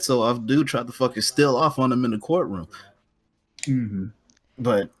girls' dad so off. Dude tried to fucking steal off on him in the courtroom. Mm-hmm.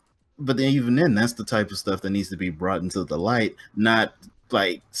 But then even then, that's the type of stuff that needs to be brought into the light, not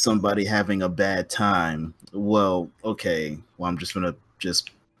like somebody having a bad time. Well, okay, well, I'm just gonna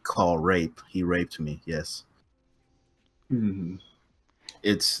call rape. He raped me. Yes. Mm-hmm.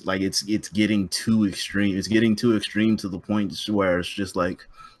 It's like it's getting too extreme. It's getting too extreme to the point where it's just like,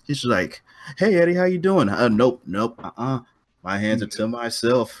 hey Eddie, how you doing? Nope. My hands are to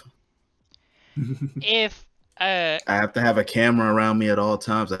myself. If I have to have a camera around me at all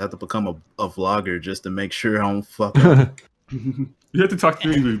times. I have to become a vlogger just to make sure I don't fuck up. You have to talk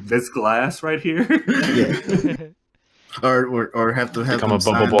through this glass right here. Yeah. or have to become a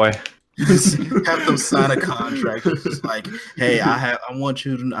bubble boy. Have them sign a contract. It's like, hey, I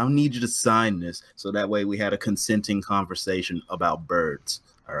need you to sign this, so that way we had a consenting conversation about birds.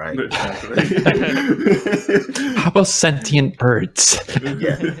 All right. How about sentient birds?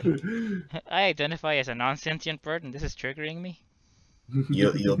 Yeah. I identify as a non-sentient bird, and this is triggering me.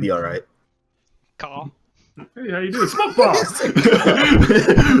 You'll be all right. Call. Hey, how you doing? Smoke bomb.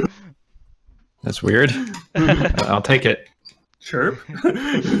 That's weird. I'll take it. Chirp.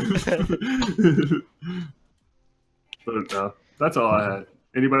 But that's all I had.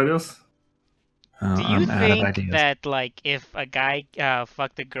 Anybody else? Do you think that, like, if a guy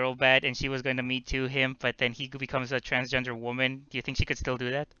fucked a girl bad and she was going to Me Too him, but then he becomes a transgender woman, do you think she could still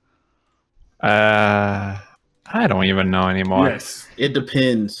do that? I don't even know anymore. Yes. It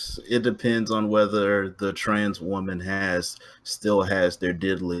depends. It depends on whether the trans woman still has their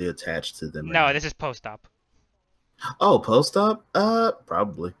diddly attached to them. No, this is post-op. Oh, post-op?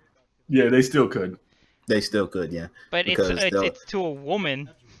 Probably. Yeah, they still could. They still could, yeah. But it's to a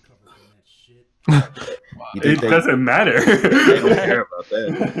woman. It doesn't matter. They don't care about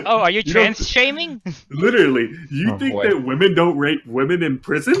that. Oh, are you trans shaming? Literally, you think that women don't rape women in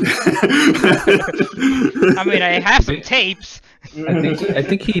prison? I mean, I have some tapes. I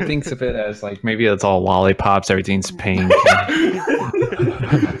think he thinks of it as like maybe it's all lollipops, everything's pink.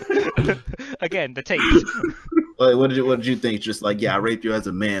 Again, the tapes. What did you think? Just like, yeah, I raped you as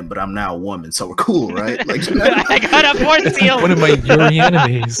a man, but I'm now a woman, so we're cool, right? Like, I got a force field. One of my Yuri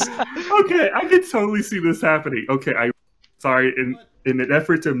enemies. Okay, I can totally see this happening. Okay, sorry, in an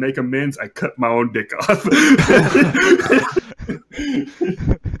effort to make amends, I cut my own dick off.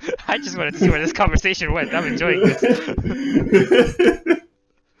 I just wanted to see where this conversation went. I'm enjoying this.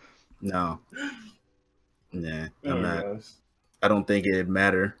 No. Nah, Oh, I'm not. gosh. I don't think it'd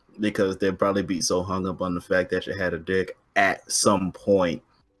matter because they'd probably be so hung up on the fact that you had a dick at some point,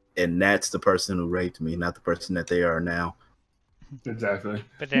 and that's the person who raped me, not the person that they are now. Exactly.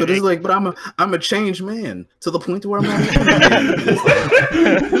 But it's like, but I'm a changed man to the point where I'm not a changed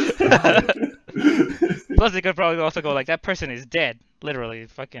man. Plus, they could probably also go like, that person is dead. Literally,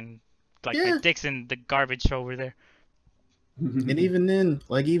 fucking, like, my dick's in the garbage over there. And even then,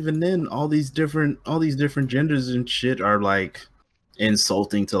 all these different genders and shit are like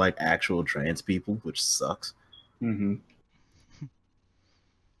insulting to like actual trans people, which sucks. Mm-hmm.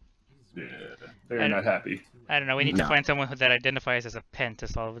 Yeah, they're not happy. I don't know. We need to find someone that identifies as a pen to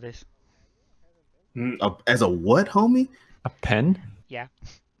solve this. As a what, homie? A pen? Yeah.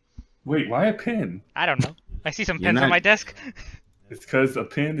 Wait, why a pen? I don't know. I see some pens on my desk. It's because a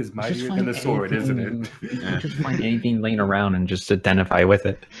pen is mightier than a sword, isn't it? Just find anything laying around and just identify with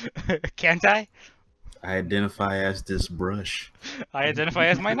it. Can't I? I identify as this brush. I identify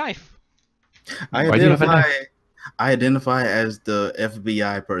as my knife. I identify as the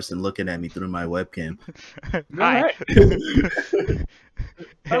FBI person looking at me through my webcam. Hi.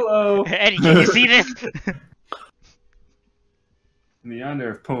 Hello. Eddie, can you see this? In the honor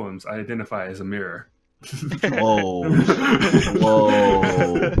of poems, I identify as a mirror. Whoa.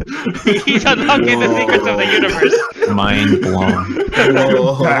 He's unlocking the secrets of the universe. Mind blown.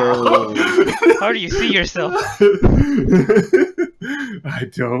 Whoa. How do you see yourself? I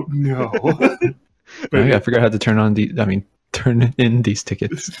don't know. I forgot how to turn in these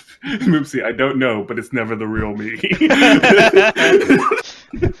tickets. Moopsie, I don't know, but it's never the real me.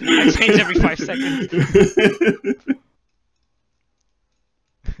 I change every 5 seconds.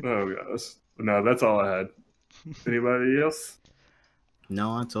 Oh gosh. No, that's all I had. Anybody else?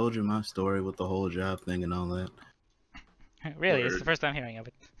 No, I told you my story with the whole job thing and all that. Really? It's the first time hearing of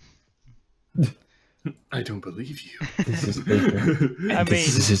it. I don't believe you. This is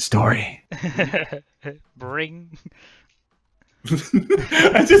this is his story. Bring.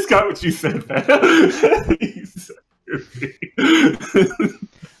 I just got what you said, man.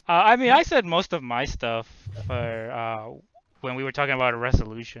 I mean, I said most of my stuff for when we were talking about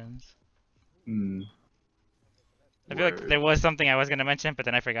resolutions. I feel like there was something I was going to mention, but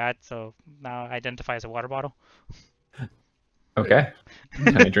then I forgot, so now I identify as a water bottle. Okay.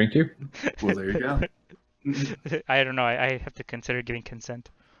 Can I drink you? Well, there you go. I don't know. I have to consider giving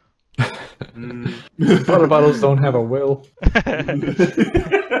consent. Water bottles don't have a will.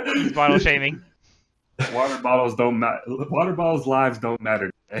 He's bottle shaming. Water bottles don't matter. Water bottles' lives don't matter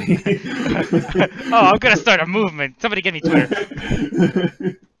today. Oh, I'm gonna start a movement. Somebody give me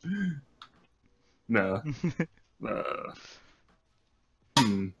Twitter. No.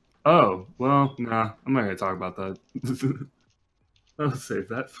 Oh, well, nah. I'm not gonna talk about that. I'll save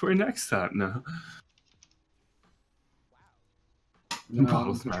that for next time. No.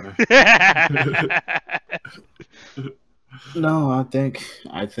 Bottles matter. No, I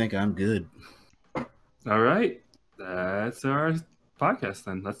think I'm good. All right, that's our podcast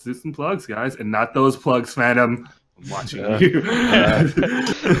then. Let's do some plugs, guys, and not those plugs, Phantom. I'm watching you.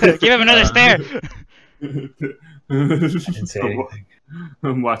 Give him another stare. I didn't say anything.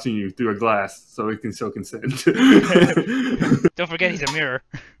 I'm watching you through a glass so we can show consent. Don't forget he's a mirror.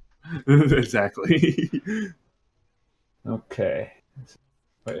 Exactly. Okay.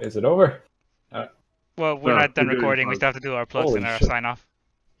 Wait, is it over? Well, we're not done recording. We still have to do our plugs and our sign off.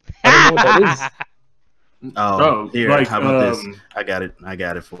 I don't know what that is. Oh, here. Like, how about this? I got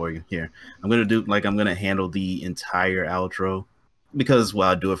it for you. Here, I'm gonna handle the entire outro because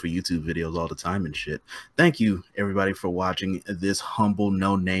I do it for YouTube videos all the time and shit. Thank you everybody for watching this humble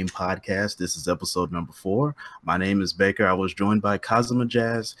No Name podcast. This is episode number 4. My name is Baker. I was joined by Kazuma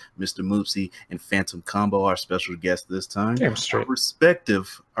Jazz, Mr. Moopsy, and Phantom Combo, our special guest this time. Damn straight.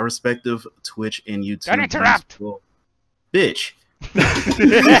 Our respective Twitch and YouTube. Don't interrupt, bitch.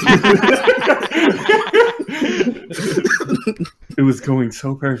 It was going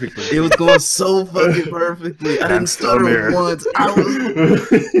so perfectly. It was going so fucking perfectly. I didn't stutter once. I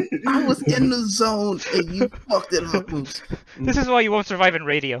was in the zone and you fucked it up. This is why you won't survive in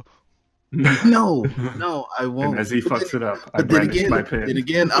radio. No, I won't. And as he fucks it up, I then brandish my pen. Then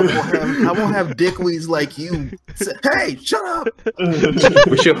again, I won't have dickweeds like you. Say, hey, shut up!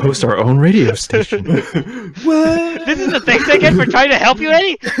 We should host our own radio station. What? This is the thanks I get for trying to help you,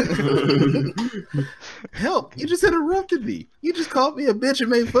 Eddie? Help! You just interrupted me. You just called me a bitch and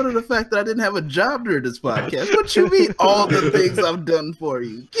made fun of the fact that I didn't have a job during this podcast. What you mean? All the things I've done for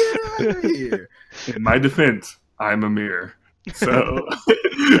you. Get out of here. In my defense, I'm a mirror. So,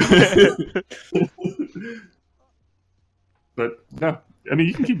 but no, I mean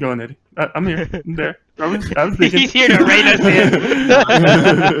you can keep going, Eddie. I'm here. I'm there. I was thinking. He's here to rein us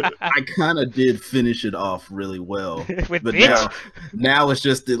in. I kind of did finish it off really well, With but bitch? now it's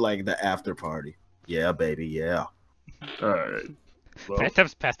just the after party. Yeah, baby. Yeah. All right. Well,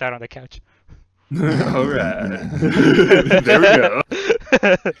 Phantom's passed out on the couch. all right. There we go.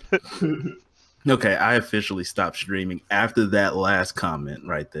 Okay, I officially stopped streaming after that last comment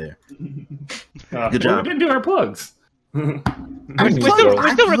right there. Good job. We didn't do our plugs. We're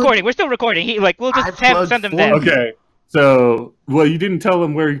still recording. We're still recording. We'll just send them then. Okay. So, well, you didn't tell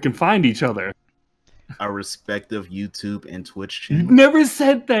them where you can find each other. Our respective YouTube and Twitch You channels. never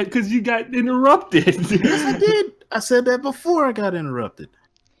said that because you got interrupted. Yes, I did. I said that before I got interrupted.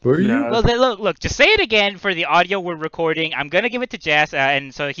 Were you? Yeah. Well, then, look. Just say it again for the audio we're recording. I'm gonna give it to Jazz,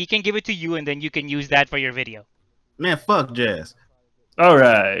 and so he can give it to you, and then you can use that for your video. Man, fuck Jazz. All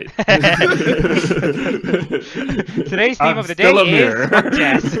right. Today's theme of the day is fuck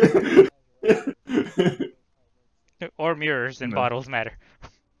Jazz. Or mirrors and bottles matter.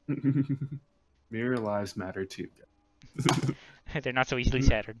 Mirror lives matter too. They're not so easily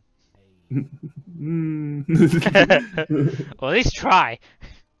shattered. Mm. Well, at least try.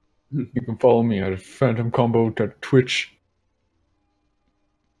 You can follow me at phantomcombo.twitch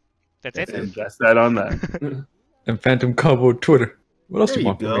That's it. And that's that on that. and Phantom Combo Twitter. What else There do you you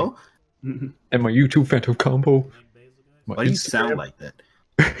want go. from me? And my YouTube Phantom Combo. My Why do you Instagram. sound like that?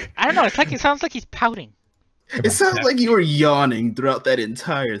 I don't know. It sounds like he's pouting. It sounds like you were yawning throughout that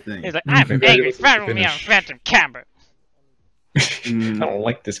entire thing. He's like, I'm Maybe I angry. was Follow me on finished. Phantom Camber. I don't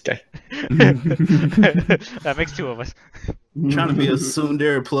like this guy. That makes 2 of us. Trying to be a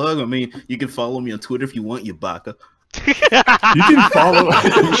tsundere plug. I mean, you can follow me on Twitter if you want, you baka. You can follow.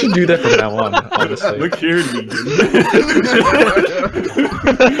 You should do that from now on, honestly. Look here, Negan.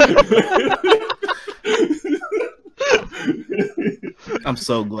 I'm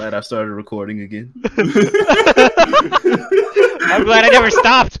so glad I started recording again. I'm glad I never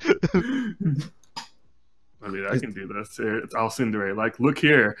stopped. I mean, I can do this. It's all Cinderella. Like, look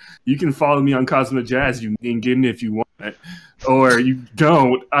here. You can follow me on Cosmo Jazz, you Negan, if you want it. Or you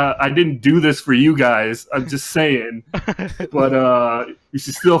don't. I didn't do this for you guys. I'm just saying. But you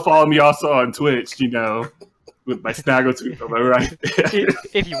should still follow me also on Twitch, you know. with my snaggletooth on my right.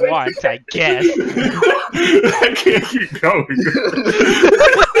 If you want, I guess. I can't keep going.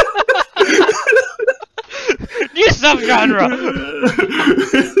 New subgenre.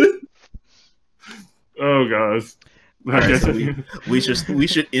 Oh gosh. Right, so we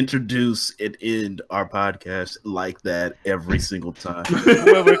should introduce and end our podcast like that every single time.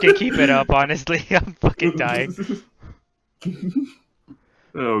 Whoever can keep it up, honestly, I'm fucking dying.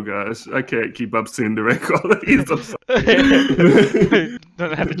 Oh gosh, I can't keep up seeing the red qualities. I'm sorry.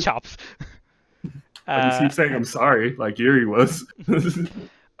 Don't have the chops. I just keep saying I'm sorry, like Yuri was.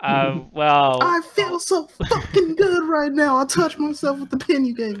 Well, I feel so fucking good right now. I touched myself with the pen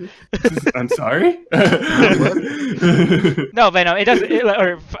you gave me. I'm sorry. No, Venom. It doesn't.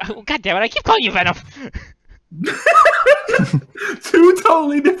 God damn it! I keep calling you Venom. Two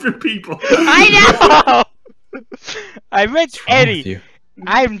totally different people. I know. I meant Eddie.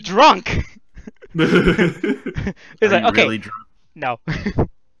 I'm drunk. It's like, okay. Really drunk? No.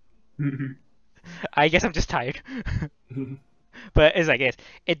 I guess I'm just tired. But it's like this.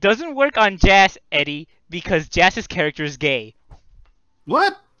 It doesn't work on Jazz, Eddie, because Jazz's character is gay.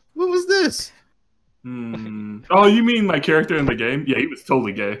 What? What was this? Oh, you mean my character in the game? Yeah, he was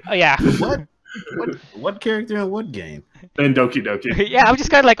totally gay. Oh, yeah. What character in what game? In Doki Doki. Yeah, I'm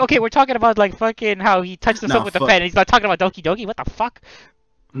just kind of like, okay, we're talking about like fucking how he touched himself with the pen, and he's not talking about Doki Doki. What the fuck?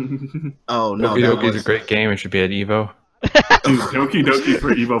 Oh no, Doki Doki is a great game. It should be at Evo. Dude, Doki Doki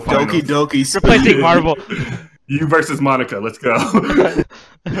for Evo Finals. Doki Doki. Replacing Marvel. You versus Monica. Let's go.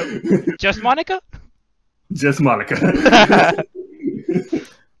 Just Monica? Just Monica.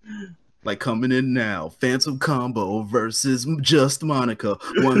 Like coming in now, Phantom Combo versus Just Monica.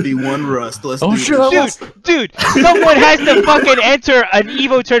 1v1 Rust. Let's do this. Dude, someone has to fucking enter an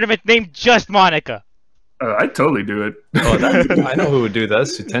Evo tournament named Just Monica. I'd totally do it. Oh, I know who would do that.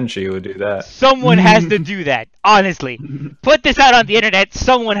 Sutenchi would do that. Someone has to do that. Honestly, put this out on the internet.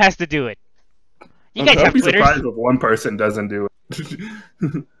 Someone has to do it. You guys have Twitters. I'd be surprised if one person doesn't do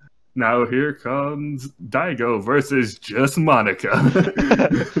it. Now here comes Daigo versus Just Monica.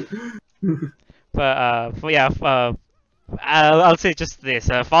 But yeah, I'll say just this.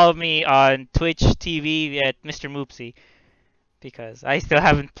 Follow me on Twitch TV at Mr. Moopsy, because I still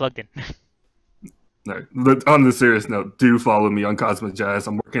haven't plugged in. No, but on the serious note, do follow me on Cosmo Jazz.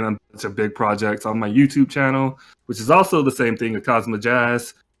 I'm working on a bunch of big projects on my YouTube channel, which is also the same thing as Cosmo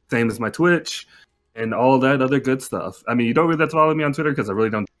Jazz, same as my Twitch, and all that other good stuff. I mean, you don't really have to follow me on Twitter because I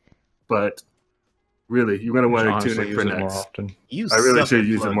really don't, but really, you're going to want to tune in for next. I really should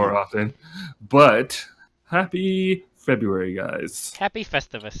use it more often. But happy February, guys. Happy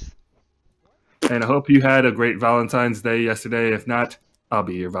Festivus. And I hope you had a great Valentine's Day yesterday. If not, I'll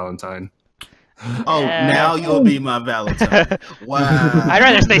be your Valentine. Oh, now you'll be my Valentine. Wow. I'd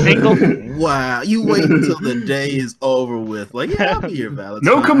rather stay single. Wow. You wait until the day is over with. Like, yeah, I'll be your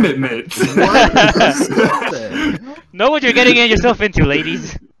Valentine. No commitment. Know what you're getting yourself into,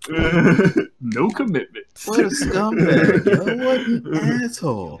 ladies. No commitment. What a scumbag, yo. What an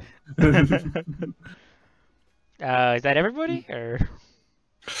asshole. Is that everybody? Or...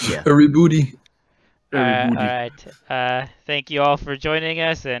 Yeah. Everybody. Alright. Thank you all for joining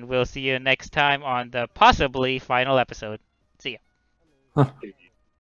us, and we'll see you next time on the possibly final episode. See ya. Huh.